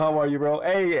 Angel? How are you, bro?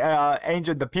 Hey,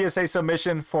 Angel, the PSA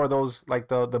submission for those like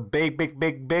the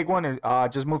big one is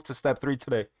just moved to step 3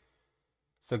 today.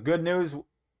 So good news.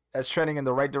 That's trending in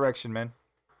the right direction, man.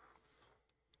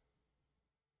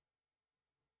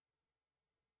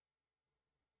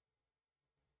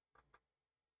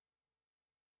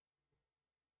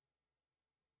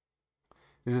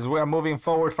 This is where I'm moving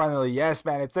forward finally. Yes,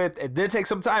 man. It did take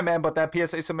some time, man, but that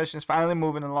PSA submission is finally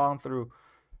moving along through.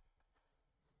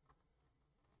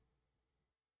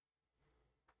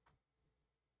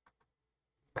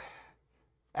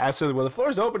 Absolutely. Well, the floor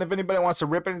is open. If anybody wants to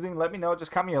rip anything, let me know.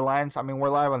 Just comment your lines. I mean, we're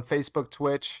live on Facebook,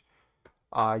 Twitch,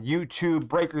 YouTube,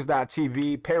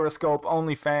 breakers.tv, Periscope,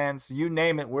 OnlyFans, you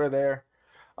name it, we're there.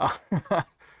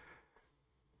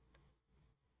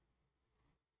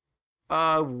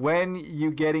 Uh, when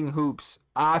you getting hoops?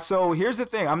 So here's the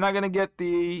thing. I'm not gonna get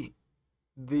the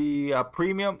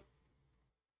premium,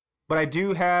 but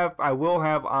I will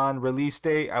have on release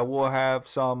date. I will have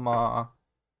some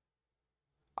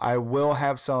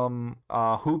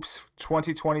hoops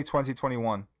 2020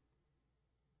 2021.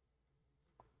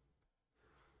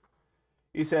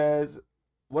 He says,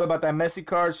 "What about that Messi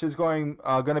card? She's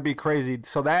gonna be crazy."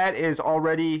 So that is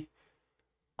already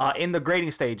in the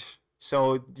grading stage.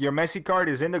 So your Messi card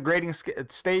is in the grading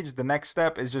stage. The next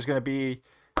step is just gonna be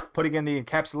putting in the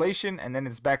encapsulation, and then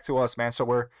it's back to us, man.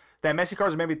 So that Messi card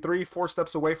is maybe 3-4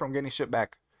 steps away from getting shipped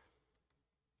back.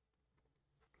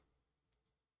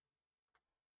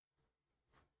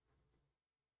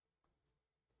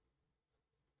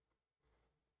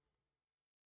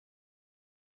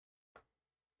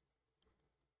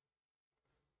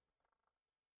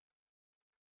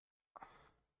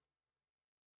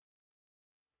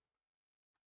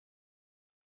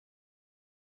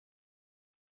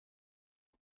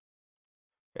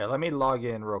 Yeah, let me log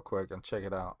in real quick and check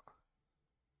it out.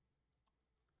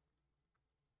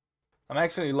 I'm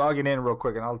actually logging in real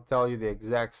quick, and I'll tell you the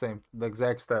exact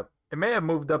step. It may have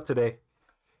moved up today.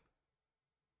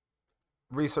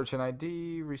 Research and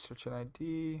ID, research and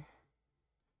ID.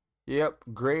 Yep,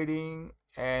 grading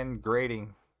and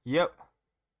grading. Yep.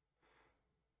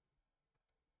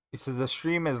 He says the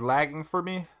stream is lagging for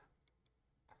me.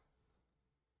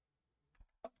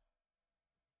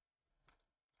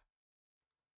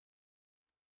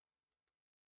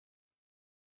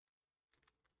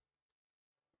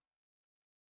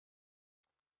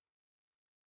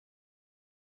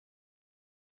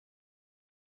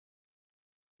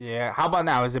 Yeah, how about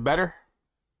now? Is it better?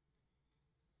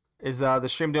 Is the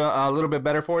stream doing a little bit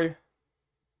better for you?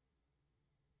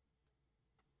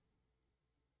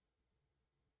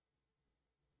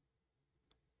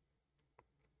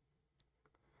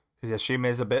 The stream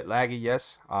is a bit laggy,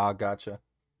 yes. Gotcha.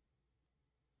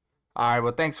 All right,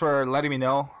 well, thanks for letting me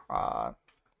know.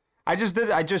 I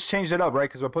just changed it up, right?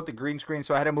 Because I put the green screen,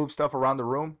 so I had to move stuff around the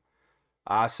room.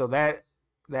 So that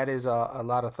is a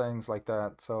lot of things like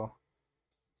that. So,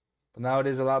 but now it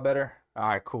is a lot better. All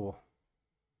right, cool.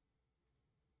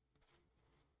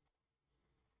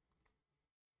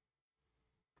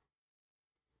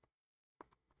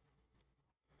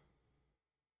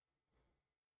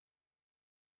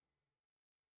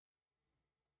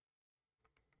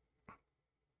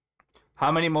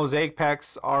 How many mosaic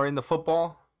packs are in the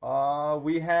football?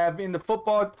 We have in the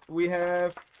football we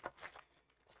have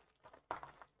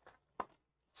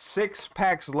 6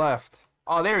 packs left.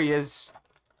 Oh, there he is.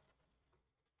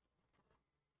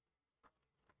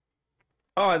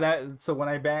 Oh, that so when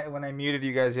I muted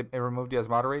you guys, it removed you as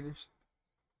moderators.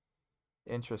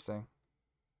 Interesting.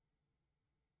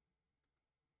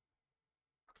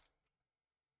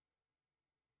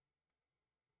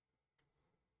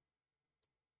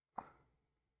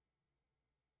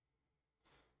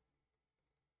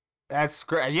 That's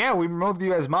great. Yeah, we removed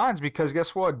you as mods because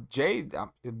guess what? Jay's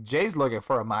looking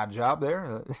for a mod job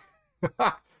there.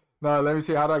 No, let me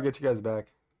see. How do I get you guys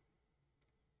back?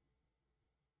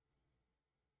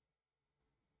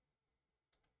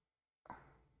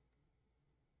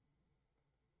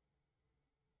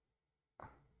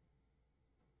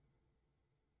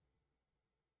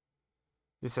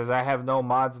 He says I have no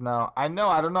mods now. I know.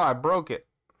 I don't know. I broke it.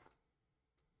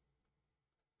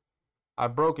 I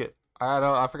broke it. I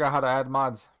don't. I forgot how to add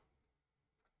mods.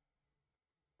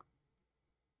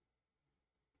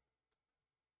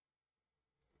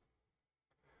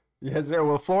 Yes, sir.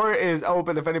 Well, floor is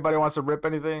open if anybody wants to rip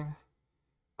anything.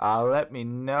 Let me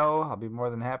know. I'll be more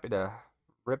than happy to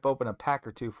rip open a pack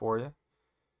or two for you.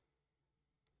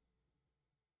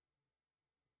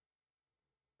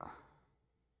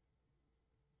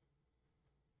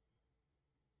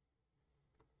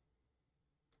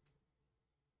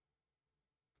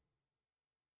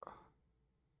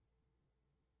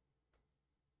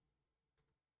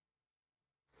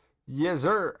 Yes,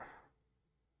 sir.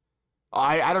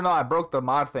 I don't know. I broke the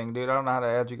mod thing, dude. I don't know how to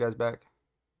add you guys back.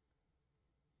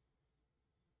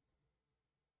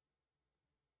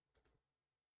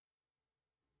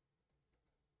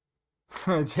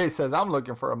 Jay says I'm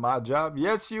looking for a mod job.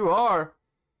 Yes, you are.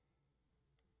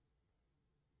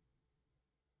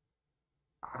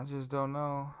 I just don't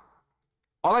know.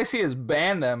 All I see is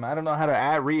ban them. I don't know how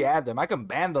to re-add them. I can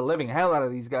ban the living hell out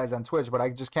of these guys on Twitch, but I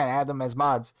just can't add them as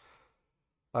mods.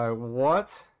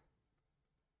 What?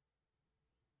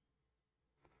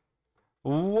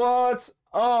 What's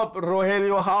up,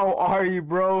 Rogelio? How are you,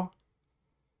 bro?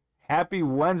 Happy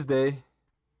Wednesday.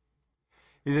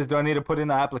 He says, do I need to put in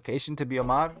the application to be a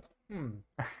mod?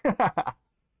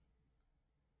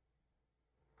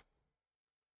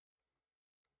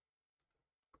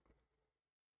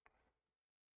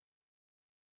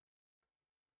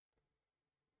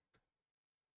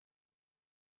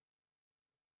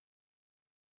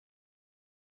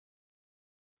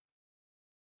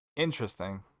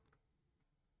 Interesting.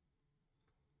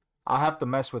 I'll have to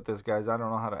mess with this, guys. I don't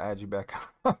know how to add you back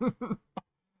on.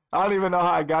 I don't even know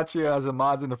how I got you as a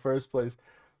mods in the first place.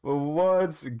 But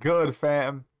what's good,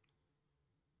 fam?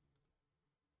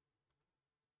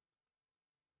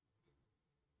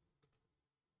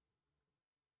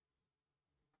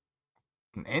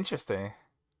 Interesting.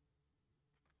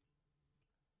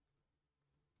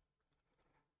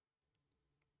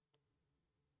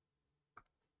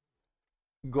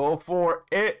 Go for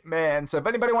it, man. So if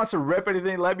anybody wants to rip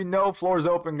anything, let me know. Floor's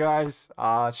open, guys.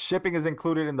 Shipping is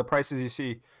included in the prices you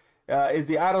see. Is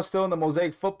the auto still in the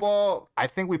Mosaic football? I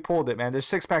think we pulled it, man. There's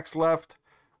 6 packs left.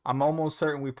 I'm almost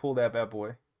certain we pulled that bad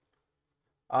boy.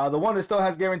 The one that still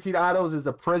has guaranteed autos is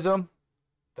the Prism.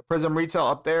 The Prism retail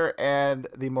up there and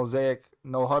the Mosaic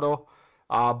no huddle.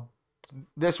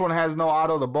 This one has no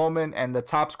auto, the Bowman, and the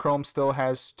Topps Chrome still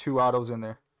has 2 autos in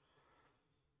there.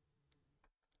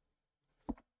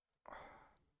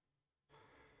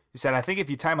 He said, I think if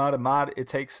you time out a mod, it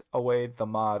takes away the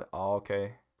mod. Oh,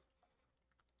 okay.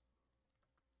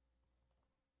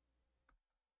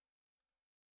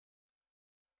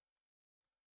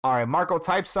 All right, Marco,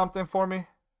 type something for me.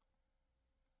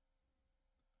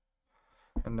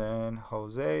 And then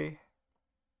Jose.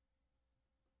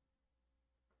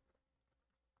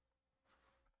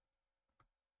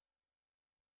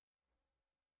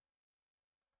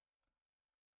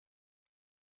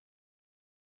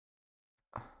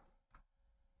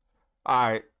 All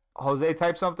right, Jose,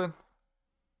 type something.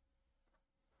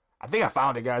 I think I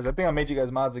found it, guys. I think I made you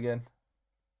guys mods again.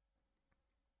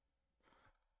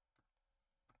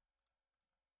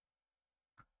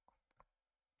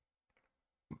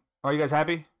 Are you guys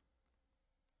happy?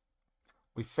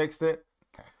 We fixed it.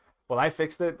 Well, I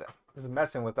fixed it. Just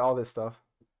messing with all this stuff.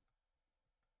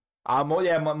 Yeah,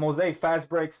 Mosaic Fast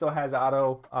Break still has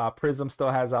auto. Prism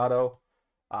still has auto.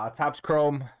 Topps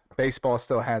Chrome Baseball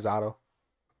still has auto.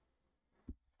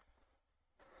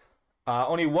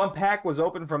 Only one pack was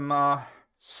open from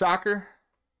soccer,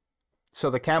 so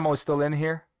the camo is still in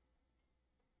here.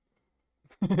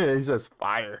 He says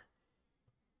fire.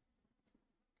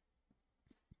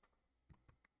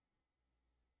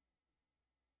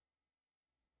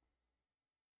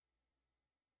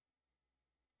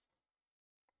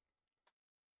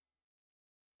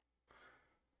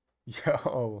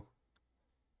 Yo.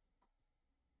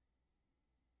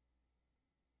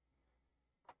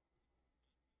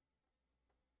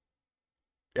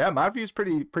 Yeah, my view's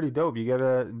pretty dope. You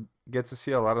get to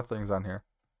see a lot of things on here.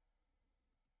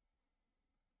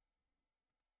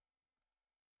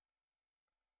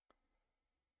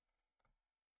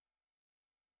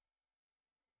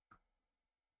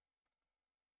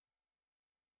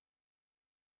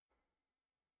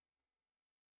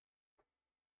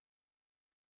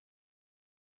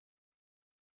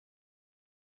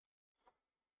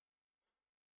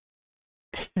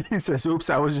 He says, "Oops,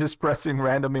 I was just pressing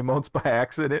random emotes by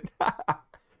accident."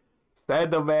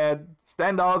 Send them, man.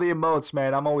 Send all the emotes,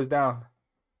 man. I'm always down.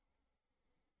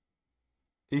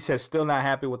 He says, "Still not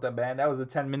happy with that ban. That was a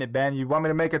 10-minute ban. You want me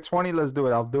to make it 20? Let's do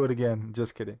it. I'll do it again."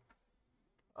 Just kidding.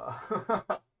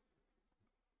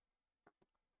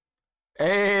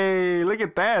 Hey, look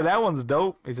at that. That one's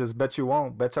dope. He says, "Bet you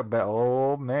won't. Bet you bet."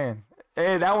 Oh man.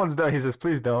 Hey, that one's dope. He says,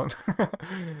 "Please don't."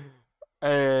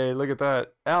 Hey, look at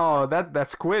that. Oh, that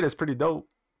squid is pretty dope.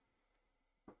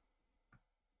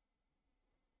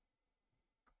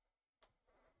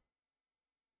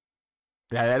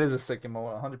 Yeah, that is a sick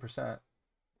emote, 100%.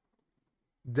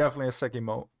 Definitely a sick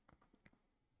emote.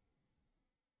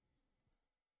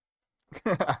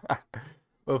 Well,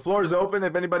 the floor is open.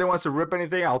 If anybody wants to rip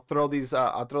anything, I'll throw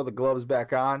the gloves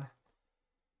back on.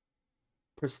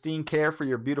 Pristine care for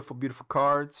your beautiful, beautiful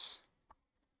cards.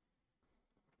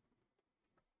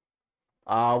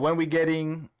 When we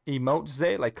getting emotes,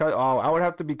 Zay? Like, oh, I would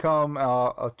have to become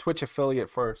a Twitch affiliate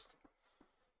first.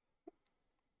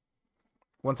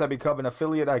 Once I become an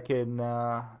affiliate, I can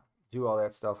do all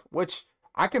that stuff. Which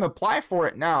I can apply for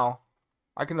it now.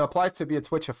 I can apply to be a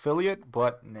Twitch affiliate,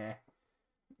 but nah.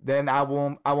 Then I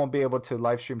won't be able to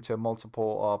live stream to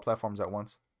multiple platforms at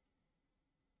once.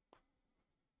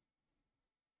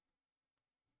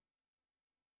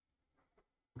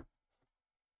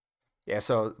 Yeah,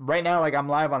 so right now, like, I'm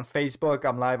live on Facebook,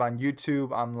 I'm live on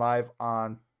YouTube, I'm live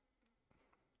on.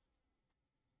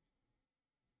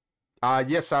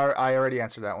 Yes, I already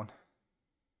answered that one.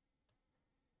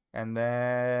 And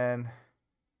then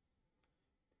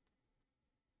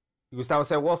Gustavo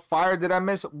said, "What fire did I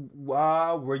miss?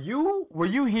 Were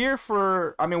you here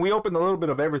for? I mean, we opened a little bit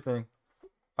of everything.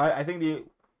 I think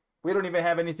we don't even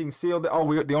have anything sealed.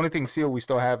 Oh, the only thing sealed we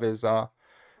still have is the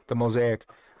mosaic.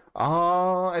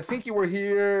 I think you were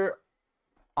here.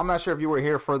 I'm not sure if you were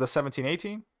here for the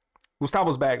 17-18.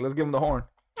 Gustavo's back. Let's give him the horn.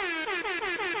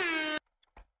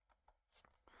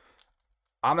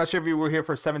 I'm not sure if you were here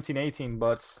for 17-18,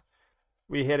 but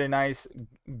we hit a nice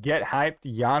get hyped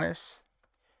Giannis.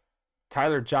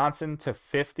 Tyler Johnson to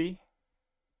 50.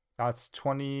 That's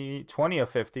 20 of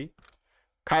 50.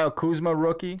 Kyle Kuzma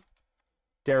rookie.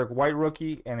 Derek White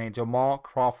rookie. And a Jamal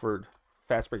Crawford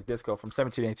fast break disco from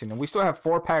 17-18. And we still have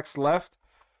 4 packs left.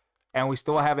 And we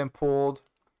still haven't pulled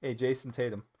a Jason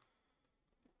Tatum.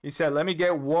 He said, "Let me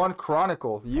get one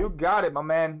Chronicle." You got it, my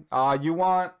man. You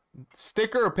want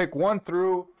sticker or pick 1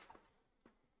 through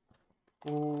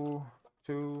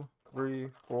 2, 3,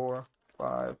 4,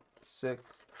 5, 6,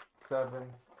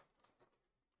 7.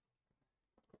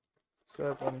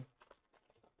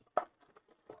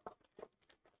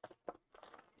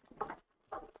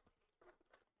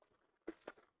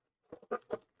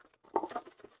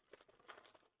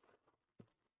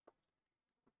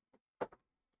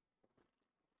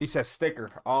 He says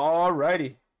sticker.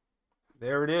 Alrighty.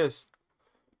 There it is.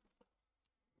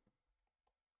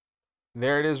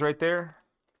 There it is right there.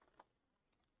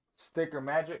 Sticker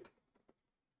magic.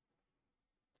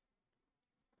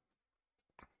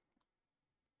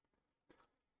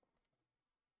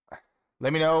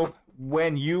 Let me know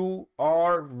when you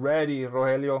are ready,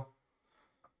 Rogelio.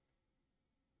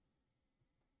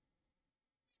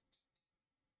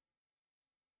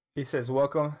 He says,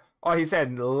 welcome. Oh, he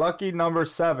said lucky number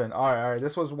 7. All right.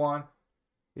 This was 1.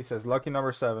 He says lucky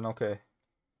number 7. Okay.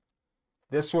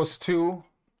 This was 2.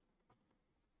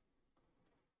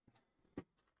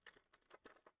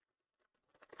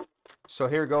 So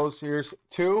here goes. Here's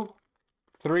 2,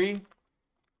 3,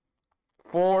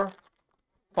 4,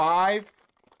 5,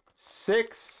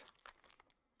 6,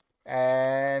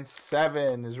 and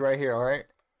 7 is right here. All right.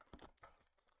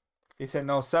 He said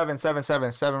no, 7, 7,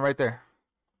 7, 7 right there.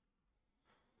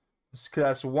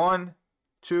 That's 1,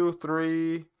 2,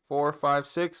 3, 4, 5,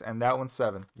 6, and that one's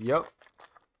 7. Yep.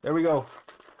 There we go.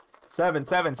 7,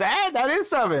 7. Hey, that is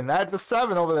 7. That's the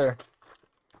 7 over there.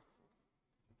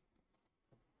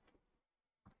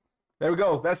 There we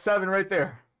go. That's 7 right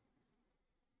there.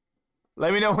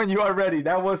 Let me know when you are ready.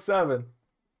 That was 7.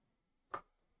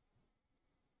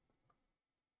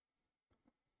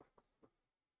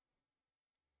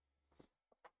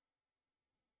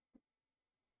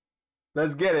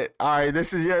 Let's get it. All right,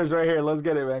 this is yours right here. Let's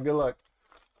get it, man. Good luck.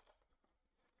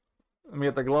 Let me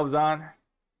get the gloves on.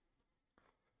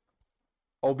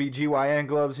 OBGYN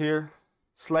gloves here.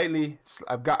 Slightly,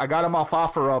 I got them off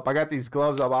OfferUp. I got these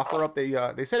gloves off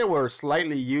OfferUp. They said it were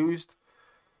slightly used,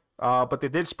 but they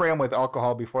did spray them with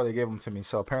alcohol before they gave them to me.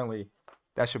 So apparently,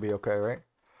 that should be okay, right?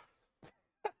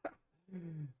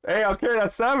 Hey, okay,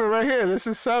 that's 7 right here. This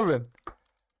is 7.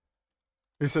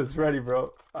 He says, ready,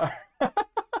 bro. I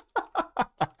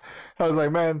was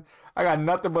like, man, I got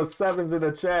nothing but 7s in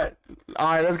the chat.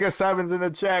 All right, let's get 7s in the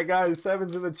chat, guys.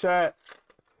 7s in the chat.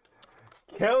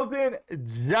 Keldon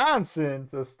Johnson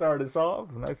to start us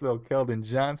off. Nice little Keldon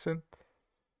Johnson.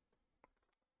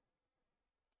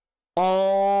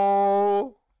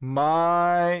 Oh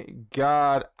my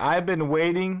God. I've been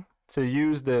waiting to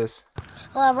use this.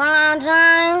 LeBron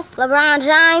James, LeBron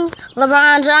James,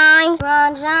 LeBron James,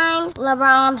 LeBron James,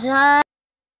 LeBron James.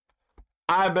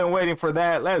 I've been waiting for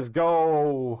that. Let's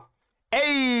go.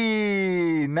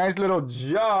 Hey, nice little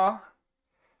Ja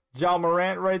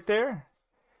Morant right there.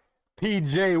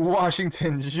 PJ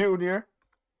Washington Jr.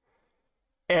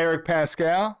 Eric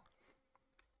Pascal.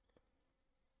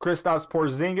 Kristaps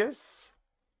Porzingis.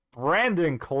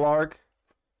 Brandon Clark.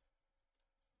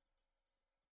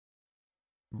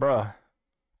 Bruh.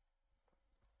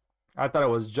 I thought it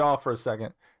was Ja for a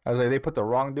second. I was like, they put the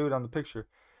wrong dude on the picture.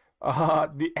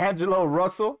 The Angelo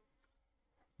Russell.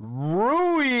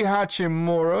 Rui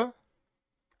Hachimura.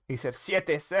 He said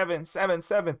 7, 7, 7,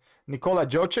 7. Nikola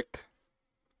Jokic.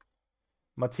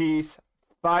 Matisse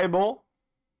Thybulle.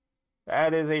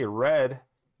 That is a red.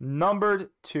 Numbered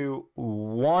to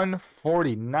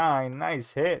 149.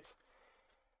 Nice hit.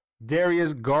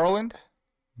 Darius Garland.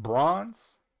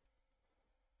 Bronze.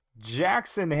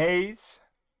 Jackson Hayes.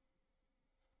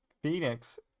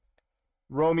 Phoenix.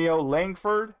 Romeo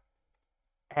Langford.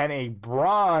 And a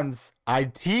bronze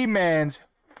IT man's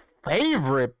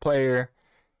favorite player,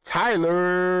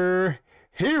 Tyler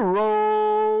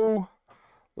Hero.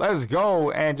 Let's go.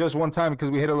 And just one time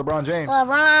because we hit a LeBron James.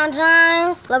 LeBron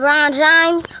James, LeBron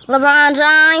James, LeBron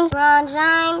James, LeBron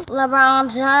James,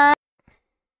 LeBron James.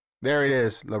 There it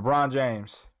is. LeBron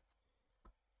James.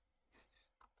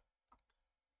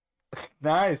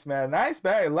 Nice, man. Nice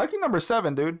bag. Lucky number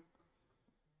 7, dude.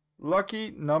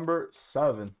 Lucky number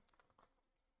 7.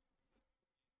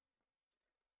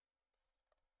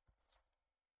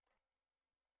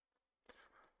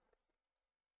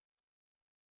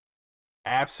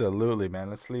 Absolutely,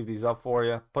 man. Let's leave these up for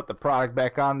you. Put the product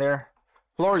back on there.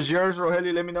 Floor is yours,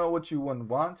 Rogelio. Let me know what you would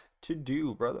want to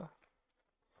do, brother.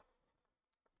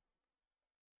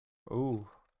 Ooh.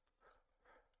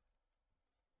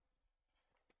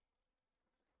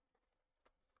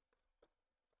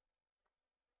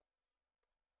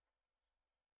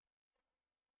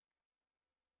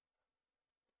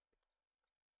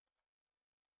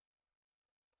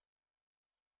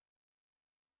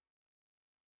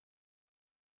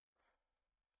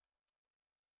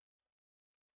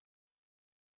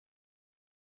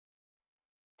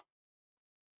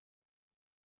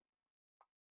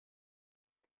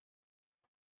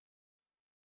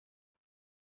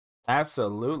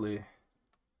 Absolutely.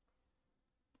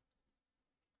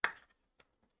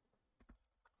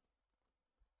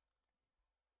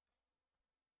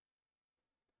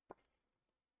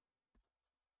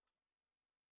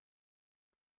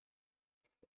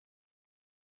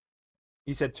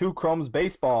 He said 2 chromes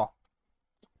baseball.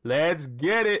 Let's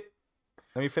get it.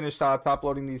 Let me finish top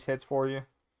loading these hits for you.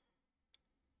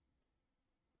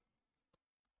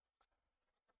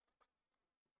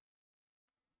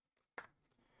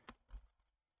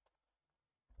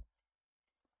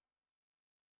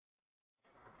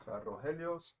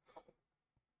 Rogelio's.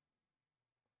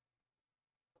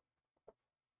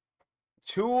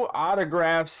 2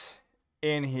 autographs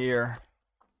in here.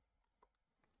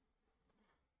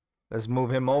 Let's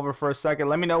move him over for a second.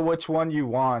 Let me know which one you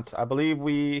want. I believe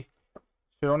we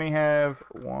should only have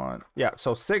one. Yeah,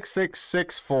 so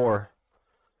 6664.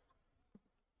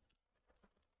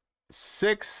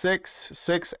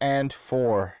 666 and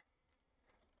 4.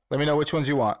 Let me know which ones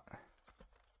you want.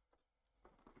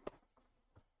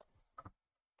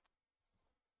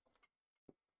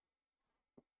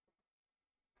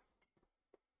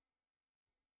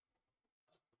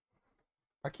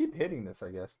 I keep hitting this, I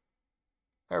guess.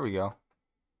 There we go.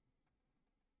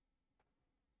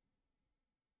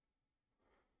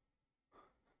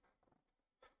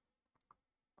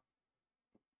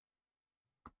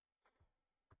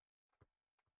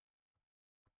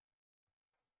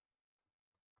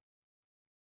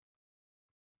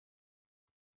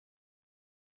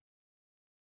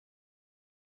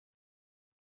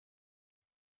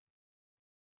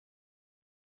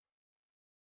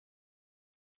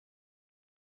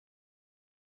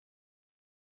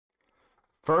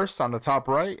 First on the top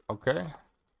right, okay.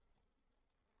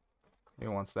 He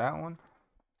wants that one.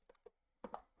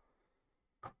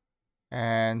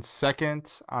 And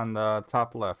second on the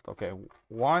top left, okay.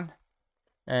 1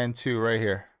 and 2 right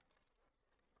here.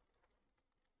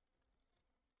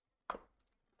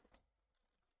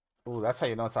 Ooh, that's how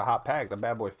you know it's a hot pack. The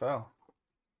bad boy fell.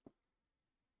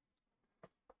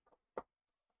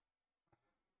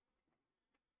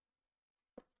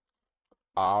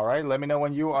 All right, let me know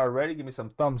when you are ready. Give me some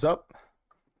thumbs up.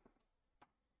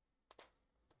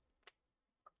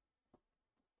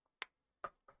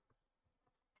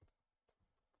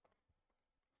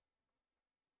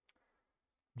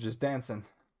 Just dancing.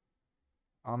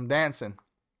 I'm dancing.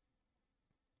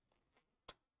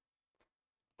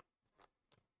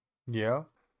 Yeah.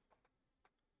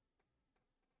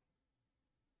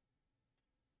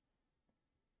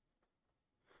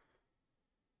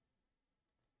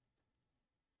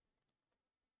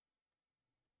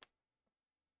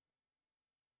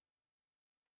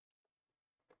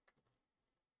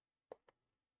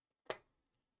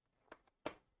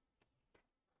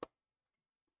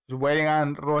 Just waiting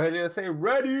on Rogelio to say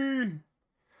ready.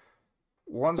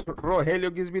 Once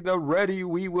Rogelio gives me the ready,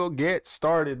 we will get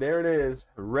started. There it is.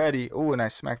 Ready. Oh, and I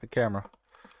smacked the camera.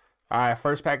 All right,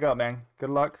 first pack up, man. Good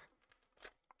luck.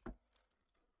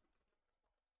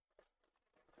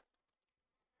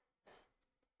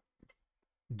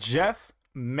 Jeff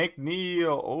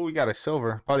McNeil. Oh, we got a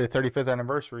silver. Probably the 35th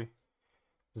anniversary.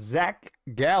 Zach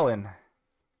Gallen.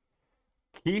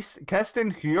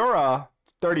 Keston Hiura.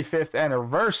 35th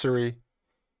anniversary.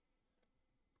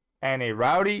 And a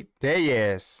Rowdy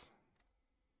Diaz.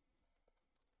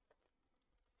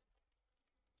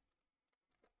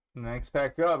 Next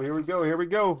pack up. Here we go. Here we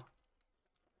go.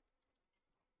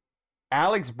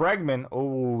 Alex Bregman.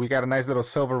 Oh, we got a nice little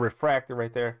silver refractor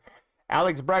right there.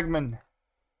 Alex Bregman.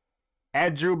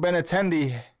 Andrew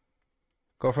Benintendi.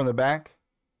 Go from the back.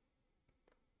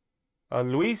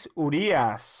 Luis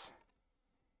Urias.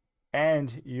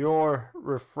 And your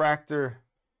refractor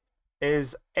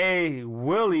is a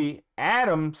Willie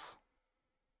Adams.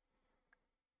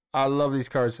 I love these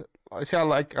cards. See, I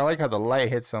like how the light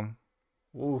hits them.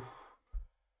 Ooh.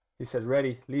 He said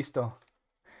ready, listo.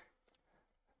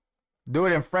 Do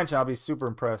it in French and I'll be super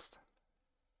impressed.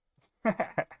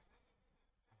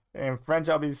 In French,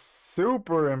 I'll be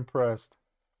super impressed.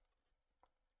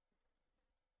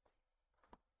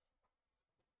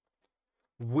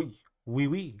 Oui.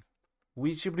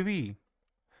 We should be.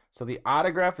 So the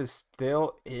autograph is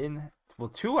still in. Well,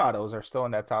 2 autos are still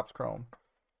in that Topps Chrome.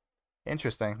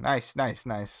 Interesting. Nice.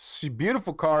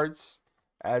 Beautiful cards,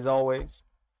 as always.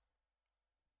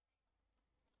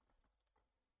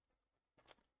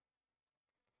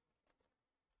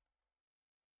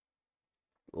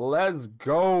 Let's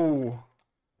go.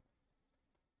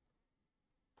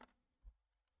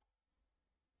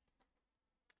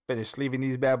 Finish sleeving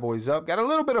these bad boys up. Got a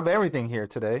little bit of everything here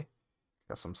today.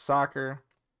 Got some soccer.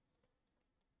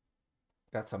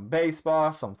 Got some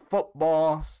baseball, some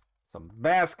football, some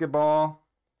basketball.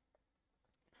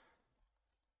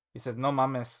 He said, no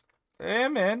mames. Hey,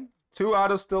 man. 2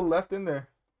 autos still left in there.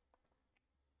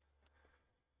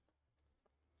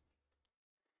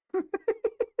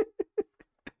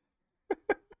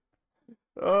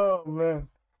 Oh, man.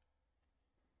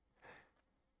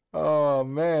 Oh,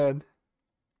 man.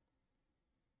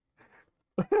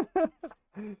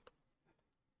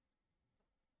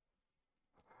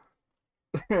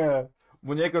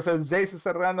 Muñeco says, Jason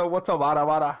Serrano, what's up, vara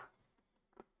vara?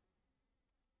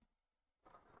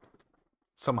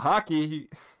 Some hockey.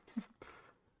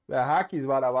 That hockey's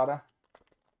vara vara.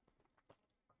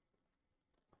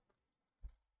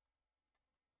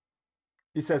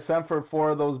 He said, send for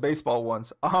 4 of those baseball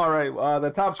ones. All right,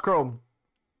 the Topps Chrome.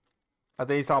 I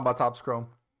think he's talking about Topps Chrome.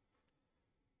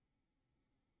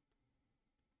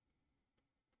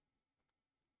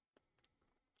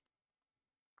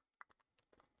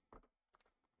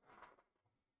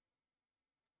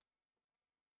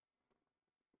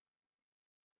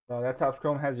 That Topps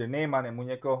Chrome has your name on it,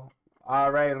 muñeco.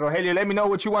 All right, Rogelio, let me know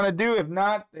what you want to do. If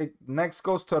not, it next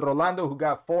goes to Rolando, who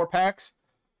got 4 packs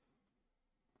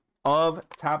of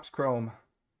Topps Chrome.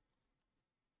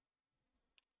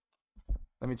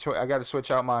 Let me I got to switch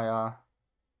out my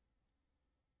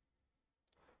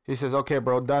He says, okay,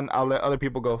 bro, done. I'll let other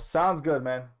people go. Sounds good,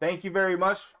 man. Thank you very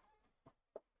much.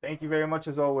 Thank you very much,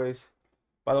 as always.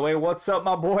 By the way, what's up,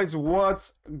 my boys?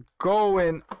 What's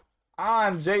going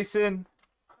on, Jason?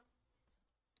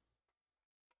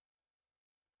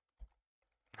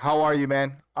 How are you,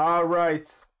 man? All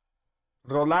right.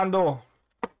 Rolando.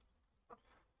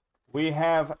 We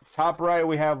have top right,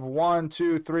 we have 1,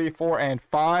 2, 3, 4, and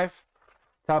 5.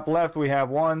 Top left, we have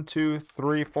 1, 2,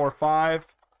 3, 4, 5.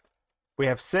 We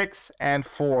have 6 and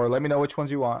 4. Let me know which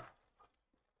ones you want.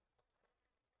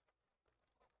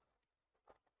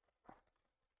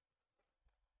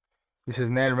 He says,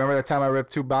 Ned, remember that time I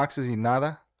ripped 2 boxes y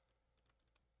nada?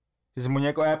 Is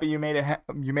Muñeco happy you made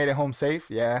it home safe?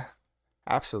 Yeah,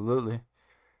 absolutely.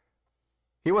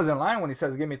 He wasn't lying when he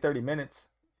says, give me 30 minutes.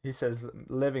 He says,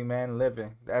 living, man,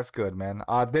 living. That's good, man.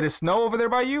 Did it snow over there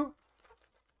by you?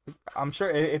 I'm sure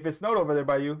if it snowed over there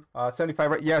by you, 75,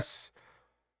 right? Yes.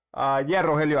 Yeah,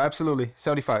 Rogelio, absolutely.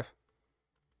 75.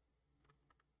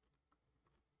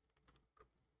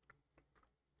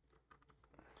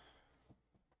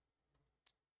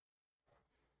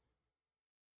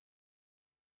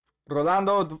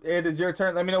 Rolando, it is your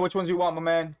turn. Let me know which ones you want, my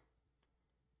man.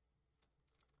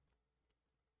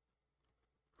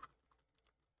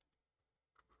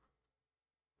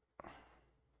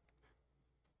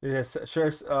 Yes,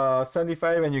 sure.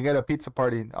 75, and you get a pizza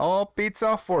party. Oh,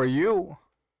 pizza for you.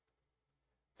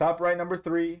 Top right, number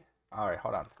 3. All right,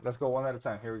 hold on. Let's go one at a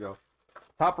time. Here we go.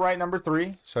 Top right, number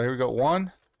 3. So here we go.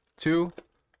 1, 2,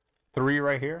 3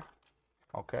 right here.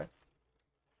 Okay.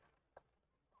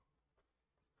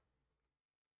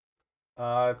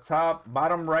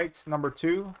 Bottom right, number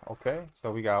 2. Okay.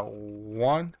 So we got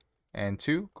 1 and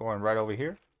 2 going right over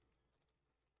here.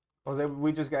 Oh,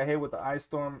 we just got hit with the ice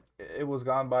storm. It was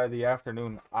gone by the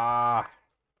afternoon.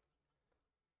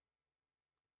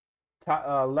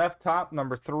 Left top,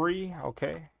 number 3.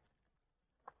 Okay.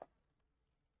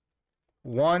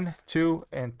 1, 2,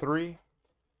 and 3.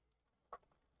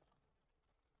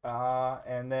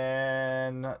 And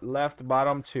then left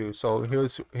bottom 2. So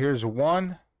here's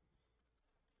 1.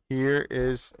 Here,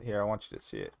 I want you to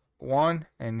see it. 1,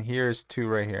 and here's 2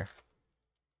 right here.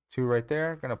 2 right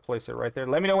there. Gonna place it right there.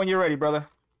 Let me know when you're ready, brother.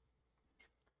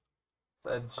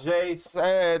 Jay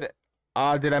said,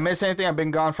 did I miss anything? I've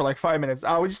been gone for like 5 minutes.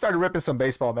 We just started ripping some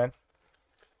baseball, man.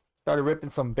 Started ripping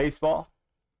some baseball.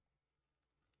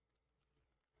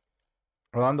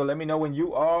 Rolando, let me know when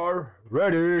you are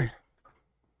ready.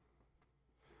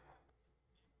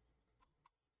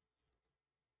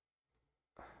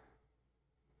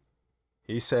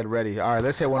 He said ready. All right,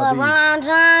 let's hit one of these. LeBron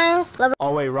James.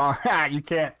 Oh, wait, wrong. You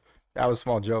can't. That was a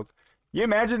small joke. You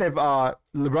imagine if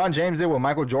LeBron James did what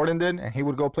Michael Jordan did and he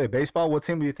would go play baseball? What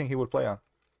team do you think he would play on?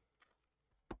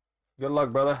 Good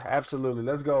luck, brother. Absolutely.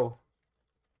 Let's go.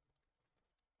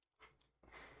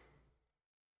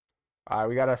 All right,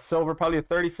 we got a silver, probably a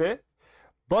 35th.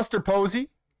 Buster Posey.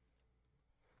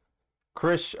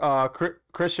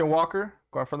 Christian Walker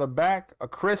going from the back. A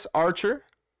Chris Archer.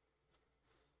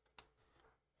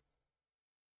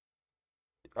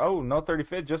 Oh, no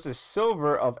 35th, just a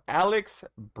silver of Alex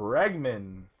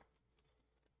Bregman.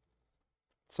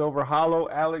 Silver hollow,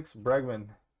 Alex Bregman.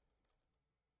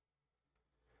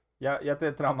 Ya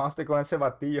te traumaste con ese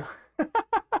batillo.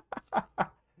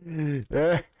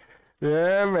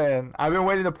 Yeah, man. I've been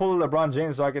waiting to pull LeBron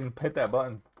James so I can hit that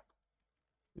button.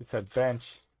 It's a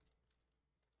bench.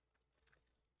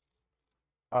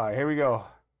 All right, here we go.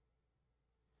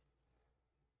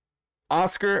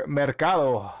 Oscar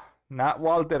Mercado. Not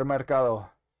Walter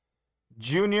Mercado.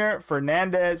 Junior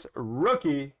Fernandez,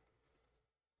 rookie.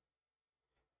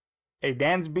 A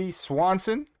Dansby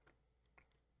Swanson.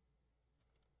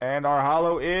 And our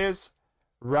hollow is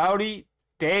Rowdy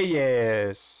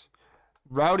Tellez.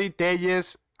 Rowdy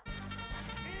Tellez.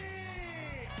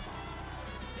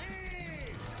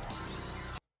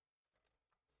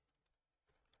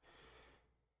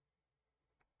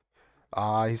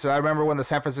 He said, I remember when the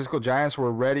San Francisco Giants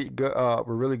were really good.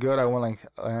 I went like,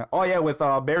 oh yeah, with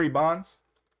Barry Bonds.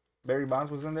 Barry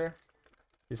Bonds was in there.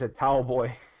 He said, Towel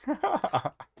Boy.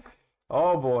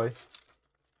 Oh boy.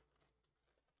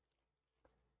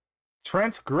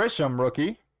 Trent Grisham,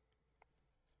 rookie.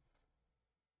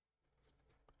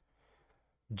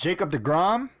 Jacob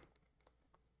deGrom.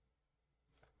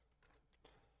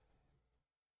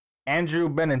 Andrew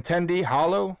Benintendi,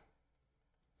 hollow.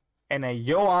 And a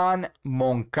Yohan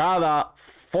Moncada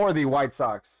for the White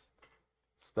Sox.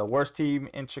 It's the worst team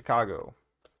in Chicago.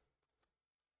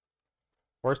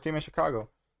 Worst team in Chicago.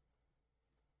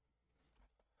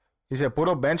 He said,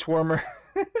 puro bench warmer.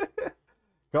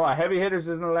 Go on, heavy hitters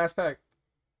is in the last pack.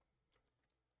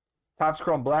 Topps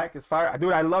Chrome Black is fire.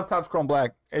 Dude, I love Topps Chrome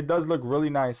Black. It does look really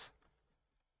nice.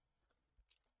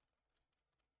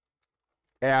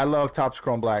 Yeah, I love Topps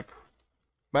Chrome Black.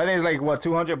 But I think it's like, what,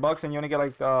 $200 and you only get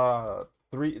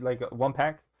like one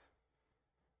pack?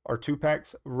 Or 2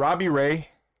 packs. Robbie Ray.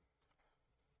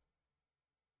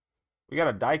 We got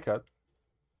a die cut.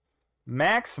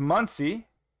 Max Muncy.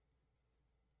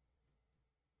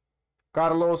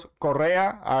 Carlos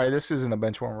Correa. Alright, this isn't a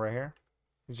bench warmer right here.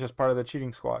 He's just part of the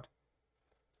cheating squad.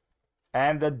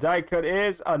 And the die cut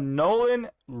is a Nolan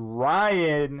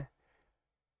Ryan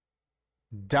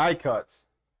die cut.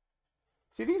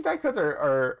 See, these die cuts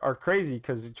are crazy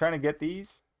because you're trying to get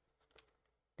these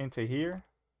into here.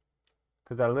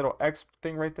 Because that little X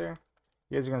thing right there.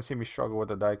 You guys are going to see me struggle with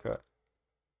the die cut.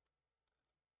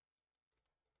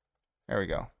 There we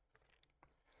go.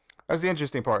 That's the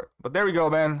interesting part. But there we go,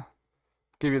 man.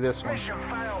 Give you this one. Mission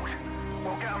failed.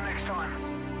 We'll get them next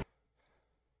time.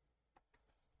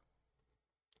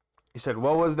 He said,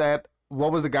 what was that?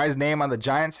 What was the guy's name on the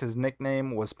Giants? His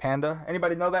nickname was Panda.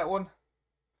 Anybody know that one?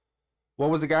 What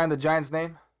was the guy on the Giants'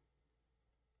 name?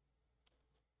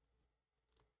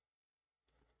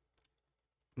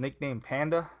 Nickname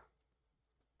Panda?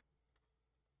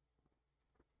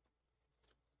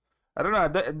 I don't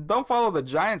know. Don't follow the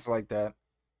Giants like that.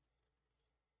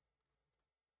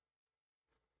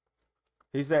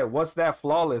 He said, what's that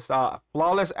flawless?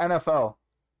 Flawless NFL.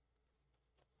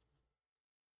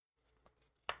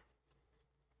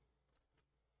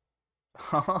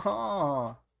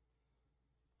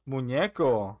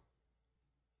 Muñeco.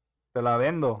 Te la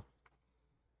vendo.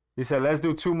 He said, let's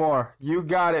do 2 more. You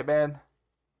got it, man.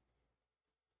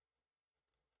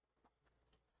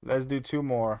 Let's do 2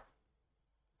 more.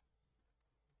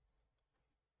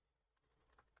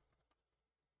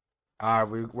 All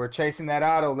right, we're chasing that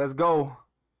auto. Let's go.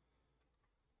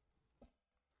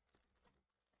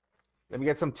 Let me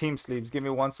get some team sleeves. Give me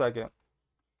 1 second.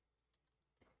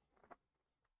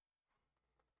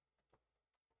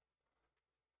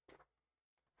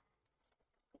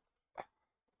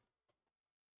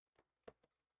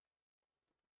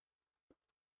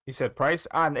 He said price.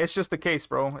 It's just the case,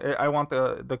 bro. I want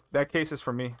that case is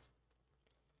for me.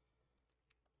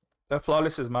 That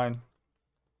flawless is mine.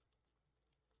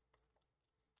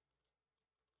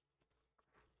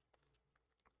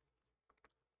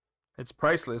 It's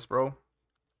priceless, bro.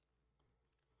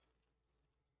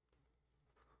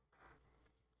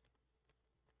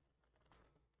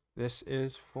 This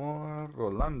is for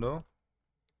Rolando.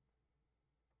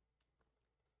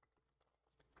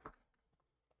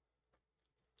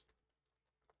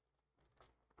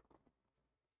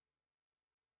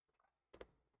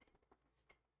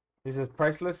 Is it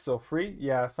priceless, so free?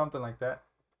 Yeah, something like that.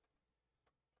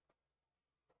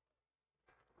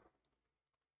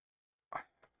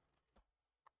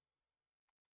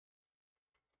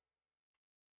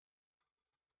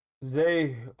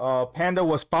 Zay, Panda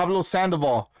was Pablo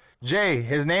Sandoval. Jay,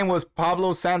 his name was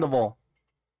Pablo Sandoval.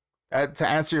 To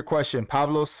answer your question,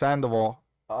 Pablo Sandoval.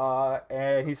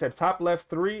 And he said top left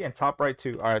 3 and top right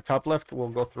 2. All right, top left we'll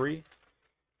go 3.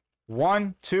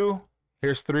 1, 2.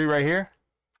 Here's 3 right here.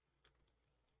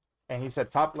 And he said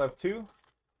top left 2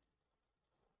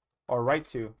 or right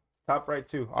 2. Top right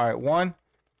 2. All right, 1,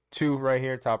 2 right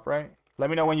here, top right. Let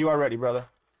me know when you are ready, brother.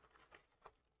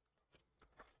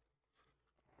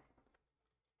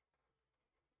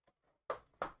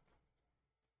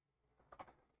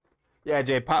 Yeah,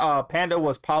 Jay. Panda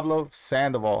was Pablo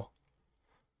Sandoval.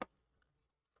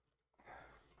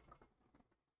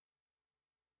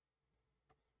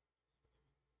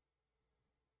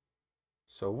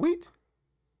 Sweet.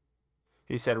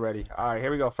 He said ready. All right,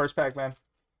 here we go. First pack, man.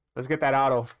 Let's get that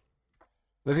auto.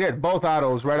 Let's get both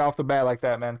autos right off the bat like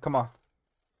that, man. Come on.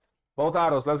 Both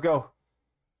autos. Let's go.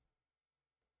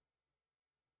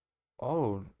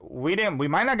 Oh, we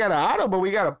might not get an auto, but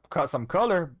we got to cut some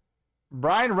color.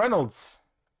 Brian Reynolds.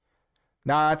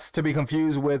 Not to be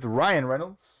confused with Ryan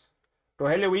Reynolds.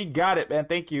 Rogelio, we got it, man.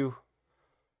 Thank you.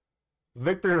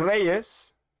 Victor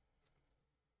Reyes.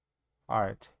 All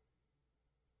right.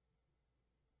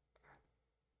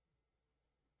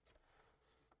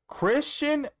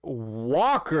 Christian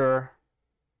Walker.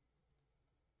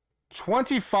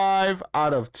 25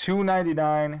 out of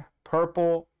 299.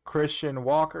 Purple Christian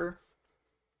Walker.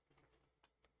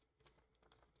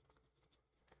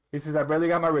 He says, I barely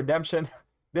got my redemption.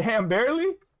 Damn,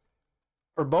 barely?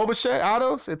 For Boba Fett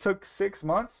autos, it took 6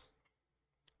 months.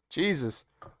 Jesus.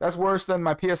 That's worse than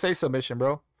my PSA submission,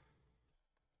 bro.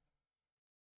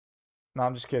 No,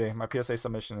 I'm just kidding. My PSA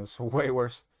submission is way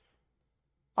worse.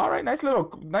 All right, nice little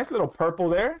purple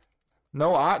there.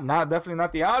 No, definitely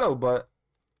not the auto, but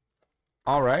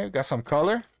all right, got some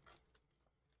color.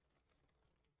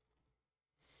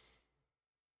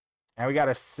 And we got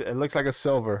it looks like a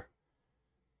silver.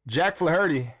 Jack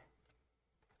Flaherty.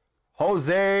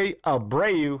 Jose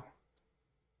Abreu.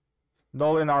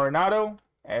 Nolan Arenado.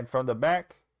 And from the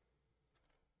back,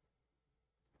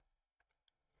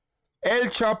 El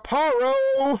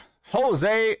Chaparro,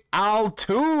 Jose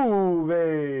Altuve.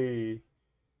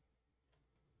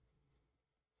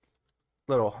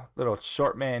 Little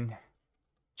short man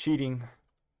cheating.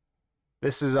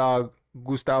 This is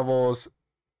Gustavo's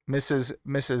Mrs.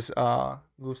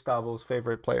 Gustavo's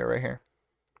favorite player right here.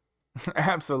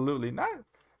 Absolutely.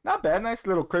 Not bad. Nice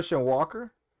little Christian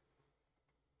Walker.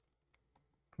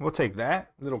 We'll take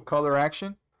that. Little color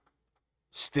action.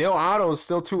 Still autos.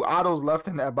 Still 2 autos left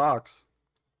in that box.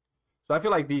 So I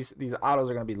feel like these autos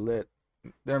are going to be lit.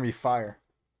 They're going to be fire.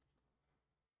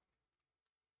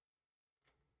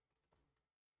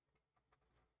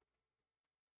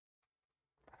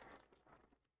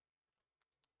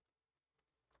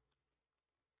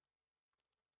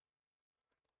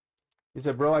 He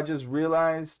said, bro, I just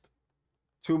realized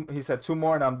he said 2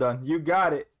 more and I'm done. You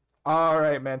got it. All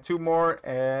right, man. 2 more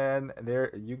and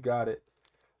there you got it.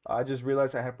 I just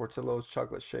realized I had Portillo's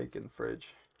chocolate shake in the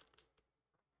fridge.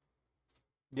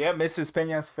 Yeah, Mrs.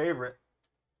 Peña's favorite.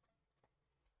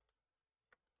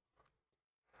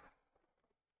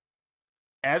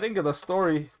 And I think the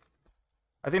story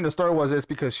was it's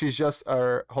because she's just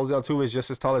Jose Altuve is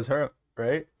just as tall as her,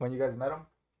 right? When you guys met him.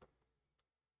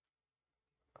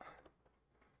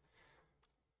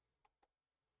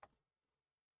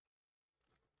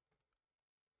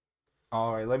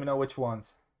 All right, let me know which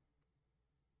ones.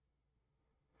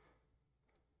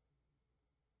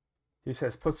 He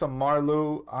says put some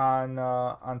Marlou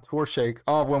on tour shake.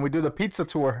 Oh, when we do the pizza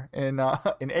tour in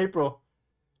April.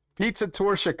 Pizza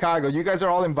Tour Chicago. You guys are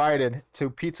all invited to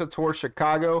Pizza Tour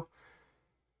Chicago.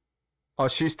 Oh,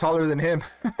 she's taller than him.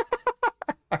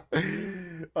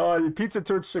 Oh, Pizza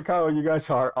Tour Chicago, you guys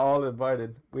are all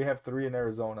invited. We have 3 in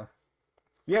Arizona.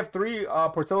 You have 3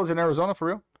 Portillos in Arizona for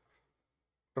real?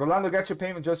 Rolando, got your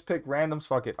payment. Just pick randoms.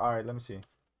 Fuck it. All right, let me see.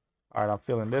 All right, I'm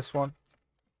feeling this one.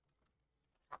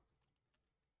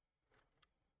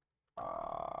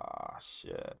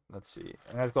 Shit. Let's see.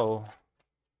 Let's go.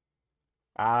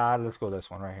 Let's go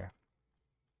this one right here.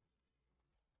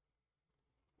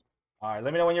 All right,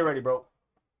 let me know when you're ready, bro.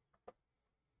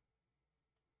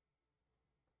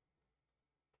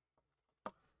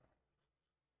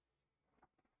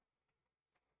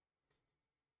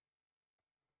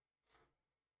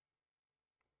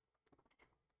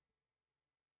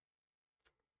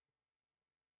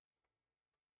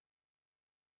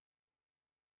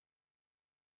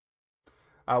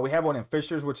 We have one in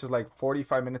Fishers, which is like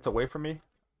 45 minutes away from me.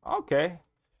 Okay.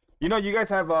 You know, you guys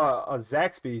have a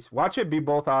Zaxby's. Watch it be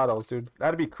both autos, dude.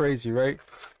 That'd be crazy, right?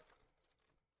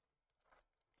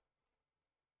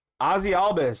 Ozzy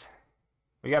Albies.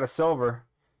 We got a silver.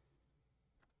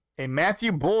 A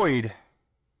Matthew Boyd.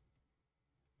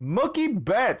 Mookie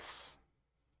Betts.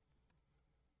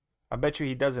 I bet you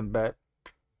he doesn't bet.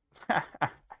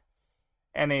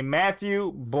 And a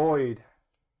Matthew Boyd.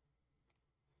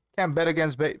 Can't bet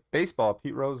against baseball.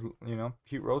 Pete Rose,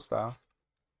 Pete Rose style.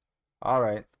 All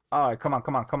right. All right, come on.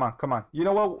 You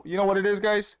know what it is,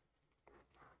 guys?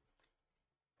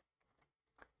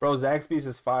 Bro, Zaxby's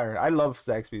is fire. I love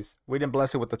Zaxby's. We didn't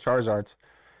bless it with the Charizards.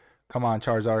 Come on,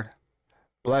 Charizard.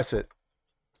 Bless it.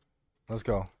 Let's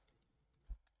go.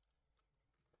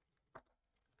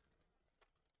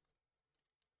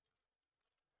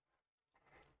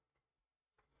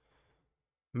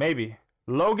 Maybe.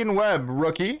 Logan Webb,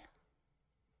 rookie.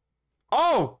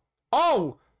 Oh!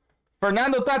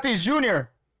 Fernando Tatis Jr.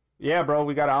 Yeah, bro,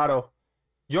 we got an auto.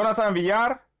 Jonathan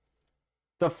Villar.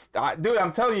 Dude,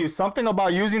 I'm telling you something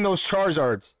about using those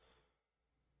Charizards.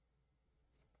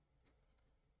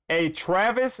 A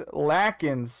Travis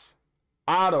Lackins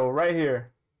auto right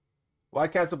here.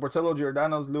 White Castle, Portillo,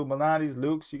 Giordano's, Illuminati's,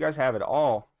 Luke's. You guys have it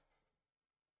all.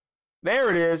 There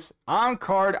it is. On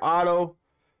card auto.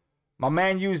 My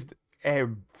man used a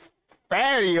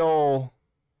fatty old,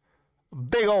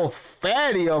 big old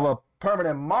fatty of a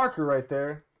permanent marker right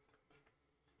there.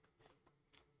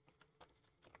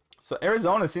 So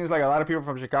Arizona seems like a lot of people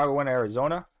from Chicago went to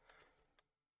Arizona.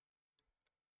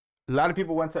 A lot of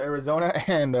people went to Arizona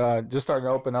and just started to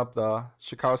open up the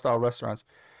Chicago-style restaurants.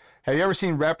 Have you ever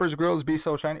seen Rappers Grills be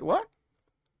so shiny? What?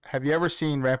 Have you ever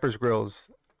seen Rappers Grills?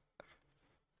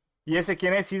 Yes,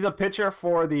 quién es? He's a pitcher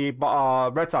for the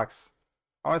Red Sox.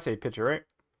 I want to say pitcher, right?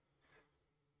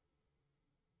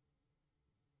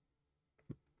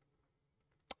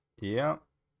 Yeah.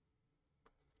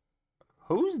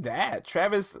 Who's that?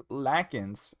 Travis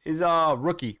Lackins is a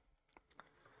rookie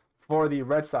for the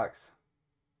Red Sox.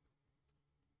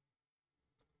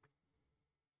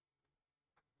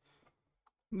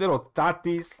 Little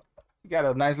Tatis. You got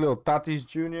a nice little Tatis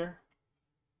Jr.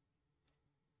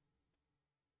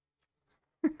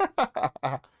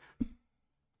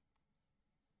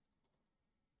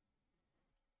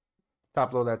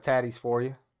 Top load that Tatis for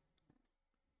you.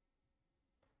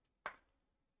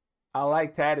 I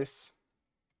like Tatis.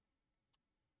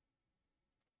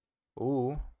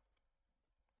 Ooh.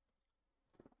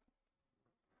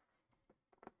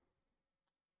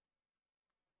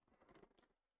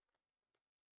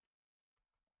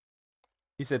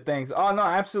 He said thanks. Oh no,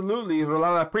 absolutely.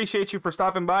 Rolando, I appreciate you for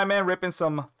stopping by, man. Ripping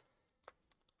some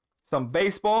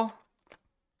baseball.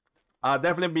 I'll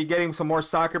definitely be getting some more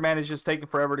soccer, man. It's just taking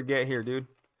forever to get here, dude.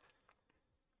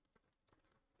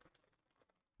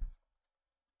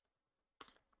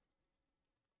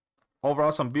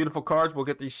 Overall, some beautiful cards. We'll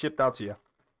get these shipped out to you.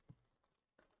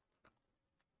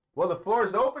 Well, the floor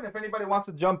is open. If anybody wants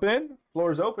to jump in, floor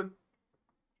is open.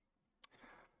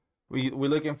 We're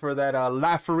looking for that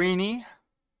Lafferini.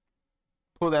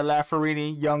 Pull that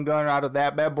Lafferini young gun out of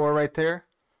that bad boy right there.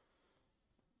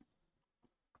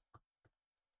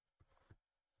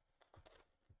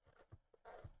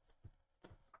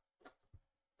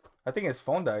 I think his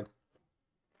phone died.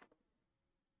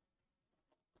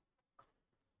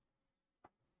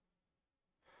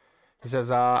 He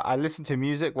says, I listened to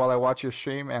music while I watch your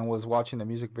stream and was watching the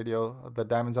music video. The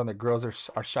diamonds on the grills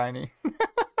are shiny.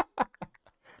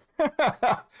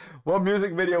 What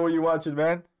music video were you watching,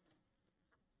 man?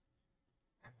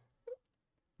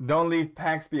 Don't leave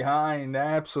packs behind.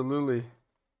 Absolutely.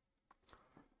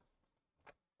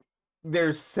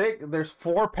 There's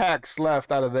 4 packs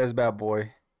left out of this bad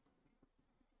boy.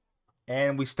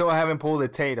 And we still haven't pulled a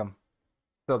Tatum.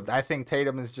 So I think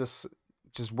Tatum is just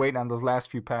waiting on those last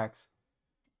few packs.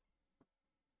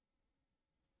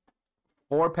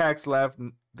 4 packs left.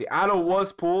 The auto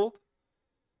was pulled,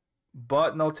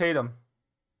 but no Tatum.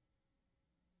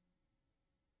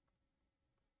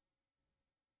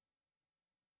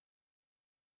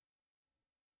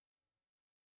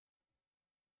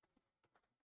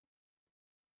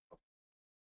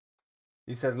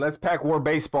 He says, let's pack war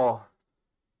baseball.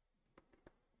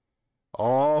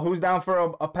 Oh, who's down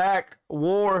for a pack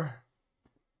war?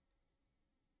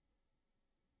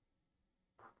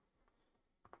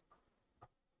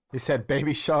 He said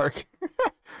Baby Shark.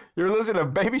 You're listening to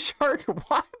Baby Shark?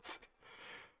 What?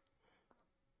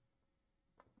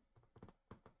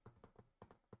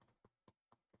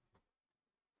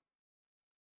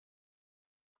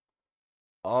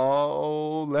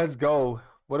 Oh, let's go.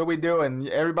 What are we doing?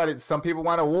 Everybody, some people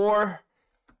want a war.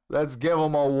 Let's give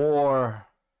them a war.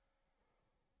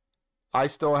 I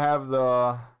still have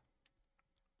the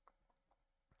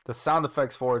sound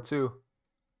effects for it too.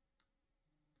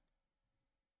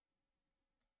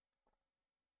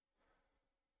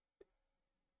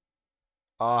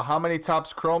 How many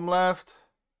Topps Chrome left?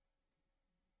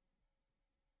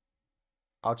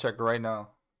 I'll check right now.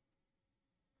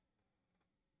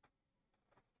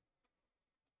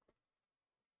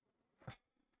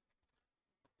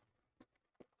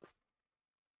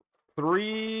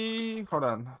 Hold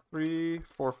on. 3,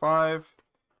 4, 5,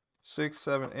 6,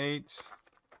 7, 8,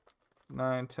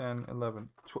 9, 10, 11.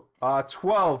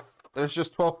 12. There's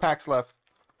just 12 packs left.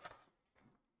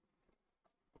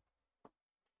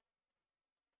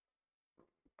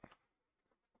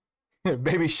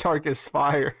 Baby Shark is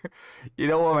fire. You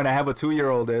know what? When I have a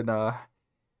 2-year-old and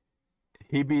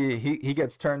he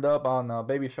gets turned up on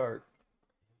Baby Shark.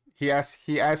 He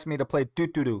asked me to play doo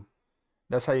doo doo.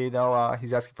 That's how you know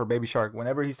he's asking for Baby Shark.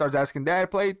 Whenever he starts asking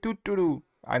Dad play doo doo doo,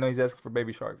 I know he's asking for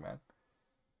Baby Shark, man.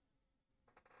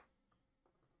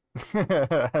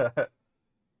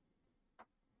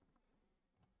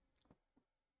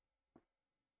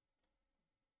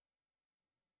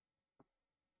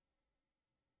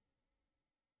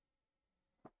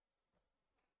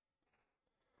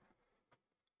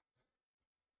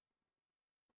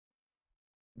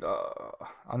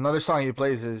 Another song he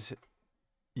plays is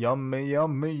Yummy,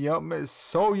 Yummy, Yummy,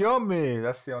 so yummy.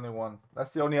 That's the only one.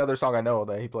 That's the only other song I know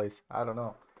that he plays. I don't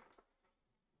know.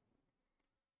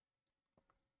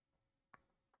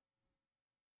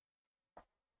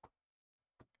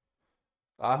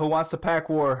 Who wants the pack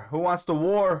war? Who wants the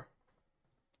war?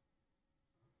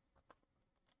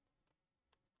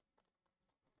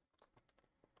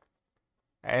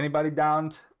 Anybody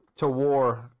down to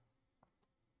war?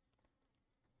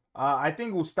 I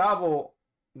think Gustavo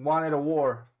wanted a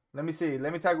war. Let me see.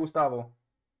 Let me tag Gustavo.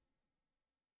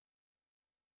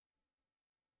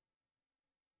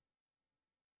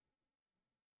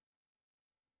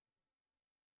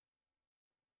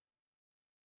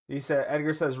 He said,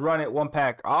 Edgar says, run it, one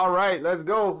pack. All right, let's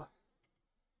go.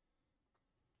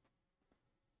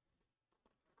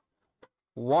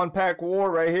 One pack war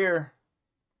right here.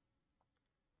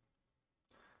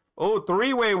 Oh,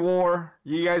 three-way war.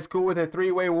 You guys cool with a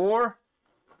three-way war?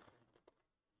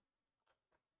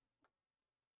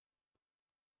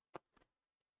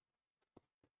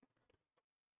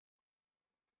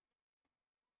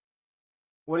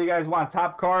 What do you guys want?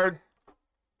 Top card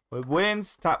with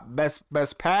wins, top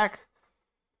best pack.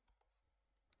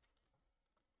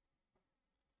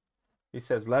 He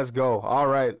says, let's go. All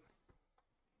right.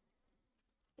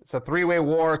 It's a three-way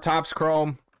war, Topps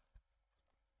Chrome.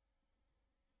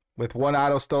 With one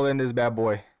auto still in this bad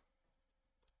boy.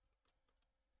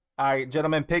 All right,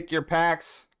 gentlemen, pick your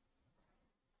packs.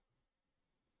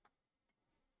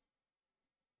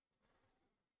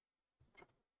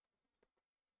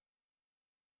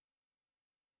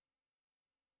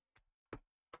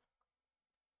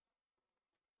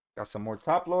 Got some more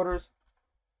top loaders.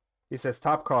 He says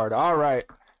top card. All right.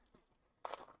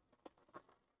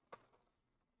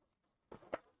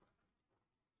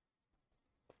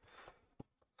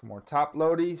 Some more top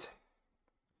loadies.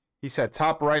 He said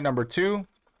top right number 2.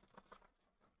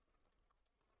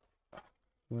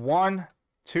 1,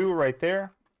 2 right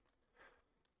there.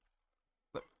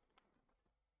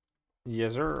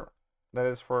 Yes, sir. That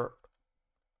is for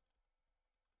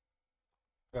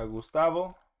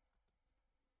Gustavo.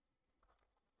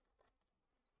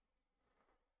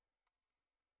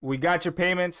 We got your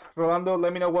payments. Rolando,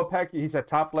 let me know what pack. He said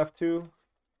top left 2.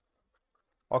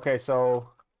 Okay, so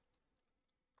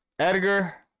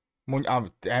Edgar.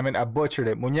 Damn it, I butchered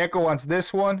it. Muñeco wants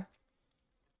this one.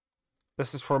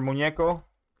 This is for Muñeco.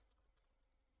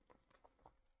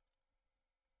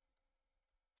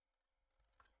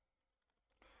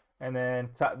 And then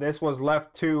this was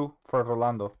left 2 for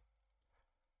Rolando.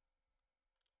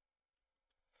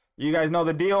 You guys know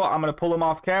the deal. I'm going to pull them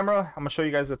off camera. I'm going to show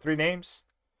you guys the 3 names.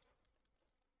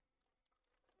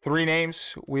 3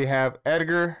 names. We have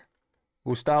Edgar,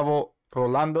 Gustavo,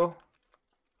 Rolando.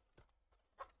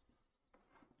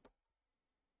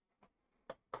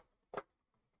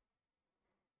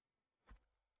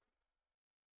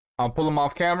 I'll pull them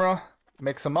off camera,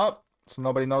 mix them up, so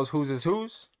nobody knows whose is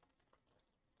whose.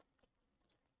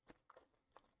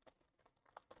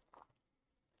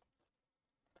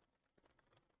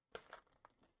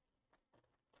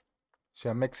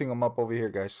 So I'm mixing them up over here,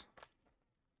 guys.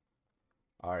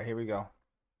 All right, here we go.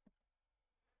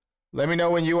 Let me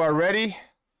know when you are ready.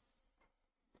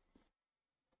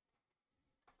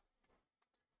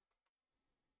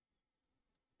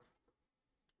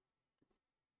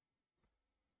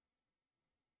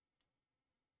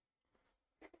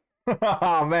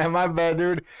 Oh man, my bad,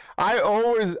 dude. I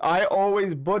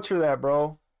always butcher that,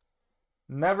 bro.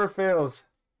 Never fails.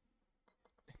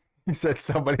 He said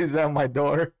somebody's at my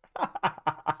door.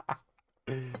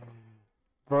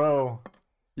 Bro,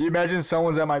 you imagine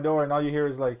someone's at my door and all you hear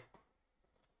is like,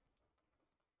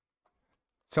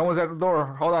 someone's at the door.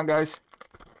 Hold on, guys.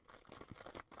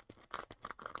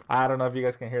 I don't know if you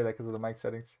guys can hear that because of the mic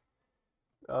settings.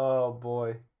 Oh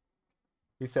boy.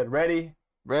 He said ready,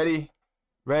 ready.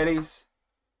 Readies.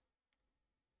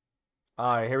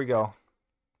 All right, here we go.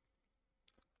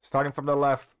 Starting from the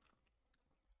left.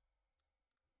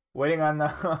 Waiting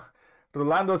on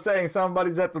Rolando saying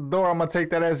somebody's at the door. I'm going to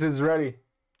take that as his ready.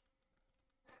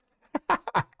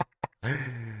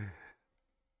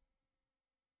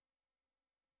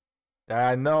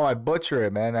 I know, I butcher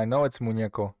it, man. I know it's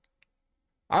Muñeco.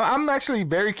 I'm actually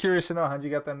very curious to know how'd you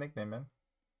get that nickname, man.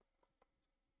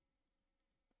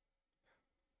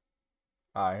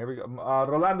 All right, here we go.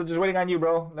 Rolando, just waiting on you,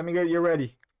 bro. Let me get you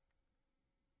ready.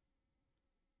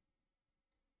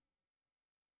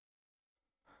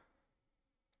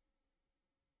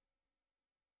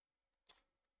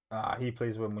 He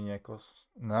plays with muñecos.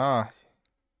 No.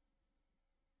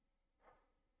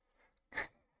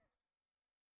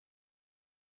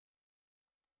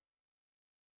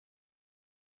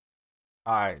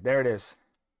 All right, there it is.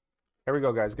 Here we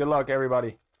go, guys. Good luck,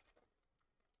 everybody.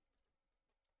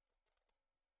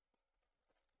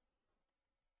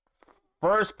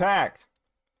 First pack.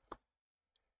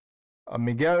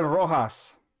 Miguel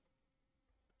Rojas.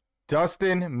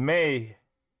 Dustin May.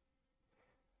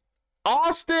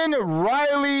 Austin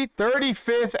Riley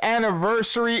 35th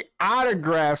anniversary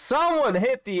autograph. Someone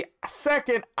hit the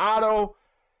second auto.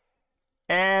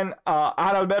 And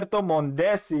Adalberto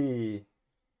Mondesi.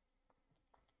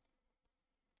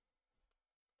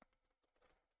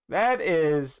 That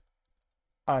is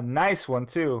a nice one,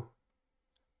 too.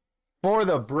 For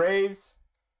the Braves.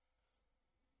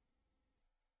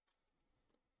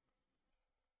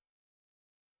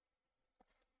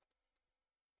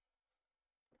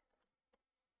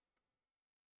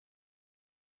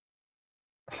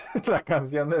 La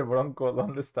canción del Bronco,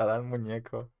 ¿dónde estará el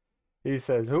muñeco? He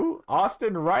says, who?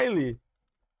 Austin Riley.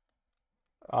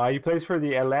 He plays for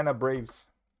the Atlanta Braves.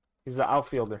 He's an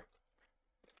outfielder.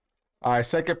 All right,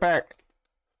 second pack.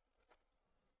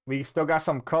 We still got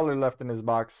some color left in this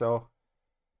box, so.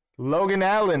 Logan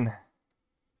Allen.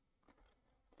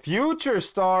 Future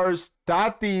Stars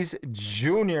Tatis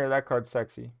Jr. That card's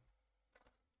sexy.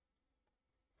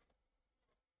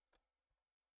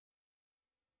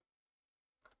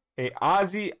 A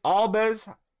Ozzy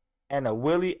Albies and a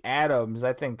Willie Adams.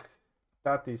 I think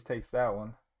Tatis takes that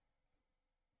one.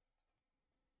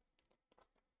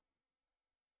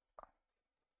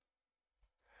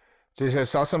 So he said,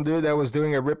 saw some dude that was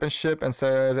doing a rip and ship and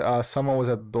said someone was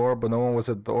at the door, but no one was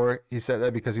at the door. He said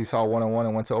that because he saw 1-on-1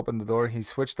 and went to open the door. He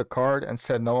switched the card and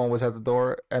said no one was at the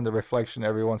door, and the reflection,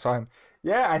 everyone saw him.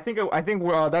 Yeah, I think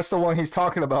that's the one he's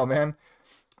talking about, man.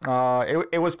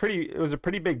 It was a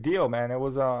pretty big deal, man. It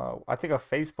was I think a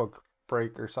Facebook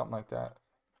break or something like that.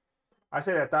 I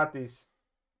say that Tatis.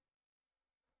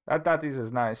 That Tatis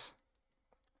is nice.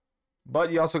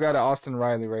 But you also got an Austin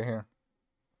Riley right here.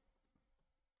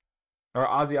 Or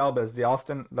Ozzy Albies, the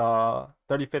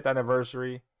 35th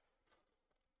anniversary.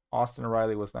 Austin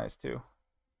Riley was nice too.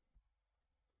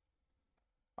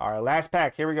 All right, last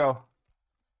pack. Here we go.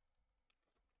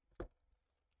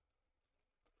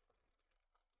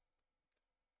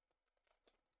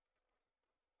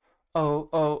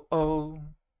 Oh.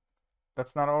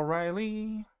 That's not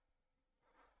O'Reilly.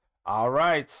 All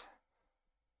right.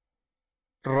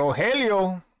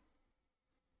 Rogelio.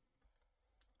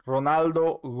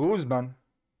 Ronaldo Guzman.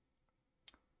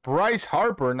 Bryce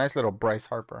Harper. Nice little Bryce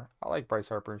Harper. I like Bryce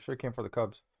Harper. Should have came for the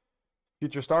Cubs.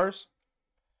 Future Stars.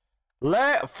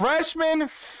 Freshman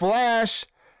Flash.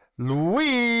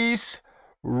 Luis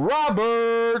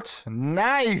Robert.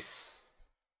 Nice.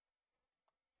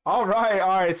 All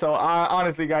right. So,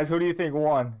 honestly, guys, who do you think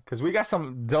won? Because we got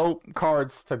some dope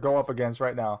cards to go up against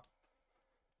right now.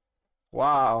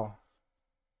 Wow.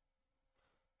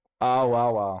 Oh,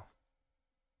 wow.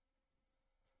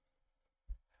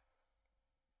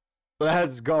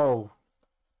 Let's go.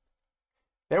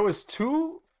 There was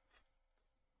two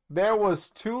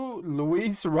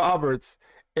Luis Roberts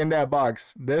in that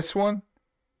box. This one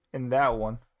and that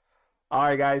one. All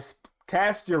right, guys.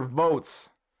 Cast your votes.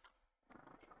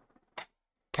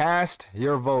 Cast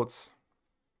your votes.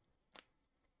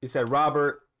 He said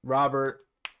Robert,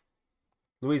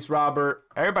 Luis Robert.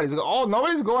 Everybody's going. Oh,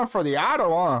 nobody's going for the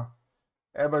auto, huh?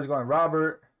 Everybody's going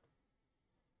Robert.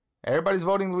 Everybody's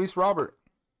voting Luis Robert.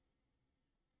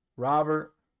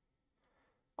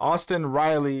 Austin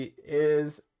Riley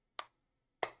is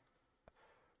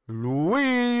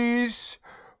Luis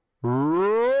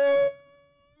Roberto.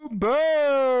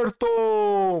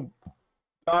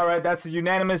 All right, that's a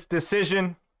unanimous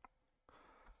decision.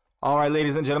 All right,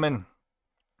 ladies and gentlemen,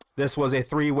 this was a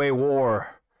three-way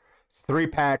war. 3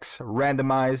 packs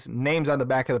randomized, names on the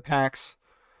back of the packs.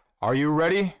 Are you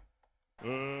ready?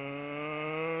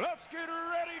 Let's get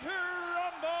ready to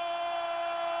rumble!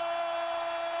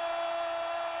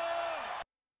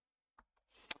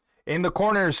 In the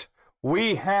corners,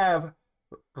 we have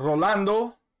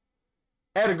Rolando,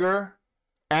 Edgar,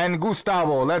 and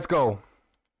Gustavo. Let's go.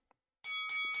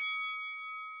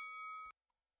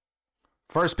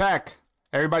 First pack.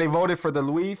 Everybody voted for the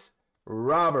Luis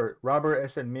Robert. Robert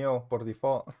es el mío por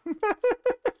default.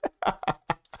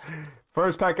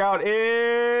 First pack out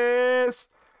is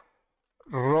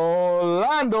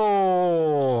Rolando.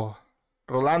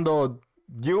 Rolando,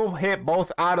 you hit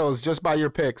both autos just by your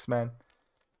picks, man.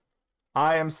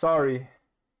 I am sorry.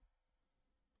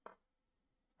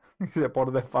 Por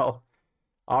default.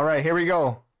 All right, here we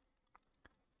go.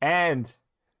 And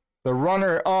the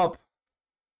runner-up.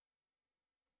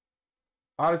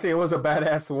 Honestly, it was a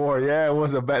badass war. Yeah, it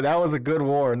was that was a good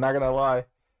war, not gonna lie.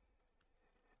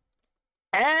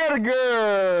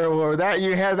 Edgar! Or that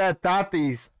you had that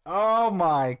Tatis. Oh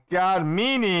my god,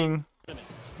 meaning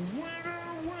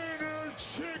Winner,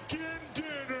 chicken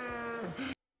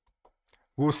dinner.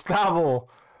 Gustavo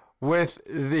with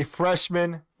the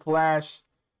freshman flash,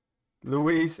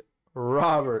 Luis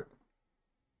Robert.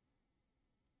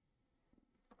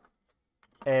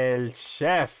 El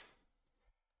Chef.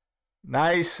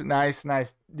 Nice.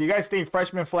 Do you guys think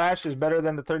freshman flash is better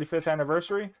than the 35th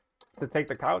anniversary to take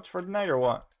the couch for tonight or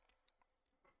what?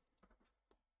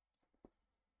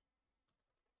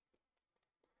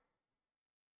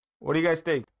 What do you guys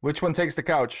think? Which one takes the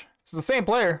couch? It's the same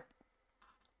player.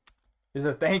 He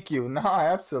says, thank you. No,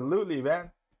 absolutely,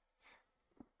 man.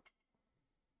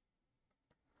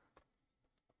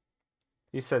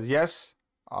 He says, yes.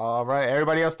 All right.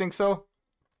 Everybody else thinks so?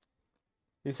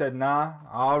 He said, nah.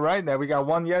 All right. Now we got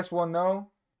one yes, one no.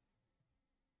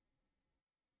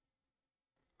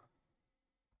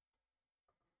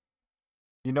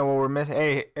 You know what we're missing?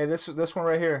 Hey, this one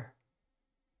right here.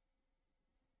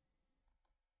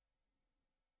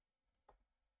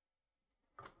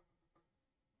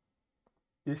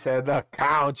 He said the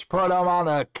couch. Put him on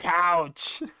the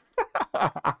couch.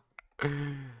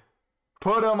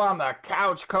 Put him on the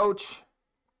couch, coach.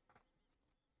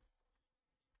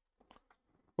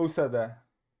 Who said that?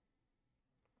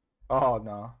 Oh,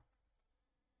 no.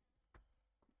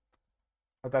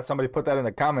 I thought somebody put that in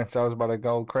the comments. I was about to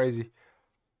go crazy.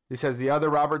 He says the other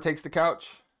Robert takes the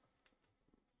couch.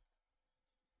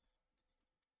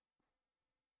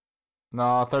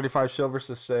 No, 35 Silver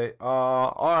to stay.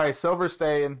 All right, Silver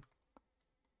staying.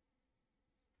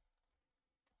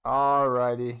 All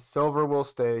righty, Silver will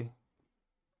stay.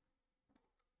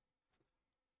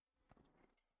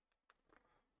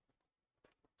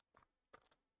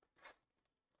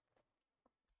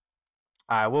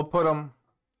 All right, we'll put him.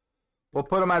 We'll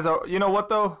put him as a. You know what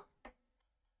though?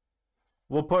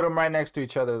 We'll put them right next to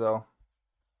each other though.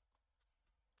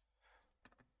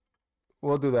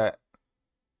 We'll do that.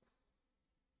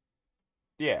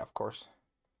 Yeah, of course.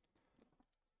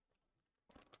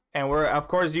 And we're, of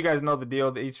course, you guys know the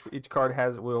deal. Each card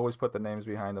has, we always put the names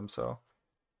behind them. So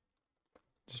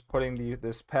just putting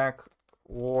this pack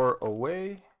war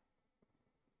away.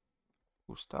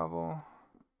 Gustavo.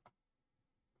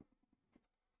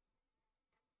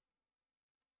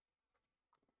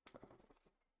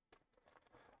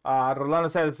 Rolando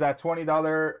says that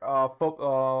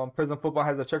 $20 Prism Football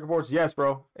has the checkerboards. Yes,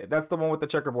 bro. That's the one with the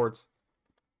checkerboards.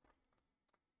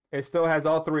 It still has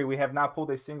all three. We have not pulled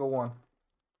a single one.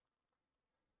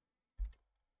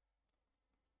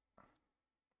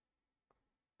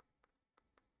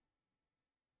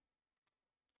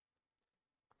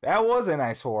 That was a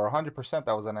nice war. 100%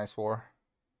 that was a nice war.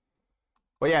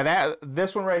 But yeah,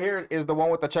 this one right here is the one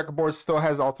with the checkerboards. Still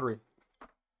has all three.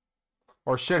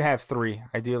 Or should have three,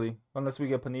 ideally. Unless we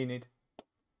get Panini'd.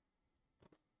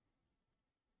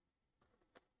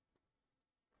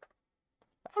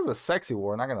 That was a sexy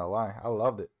war, not gonna lie. I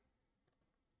loved it.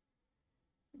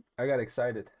 I got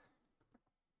excited.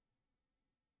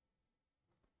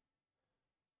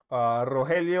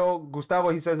 Rogelio Gustavo,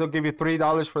 he says he'll give you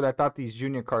 $3 for that Tatis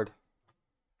Jr. card.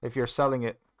 If you're selling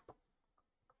it.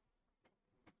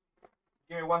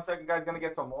 Give me 1 second, guys. Gonna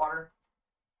get some water.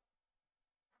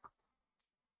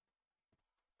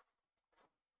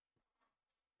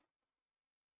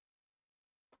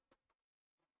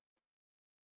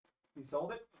 He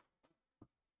sold it?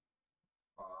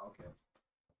 Oh, okay.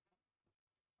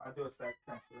 I'll do a stack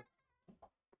transfer.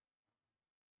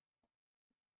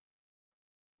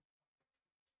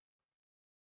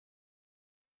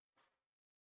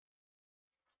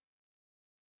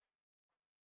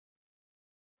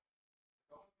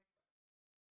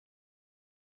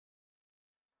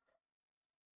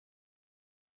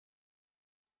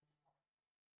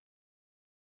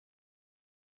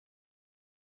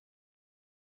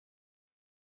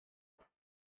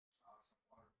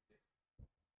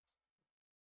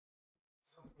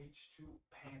 Some H2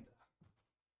 Panda.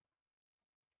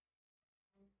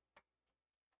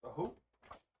 The who?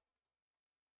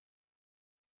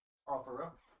 Oh, for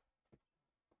real?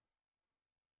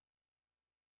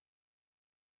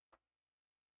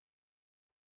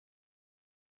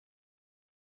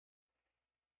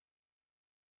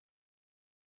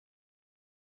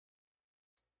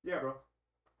 Yeah, bro.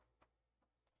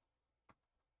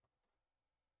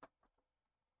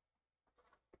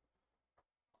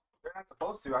 They're not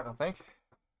supposed to, I don't think.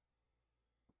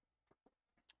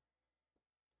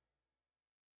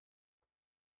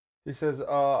 He says,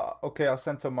 okay, I'll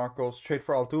send to Marcos. Trade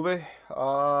for Altuve.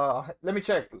 Let me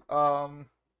check.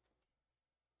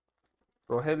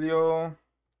 Rogelio.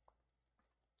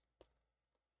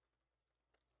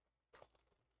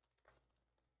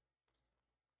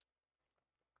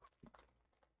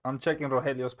 I'm checking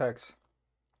Rogelio's packs.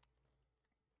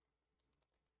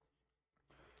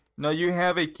 No, you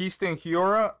have a Keystone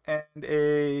Hiora and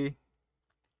a.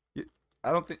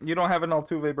 I don't think you don't have an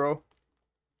Altuve, bro.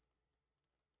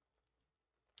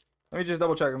 Let me just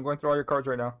double check. I'm going through all your cards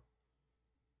right now.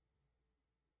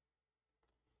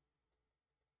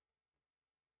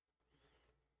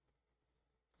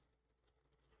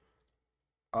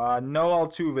 No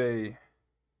Altuve.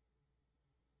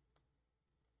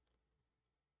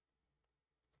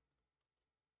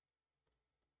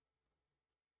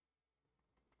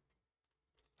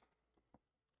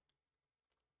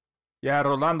 Yeah,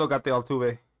 Rolando got the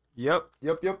Altuve. Yep.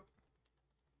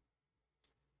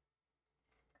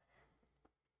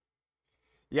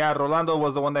 Yeah, Rolando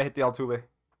was the one that hit the Altuve.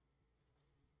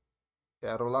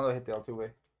 Yeah, Rolando hit the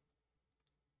Altuve.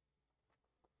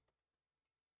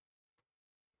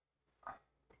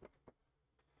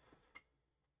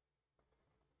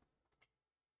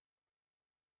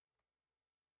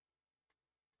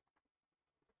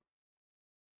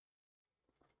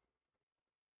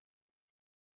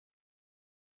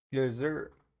 Yes, sir.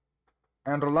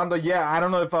 And Rolando, yeah, I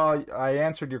don't know if I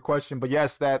answered your question, but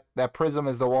yes, that Prism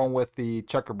is the one with the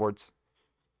checkerboards.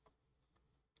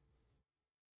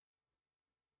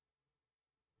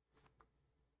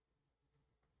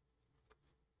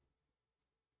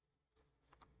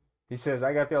 He says,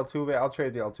 I got the Altuve. I'll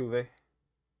trade the Altuve.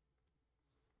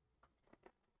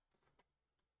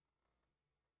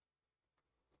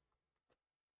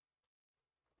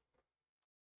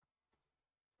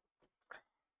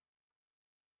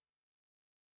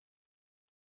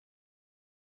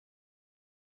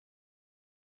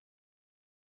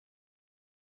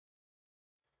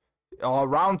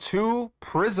 Round 2,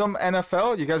 Prism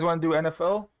NFL. You guys want to do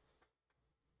NFL?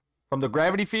 From the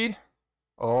gravity feed?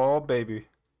 Oh, baby.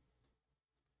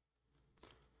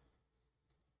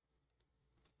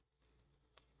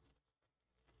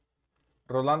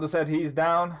 Rolando said he's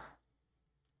down.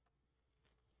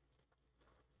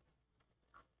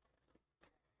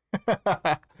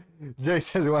 Jay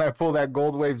says when I pull that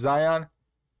Gold Wave Zion.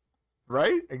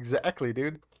 Right? Exactly,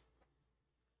 dude.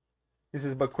 He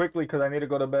says, but quickly because I need to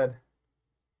go to bed.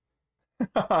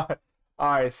 All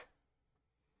right.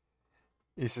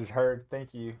 He says, heard.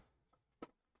 Thank you.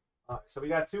 All right, so we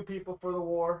got 2 people for the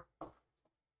war.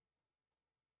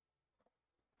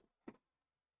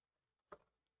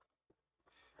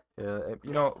 Yeah,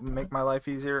 you know, make my life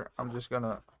easier. I'm just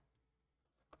gonna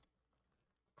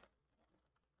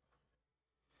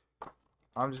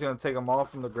take them all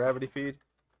from the gravity feed.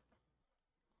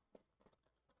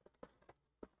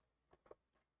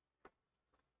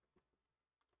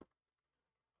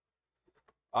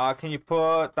 Can you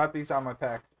put Tatis on my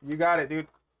pack? You got it, dude.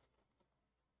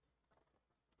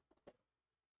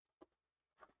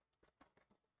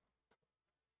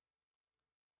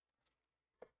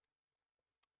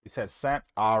 You said sent.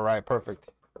 All right, perfect.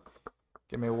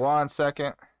 Give me 1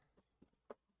 second.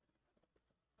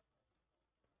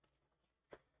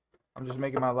 I'm just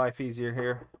making my life easier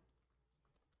here.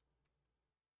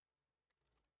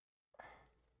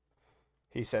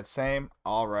 He said same.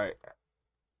 All right.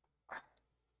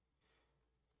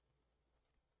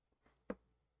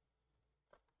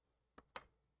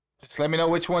 Just let me know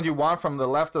which one you want from the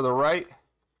left or the right.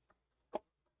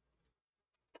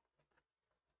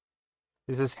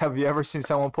 He says, have you ever seen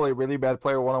someone pull a really bad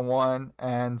player one-on-one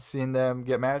and seen them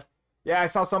get mad? Yeah, I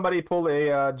saw somebody pull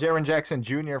a Jaren Jackson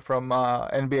Jr. from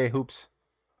NBA Hoops.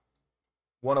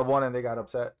 One-on-one and they got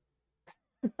upset.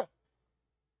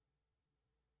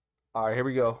 All right, here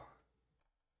we go.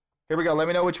 Here we go. Let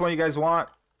me know which one you guys want.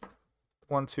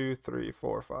 1, 2, 3,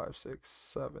 4, 5, 6,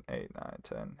 7, 8, 9,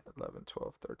 10, 11,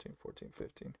 12, 13, 14,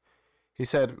 15. He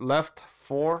said left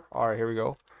 4. All right, here we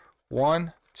go.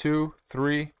 1, 2,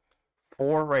 3,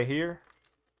 4 right here.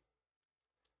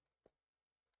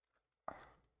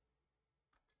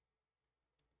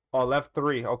 Oh, left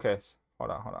 3. Okay.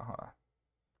 Hold on.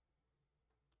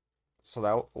 So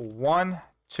that 1,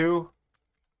 2,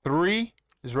 3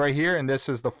 is right here, and this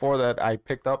is the 4 that I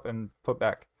picked up and put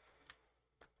back.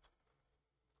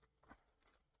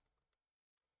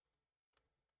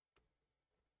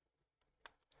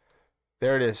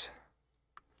 There it is.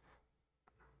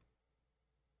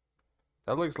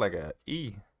 That looks like a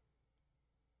E.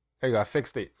 There you go. I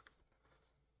fixed it.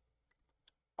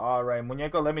 All right,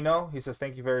 Muñeco, let me know. He says,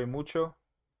 thank you very mucho.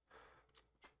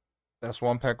 That's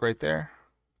 1 pack right there.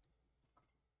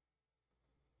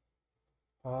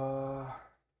 Let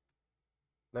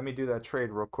me do that trade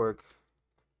real quick.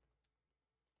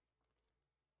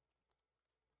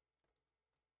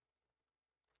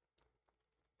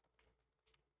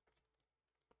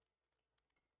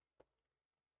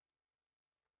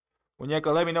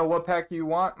 Muñeco, let me know what pack you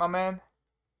want, my man.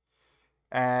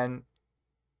 And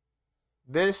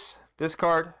this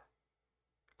card,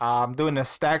 I'm doing a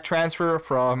stack transfer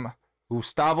from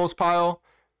Gustavo's pile,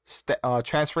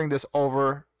 transferring this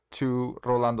over to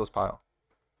Rolando's pile.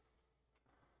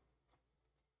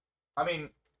 I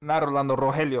mean, not Rolando,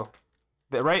 Rogelio.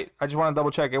 Right? I just want to double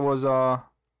check. It was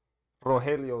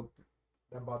Rogelio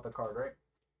that bought the card, right?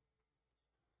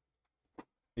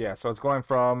 Yeah, so it's going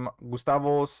from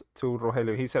Gustavo's to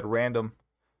Rogelio. He said random.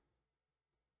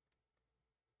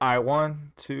 I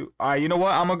one, two. You know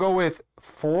what? I'm gonna go with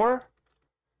 4.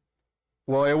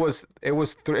 Well,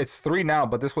 it's 3 now,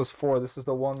 but this was 4. This is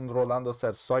the one Rolando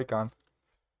said psych on.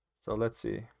 So let's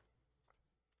see.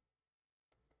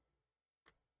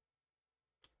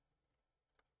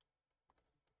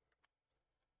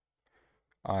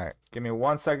 All right, give me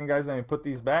 1 second, guys. Let me put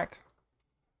these back.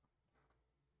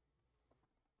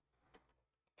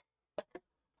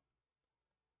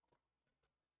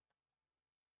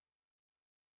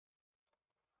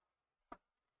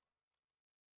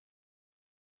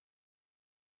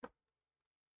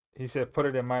 He said, put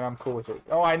it in mine. I'm cool with it.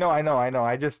 Oh, I know.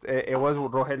 I just, it was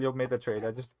Rogelio made the trade. I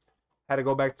just had to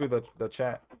go back through the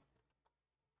chat.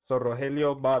 So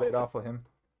Rogelio bought it off of him.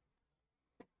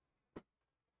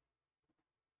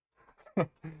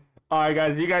 All right,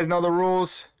 guys. You guys know the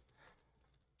rules.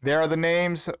 There are the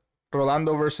names.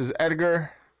 Rolando versus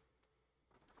Edgar.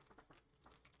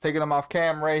 Taking them off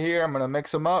cam right here. I'm going to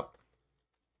mix them up.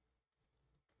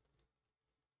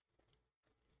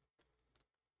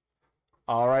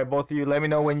 All right, both of you, let me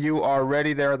know when you are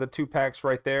ready. There are the 2 packs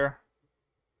right there.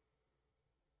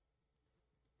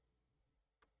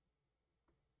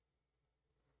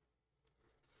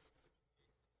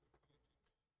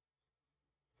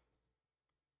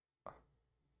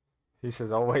 He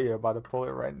says, oh, wait, you're about to pull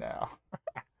it right now.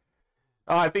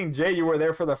 Oh, I think, Jay, you were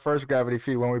there for the first gravity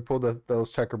feed when we pulled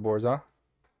those checkerboards, huh?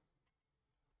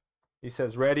 He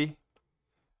says, ready.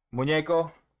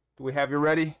 Muñeco, do we have you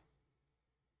ready?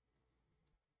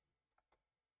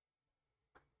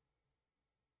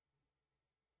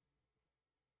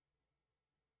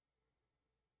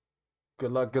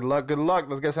 Good luck, good luck, good luck.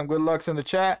 Let's get some good lucks in the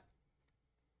chat.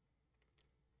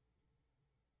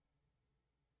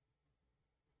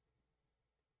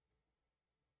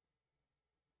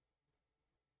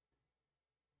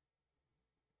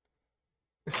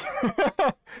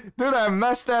 Dude, I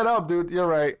messed that up, dude. You're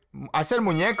right. I said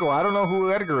Muñeco. I don't know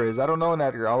who Edgar is. I don't know an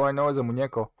Edgar. All I know is a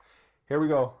Muñeco. Here we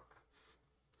go.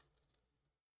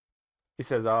 He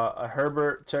says, a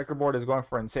Herbert checkerboard is going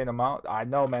for an insane amount. I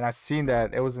know, man. I seen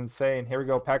that. It was insane. Here we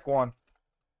go. Pack 1.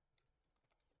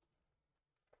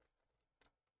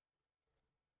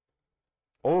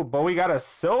 Oh, but we got a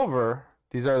silver.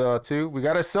 These are the 2. We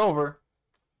got a silver.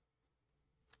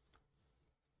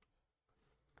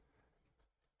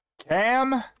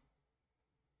 Cam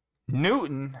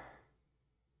Newton.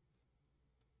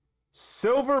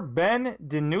 Silver Ben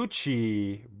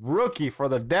DiNucci, rookie for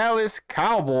the Dallas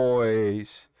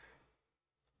Cowboys.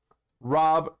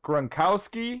 Rob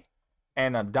Gronkowski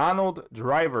and a Donald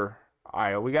Driver. All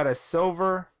right, we got a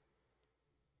silver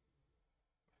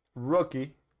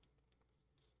rookie.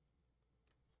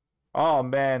 Oh,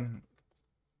 man.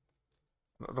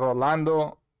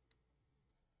 Rolando.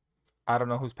 I don't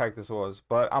know whose pack this was,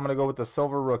 but I'm going to go with the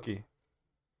silver rookie.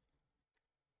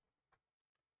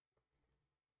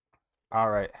 All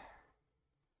right.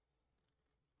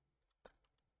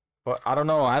 But I don't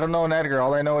know. I don't know an Edgar.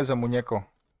 All I know is a Muñeco.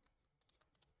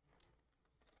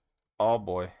 Oh,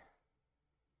 boy.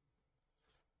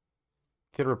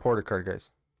 Kid reporter card,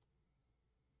 guys.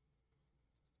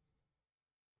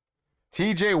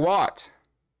 TJ Watt.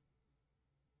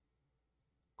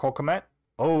 Cole Kmet.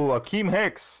 Oh, Akeem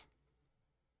Hicks.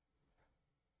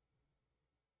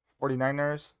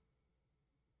 49ers.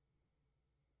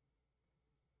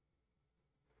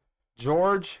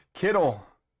 George Kittle.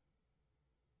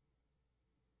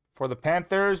 For the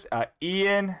Panthers,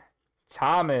 Ian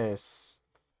Thomas.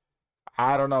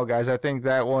 I don't know, guys. I think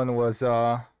that one was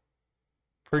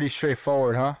pretty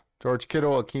straightforward, huh? George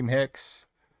Kittle, Akeem Hicks,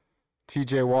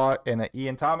 TJ Watt, and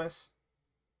Ian Thomas.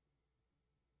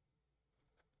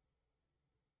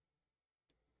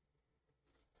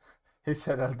 He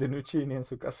said Al DiNucci ni en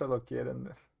su casa lo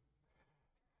quieren.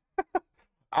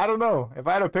 I don't know. If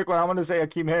I had to pick one, I'm going to say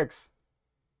Akeem Hicks.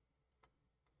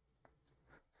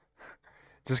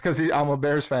 Just because I'm a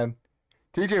Bears fan.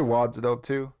 TJ Watt's dope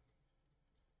too.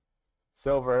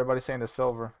 Silver. Everybody's saying the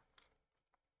silver.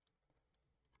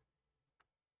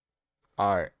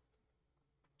 All right.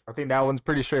 I think that one's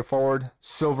pretty straightforward.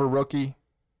 Silver rookie.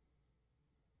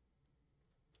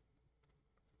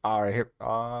 All right, here.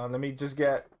 Let me just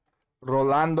get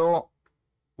Rolando.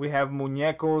 We have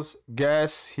Muñecos.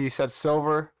 Guess he said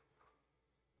silver.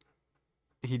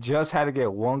 He just had to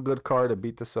get one good card to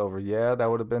beat the silver. Yeah, that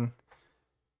would have been.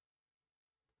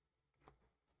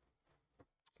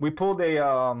 We pulled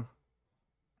a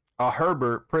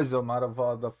Herbert Prism out of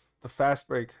the fast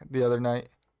break the other night.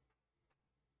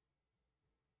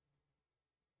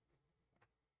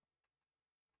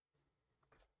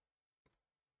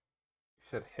 You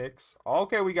said Hicks.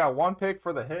 Okay, we got one pick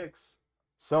for the Hicks.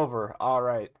 Silver. All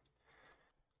right.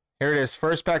 Here it is.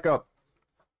 First pack up.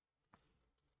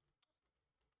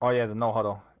 Oh, yeah, the no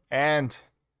huddle. And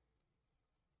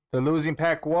the losing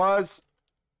pack was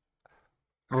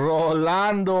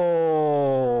Rolando.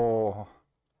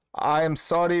 I am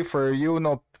sorry for you.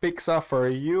 No pizza for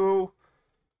you.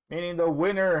 Meaning the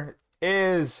winner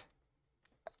is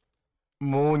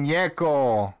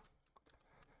Muñeco.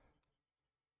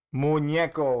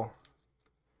 Muñeco.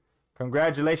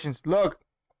 Congratulations. Look,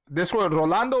 this was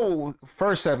Rolando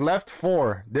first said left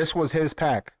 4. This was his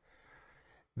pack.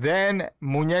 Then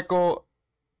Muñeco,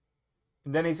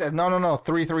 then he said, no,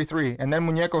 3, 3, 3. And then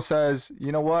Muñeco says,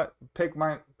 you know what? Pick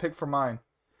for mine.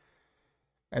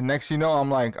 And next you know, I'm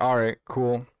like, all right,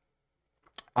 cool.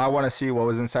 I want to see what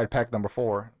was inside pack number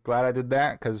 4. Glad I did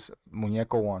that because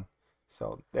Muñeco won.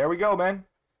 So there we go, man.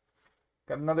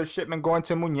 Got another shipment going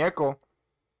to Muñeco.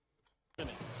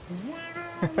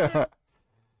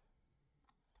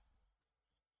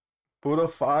 Puro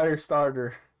fire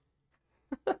starter.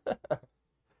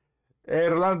 Hey,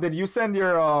 Rolando, did you send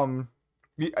your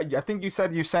I think you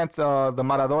said you sent the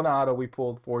Maradona auto we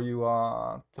pulled for you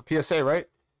to PSA, right?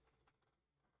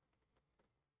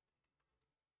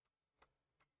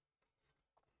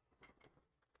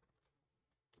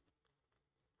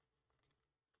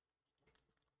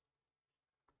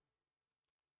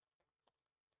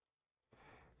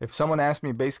 If someone asked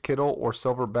me base Kittle or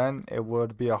Silver Ben, it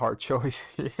would be a hard choice.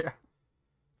 Yeah.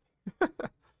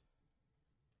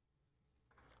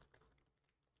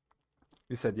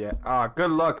 You said yeah.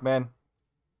 Good luck, man.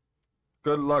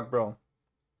 Good luck, bro.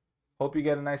 Hope you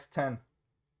get a nice 10.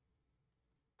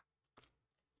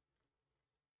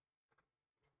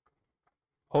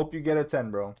 Hope you get a 10,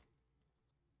 bro.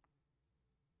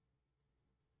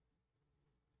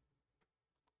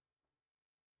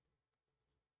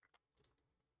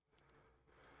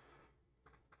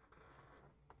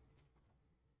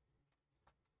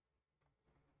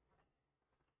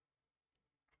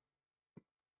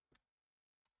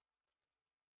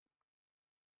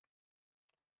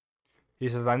 He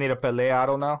says, I need a Pelé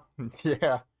auto now.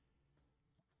 Yeah.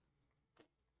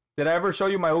 Did I ever show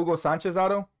you my Hugo Sanchez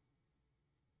auto?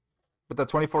 With the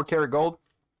 24 karat gold?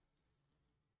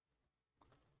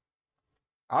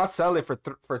 I'll sell it for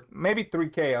maybe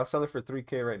 3K. I'll sell it for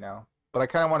 3K right now. But I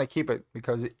kind of want to keep it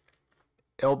because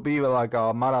it'll be like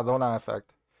a Maradona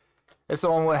effect. It's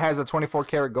the one that has a 24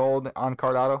 karat gold on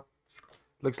card auto.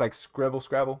 Looks like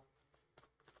Scrabble.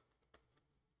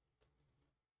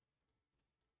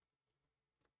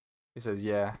 He says,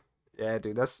 yeah. Yeah,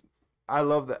 dude. I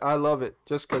love that. I love it.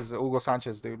 Just because Hugo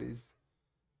Sanchez, dude,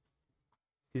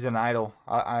 he's an idol.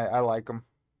 I like him.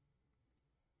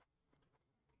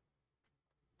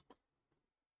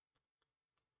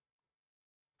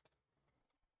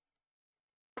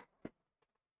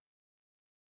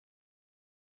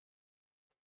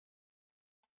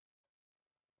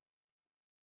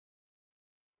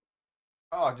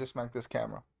 Oh, I just smacked this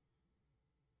camera.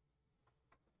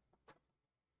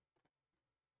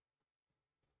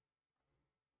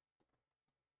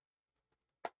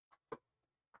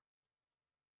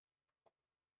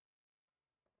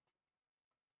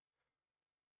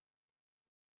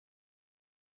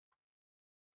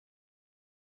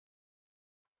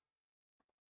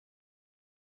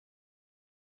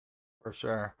 For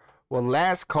sure. Well,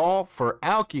 last call for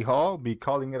alcohol. Be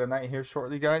calling it a night here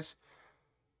shortly, guys.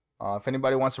 If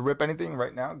anybody wants to rip anything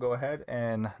right now, go ahead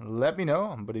and let me know.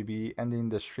 I'm going to be ending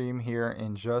the stream here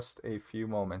in just a few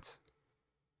moments.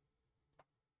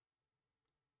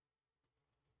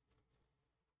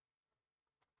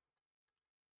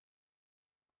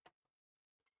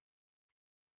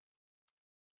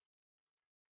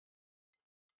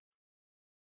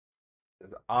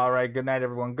 All right. Good night,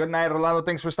 everyone. Good night, Rolando.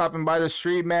 Thanks for stopping by the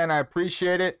stream, man. I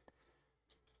appreciate it.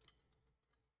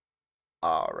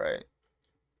 All right.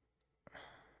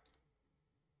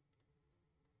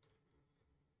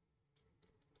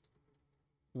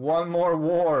 One more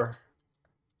war.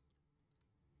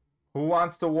 Who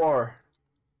wants to war?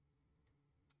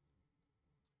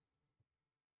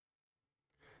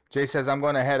 Jay says, I'm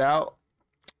going to head out.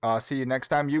 See you next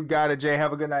time. You got it, Jay.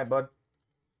 Have a good night, bud.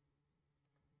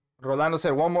 Rolando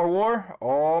said, one more war?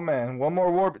 Oh, man. One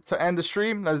more war to end the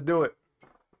stream? Let's do it.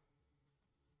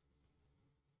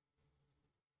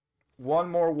 One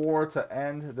more war to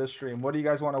end the stream. What do you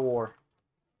guys want to war?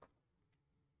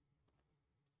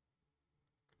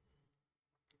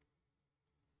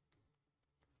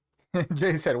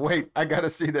 Jay said, wait, I got to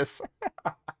see this.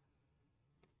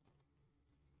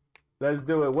 Let's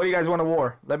do it. What do you guys want to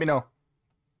war? Let me know.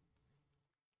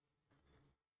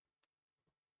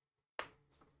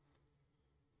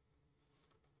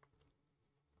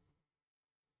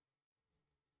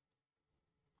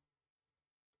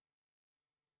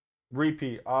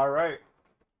 Repeat. All right.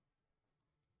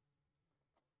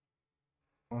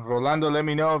 Rolando, let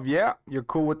me know if, yeah, you're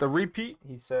cool with the repeat.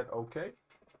 He said, okay.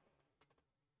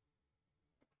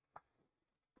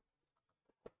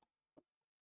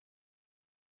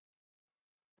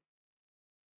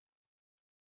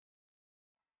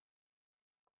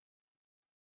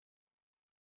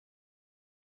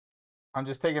 I'm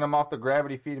just taking them off the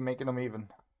gravity feed and making them even.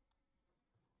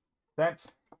 Sent.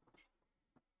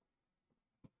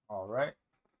 All right.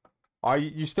 Are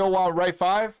you still want right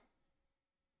 5?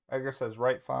 Edgar says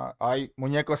right 5.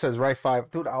 Muñeco says right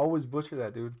 5. Dude, I always butcher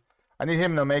that, dude. I need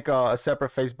him to make a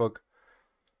separate Facebook.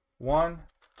 1,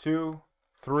 2,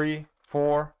 3,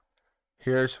 4.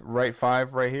 Here's right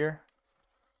 5 right here.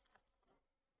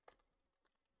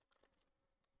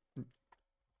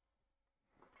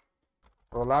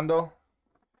 Rolando.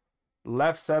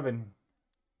 Left 7.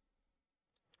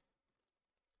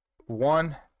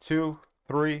 1, 2,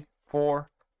 3, 4,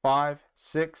 5,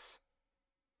 6.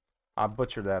 I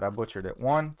butchered that. I butchered it.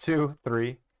 1, 2,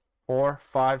 3, 4,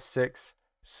 5, 6.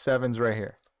 7's right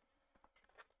here.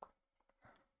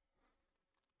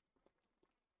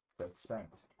 That's sent.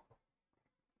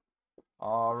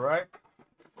 All right.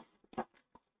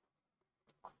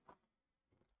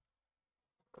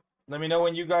 Let me know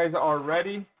when you guys are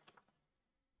ready.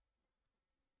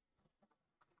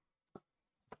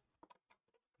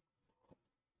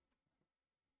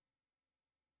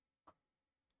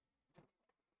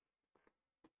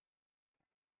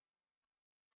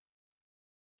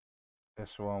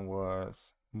 This one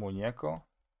was Muñeco.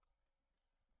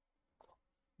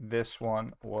 This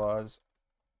one was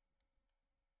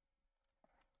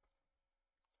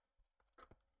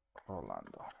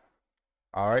Rolando.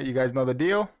 All right, you guys know the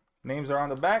deal. Names are on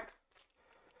the back.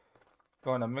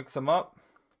 Going to mix them up.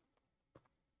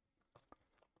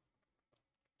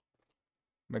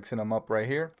 Mixing them up right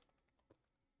here.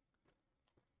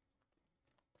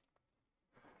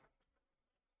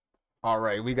 All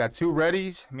right, we got 2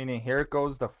 readies, meaning here it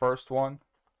goes, the first one.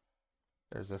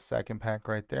 There's a second pack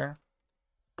right there.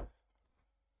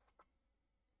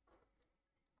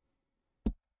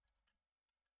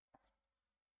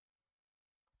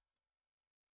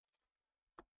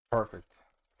 Perfect.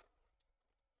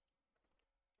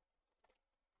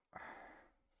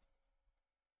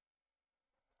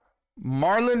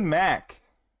 Marlon Mack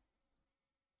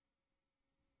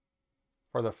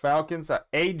for the Falcons.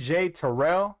 A.J.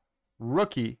 Terrell,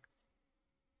 rookie.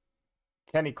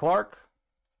 Kenny Clark.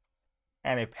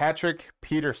 And a Patrick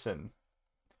Peterson.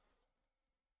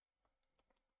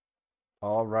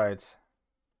 All right.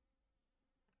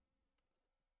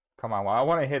 Come on. I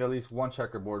want to hit at least one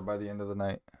checkerboard by the end of the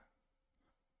night.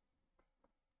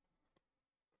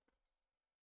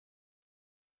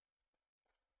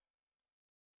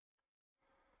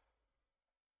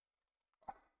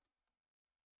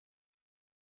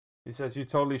 He says you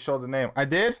totally showed the name. I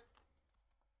did?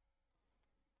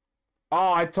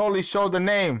 Oh, I totally showed the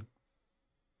name.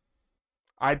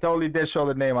 I totally did show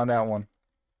the name on that one.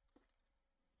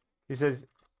 He says,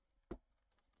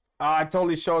 I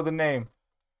totally showed the name.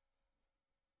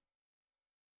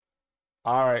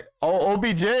 All right. Oh,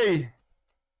 OBJ.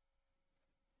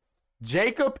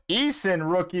 Jacob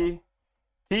Eason, rookie.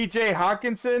 TJ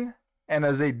Hawkinson and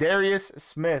a Zadarius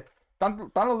Smith.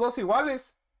 ¿Están los dos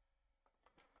iguales?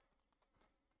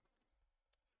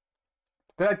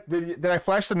 Did I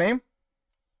flash the name?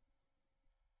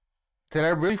 Did I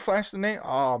really flash the name?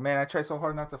 Oh, man, I tried so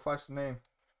hard not to flash the name.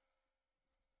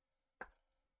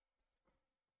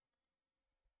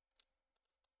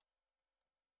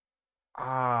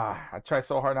 I tried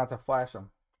so hard not to flash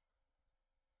him.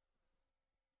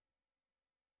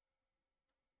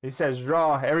 He says,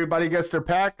 draw. Everybody gets their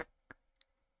pack.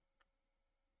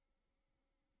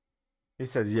 He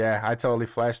says, yeah, I totally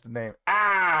flashed the name.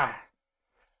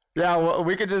 Yeah, well,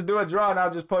 we could just do a draw and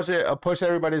I'll just push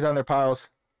everybody's on their piles.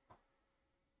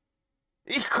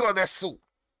 Hijo de su.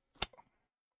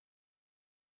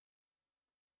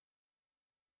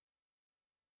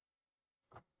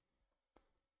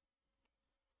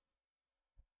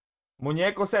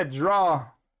 Muñeco said draw.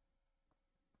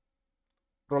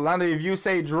 Rolando, if you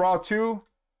say draw two,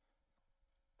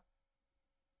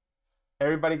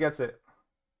 everybody gets it.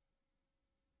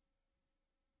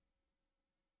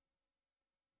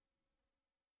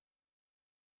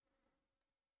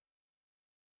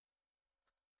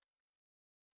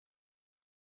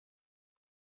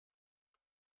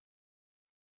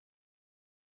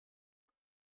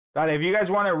 Dale, if you guys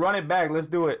want to run it back, let's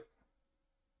do it.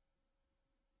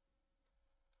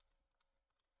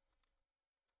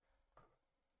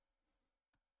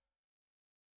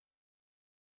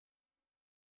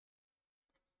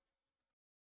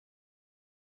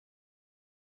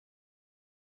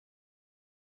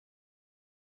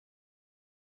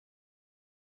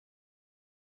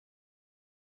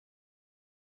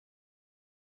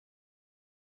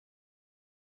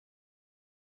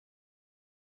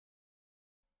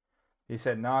 He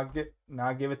said, "Nah,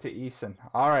 give it to Eason."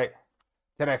 All right.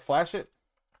 Did I flash it?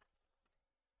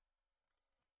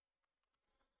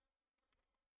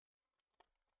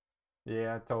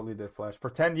 Yeah, I totally did flash.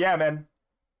 Pretend, yeah, man.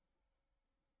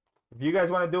 If you guys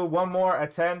want to do one more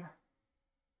at 10,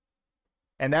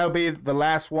 and that'll be the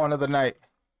last one of the night.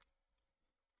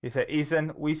 He said,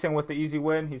 Eason with the easy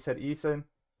win. He said, Eason.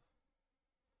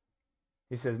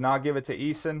 He says, "Nah, give it to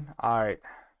Eason." All right.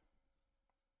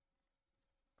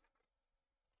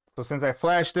 So since I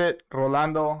flashed it,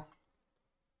 Rolando,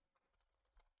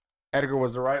 Edgar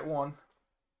was the right one.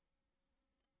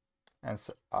 And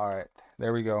so, all right,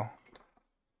 there we go.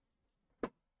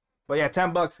 But yeah,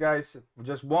 $10, guys.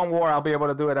 Just one more, I'll be able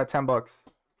to do it at $10.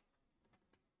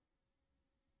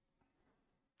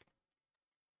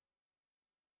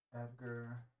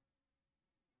 Edgar.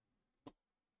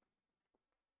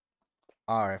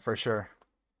 All right, for sure.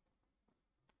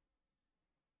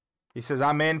 He says,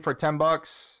 "I'm in for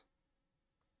 $10.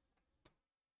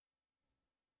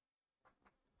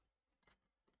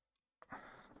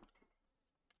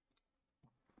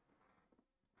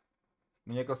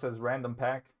 Muñeco says random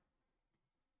pack.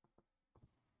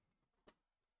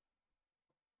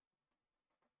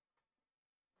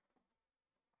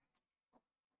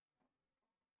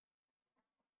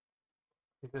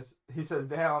 He says,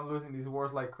 "Damn, I'm losing these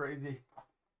wars like crazy."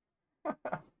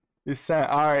 He's saying,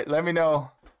 all right, let me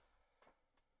know.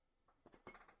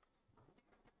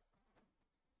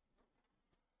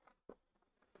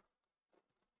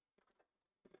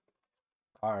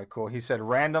 All right, cool. He said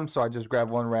random, so I just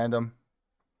grabbed one random.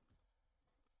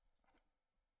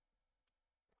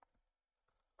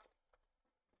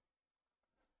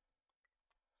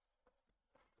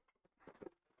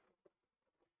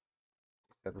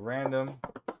 He said random.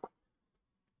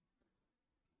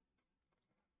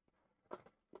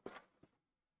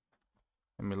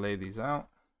 Let me lay these out.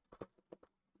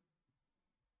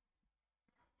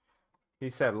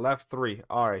 He said left 3.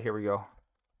 All right, here we go.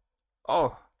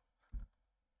 Oh.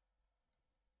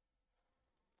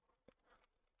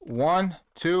 1,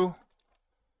 2,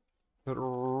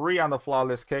 3 on the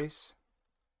flawless case.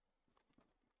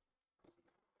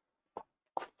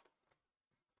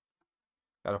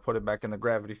 Gotta put it back in the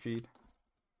gravity feed.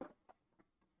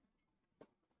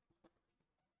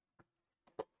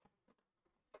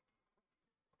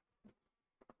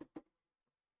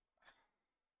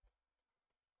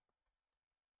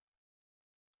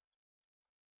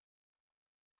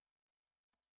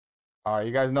 All right,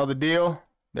 you guys know the deal.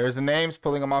 There's the names,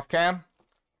 pulling them off cam.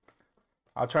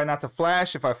 I'll try not to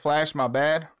flash. If I flash, my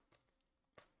bad.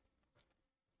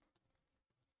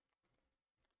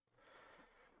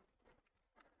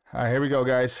 All right, here we go,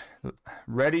 guys.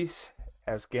 Readies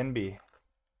as can be.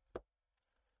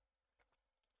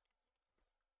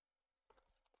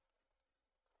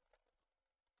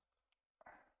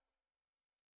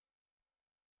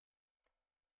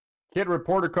 Kid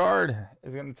reporter card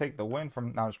is going to take the win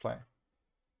from... No, I'm just playing.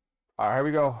 All right, here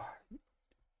we go.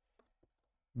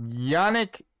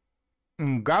 Yannick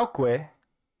Ngakoue.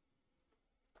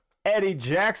 Eddie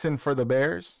Jackson for the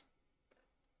Bears.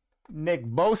 Nick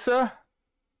Bosa.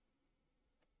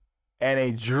 And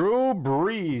a Drew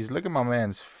Brees. Look at my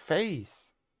man's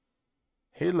face.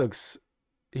 He was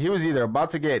either about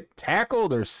to get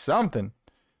tackled or something.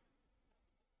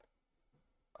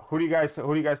 Who do you guys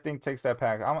think takes that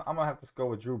pack? I'm gonna have to go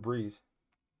with Drew Brees.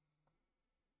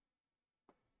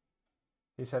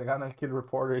 He said, "I got a kid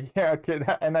reporter." Yeah, kid,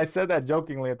 and I said that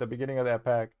jokingly at the beginning of that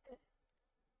pack.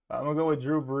 I'm gonna go with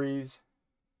Drew Brees.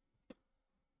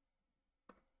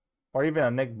 Or even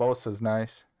a Nick Bosa's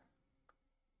nice.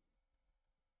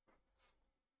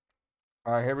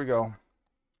 All right, here we go.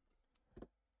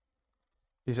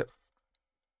 He said,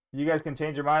 you guys can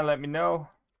change your mind. Let me know.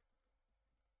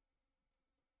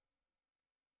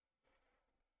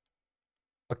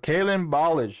 A Kalen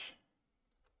Ballage.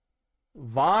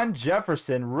 Von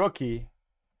Jefferson, rookie.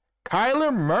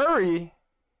 Kyler Murray.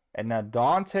 And now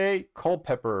Dante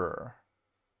Culpepper.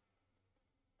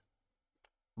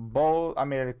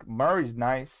 Murray's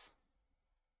nice.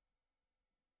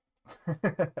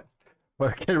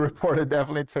 But Kid Reporter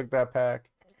definitely took that pack.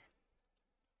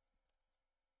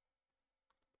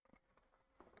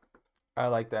 I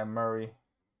like that Murray.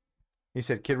 He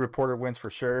said Kid Reporter wins for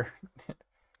sure. He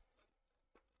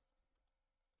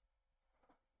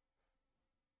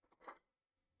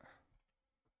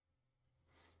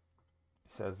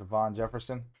says the Von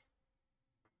Jefferson.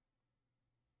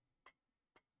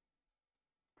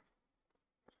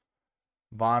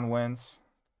 Von wins.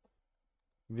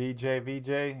 VJ.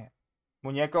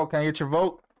 Muñeco, can I get your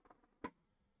vote?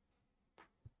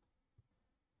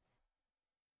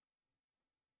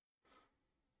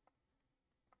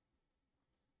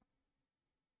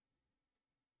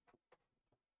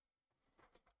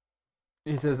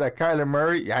 He says that Kyler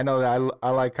Murray. Yeah, I know that. I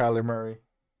like Kyler Murray.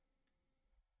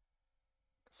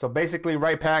 So basically,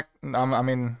 right pack. I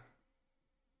mean,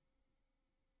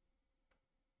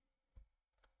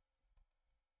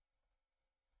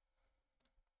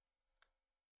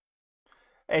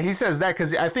 hey, he says that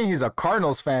because I think he's a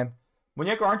Cardinals fan.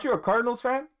 Muñeco, aren't you a Cardinals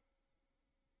fan?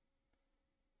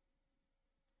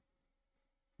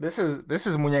 This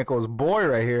is Muñeco's boy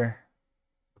right here.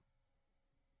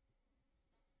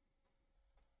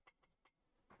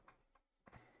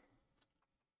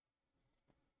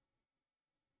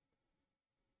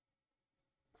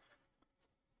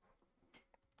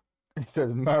 He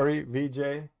says Murray,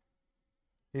 VJ.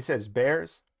 He says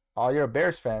Bears. Oh, you're a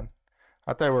Bears fan.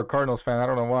 I thought you were a Cardinals fan. I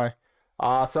don't know why.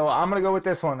 So I'm going to go with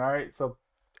this one. All right. So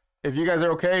if you guys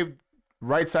are okay,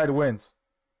 right side wins.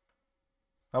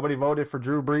 Nobody voted for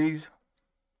Drew Brees.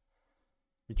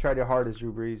 You tried your hardest,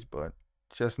 Drew Brees, but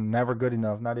just never good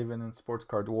enough. Not even in Sports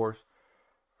Card Wars.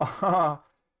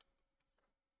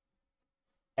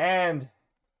 And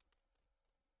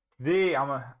he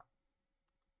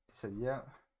said, yeah.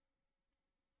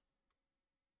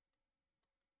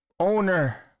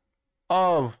 Owner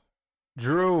of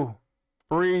Drew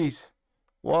Brees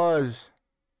was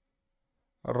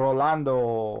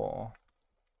Rolando.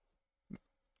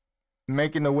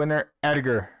 Making the winner,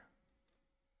 Edgar.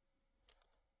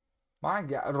 My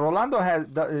God, Rolando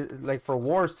has like for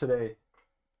wars today.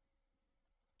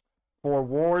 For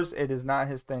wars, it is not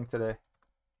his thing today.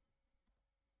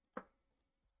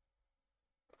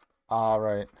 All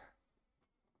right.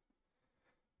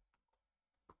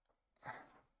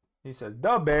 He says,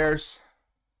 the Bears.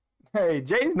 Hey,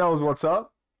 Jay knows what's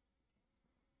up.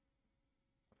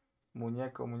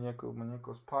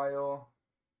 Muñeco's pile.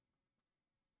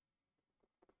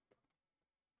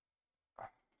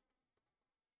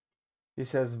 He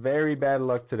says, very bad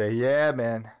luck today. Yeah,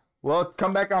 man. Well,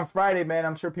 come back on Friday, man.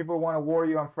 I'm sure people want to war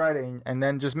you on Friday. And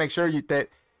then just make sure you te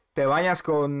bañas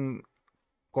con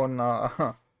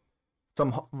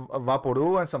some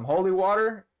Vaporú and some holy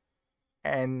water.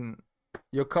 And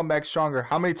you'll come back stronger.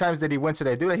 How many times did he win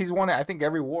today? Dude, he's won it, I think,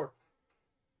 every war.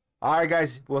 All right,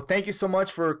 guys. Well, thank you so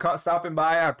much for stopping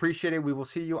by. I appreciate it. We will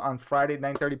see you on Friday,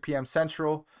 9:30 p.m.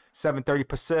 Central, 7:30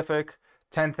 Pacific,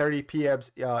 10:30 p.m.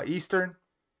 Eastern.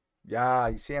 Yeah,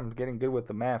 you see, I'm getting good with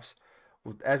the maths.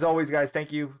 As always, guys,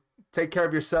 thank you. Take care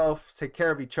of yourself. Take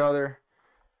care of each other.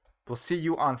 We'll see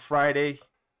you on Friday.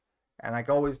 And like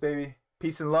always, baby,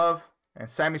 peace and love. And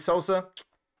Sammy Sosa.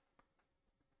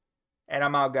 And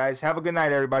I'm out, guys. Have a good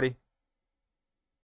night, everybody.